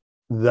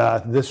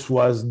 that this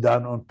was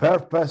done on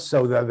purpose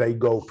so that they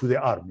go to the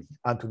army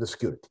and to the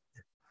security.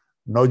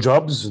 No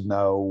jobs,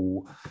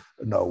 no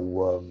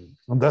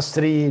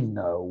industry,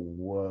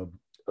 no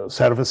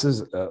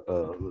services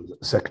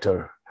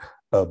sector,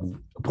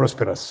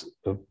 prosperous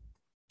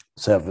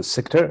service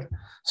sector.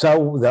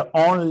 So the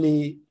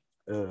only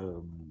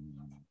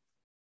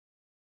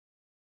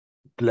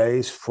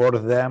place for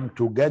them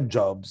to get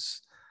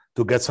jobs,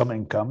 to get some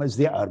income, is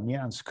the army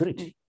and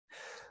security.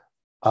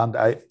 And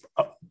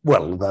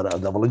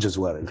the villages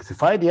were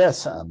electrified,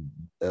 yes, and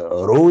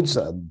roads,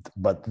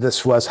 but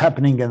this was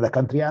happening in the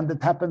country, and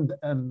it happened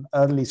in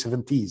early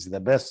 70s, the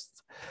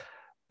best,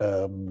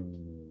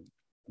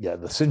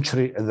 the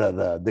century,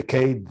 the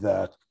decade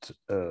that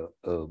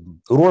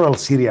rural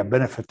Syria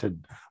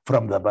benefited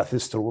from the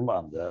Ba'athist rule,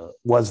 and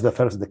was the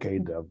first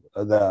decade of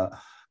the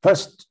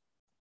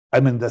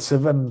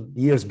 7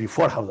 years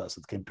before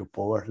Hafez came to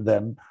power,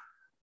 then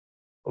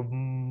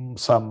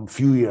some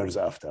few years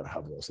after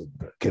Hafez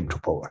came to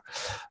power.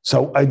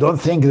 So I don't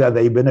think that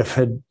they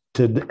benefited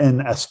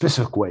in a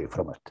specific way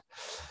from it.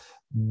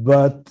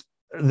 But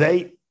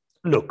they,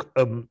 look,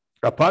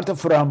 apart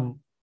from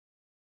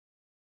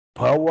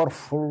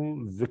powerful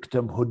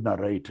victimhood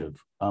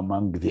narrative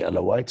among the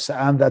Alawites,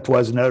 and that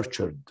was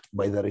nurtured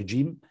by the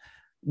regime,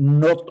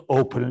 not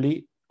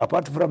openly,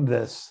 apart from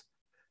this,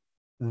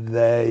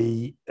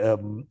 they,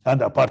 and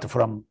apart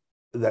from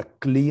the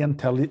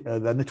clientele,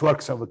 the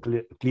networks of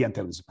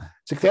clientelism.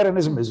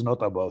 Sectarianism is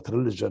not about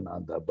religion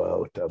and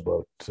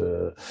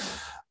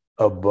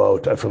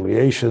about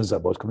affiliations,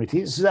 about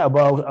communities. It's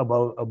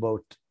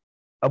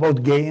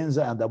about gains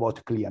and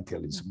about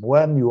clientelism.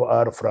 When you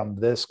are from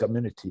this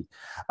community,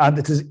 and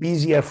it is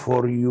easier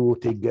for you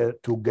to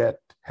get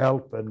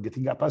help in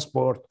getting a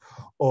passport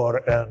or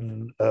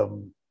in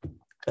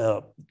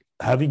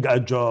having a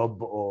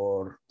job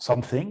or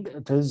something,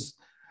 it is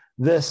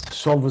this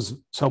solves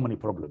so many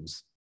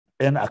problems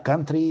in a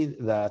country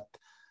that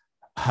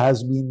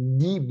has been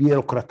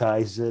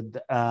de-bureaucratized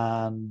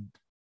and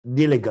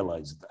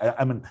delegalized.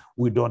 I mean,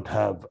 we don't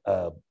have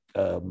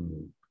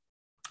an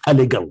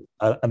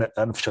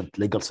efficient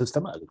legal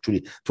system. Actually,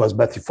 it was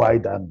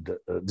batified and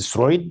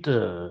destroyed,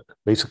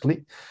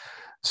 basically.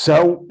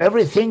 So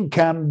everything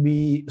can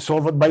be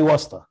solved by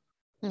wasta.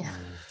 Yeah.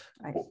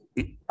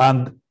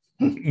 And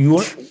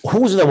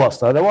who's the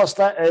wasta? The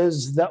wasta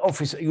is the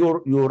officer,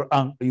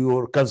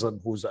 your cousin,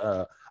 who's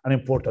an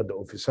important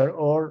officer.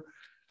 Or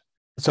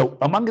so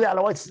among the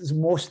Alawites, it's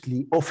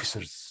mostly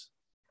officers.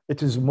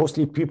 It is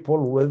mostly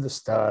people with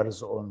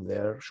stars on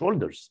their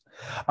shoulders.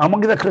 Among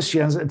the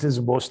Christians, it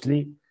is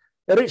mostly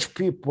rich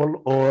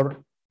people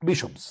or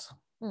bishops.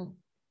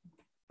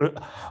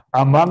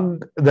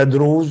 Among the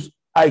Druze,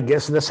 I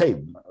guess the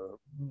same.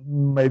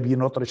 Maybe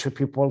not rich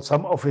people,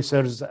 some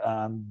officers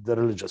and the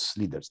religious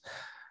leaders.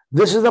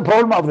 This is the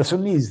problem of the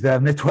Sunnis. The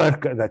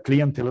network, the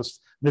clientelist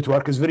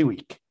network is very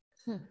weak.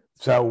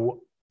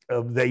 So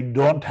they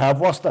don't have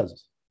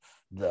wastas.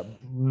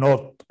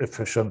 Not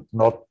efficient,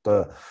 not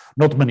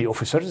many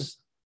officers.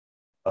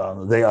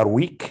 They are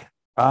weak.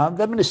 And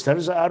the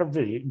ministers are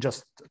very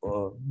just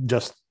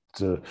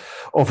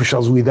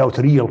officials without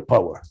real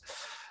power.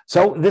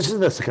 So this is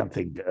the second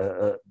thing.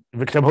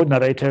 Victimhood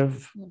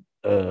narrative,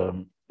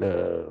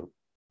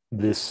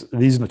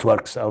 these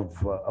networks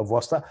of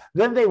wasta.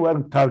 Then they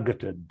were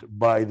targeted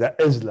by the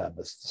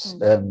Islamists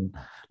in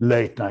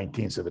late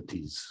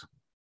 1970s.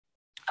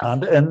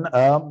 And in,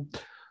 I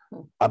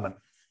mean,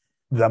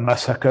 the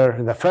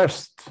massacre, the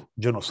first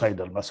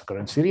genocidal massacre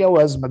in Syria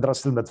was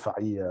Madrasat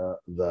al-Madfa'iyya,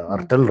 the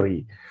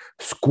artillery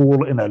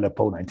school in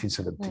Aleppo,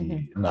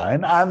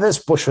 1979. And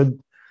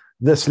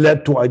this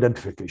led to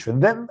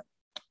identification. Then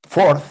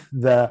fourth,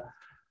 the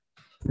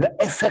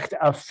effect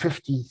of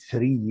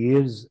 53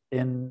 years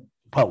in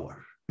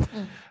power.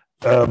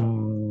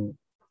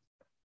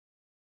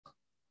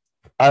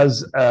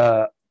 As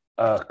a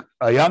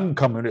young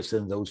communist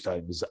in those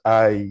times,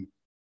 I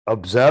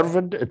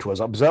observed, it was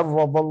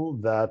observable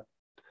that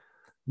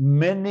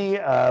many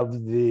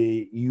of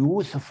the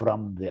youth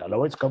from the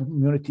Alawite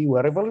community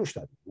were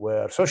revolutionary,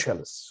 were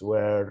socialists,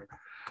 were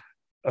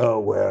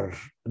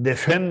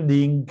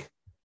defending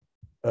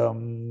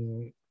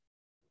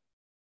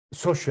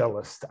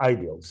socialist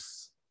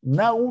ideals.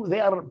 Now they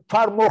are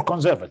far more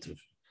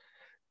conservative.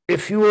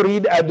 If you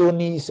read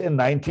Adonis in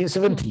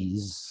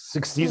 1970s,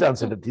 60s and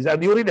 70s,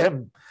 and you read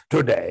him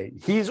today,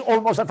 he's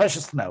almost a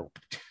fascist now.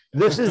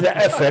 This is the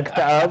effect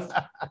of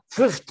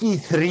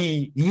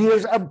 53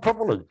 years of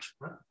privilege.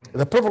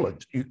 The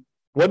privilege,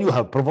 when you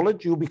have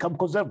privilege, you become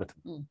conservative.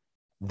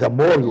 The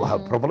more you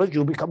have privilege,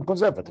 you become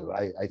conservative.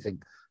 I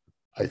think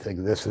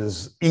this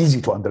is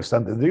easy to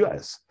understand in the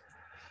US.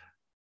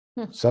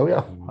 So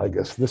yeah, I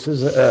guess this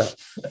is,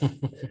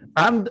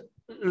 and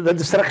the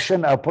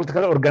destruction of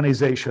political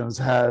organizations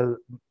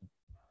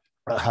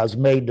has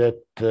made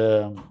it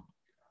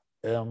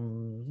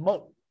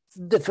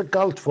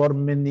difficult for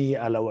many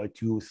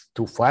Alawite youth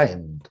to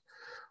find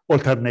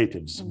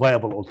alternatives,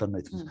 viable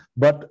alternatives.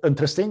 But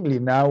interestingly,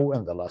 now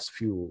in the last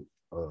few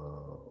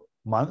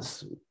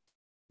months,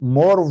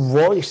 more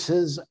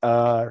voices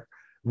are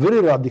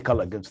very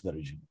radical against the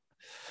regime.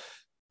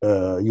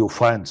 You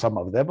find some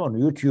of them on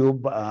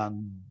YouTube,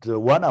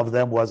 and one of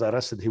them was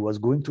arrested. He was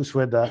going to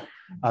Sweden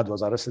and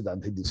was arrested,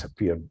 and he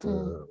disappeared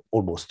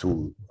almost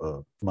 2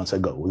 months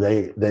ago.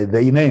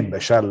 They named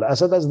Bashar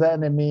al-Assad as the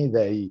enemy.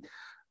 They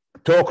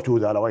talk to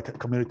the Alawite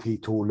community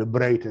to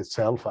liberate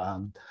itself,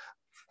 and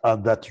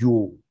that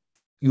you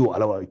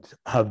Alawite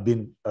have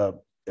been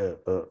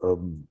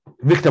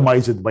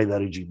victimized by the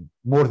regime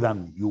more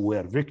than you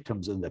were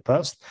victims in the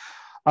past.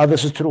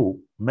 This is true.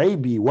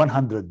 Maybe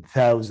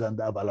 100,000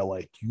 of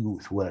Alawite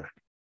youth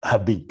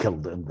have been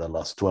killed in the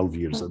last 12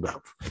 years and a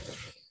half.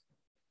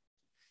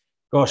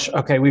 Gosh,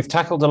 okay, we've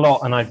tackled a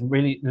lot, and I've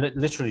really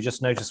literally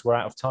just noticed we're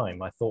out of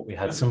time. I thought we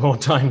had some more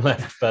time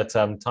left, but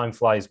time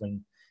flies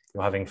when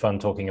you're having fun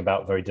talking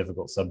about very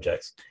difficult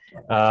subjects.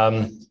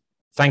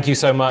 Thank you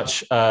so much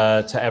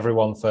to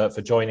everyone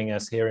for joining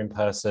us here in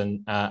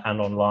person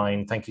and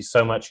online. Thank you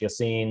so much,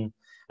 Yassine,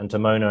 and to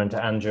Mona and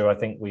to Andrew. I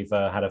think we've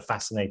had a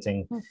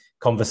fascinating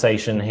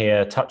conversation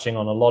here, touching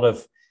on a lot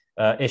of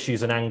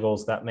issues and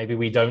angles that maybe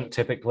we don't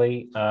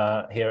typically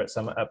hear at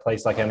a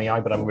place like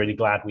MEI, but I'm really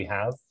glad we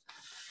have.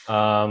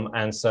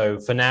 And so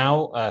for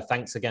now,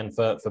 thanks again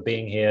for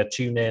being here.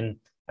 Tune in.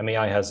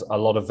 MEI has a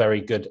lot of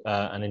very good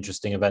and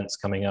interesting events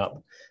coming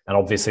up. And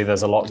obviously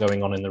there's a lot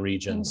going on in the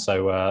region.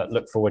 So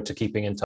look forward to keeping in touch.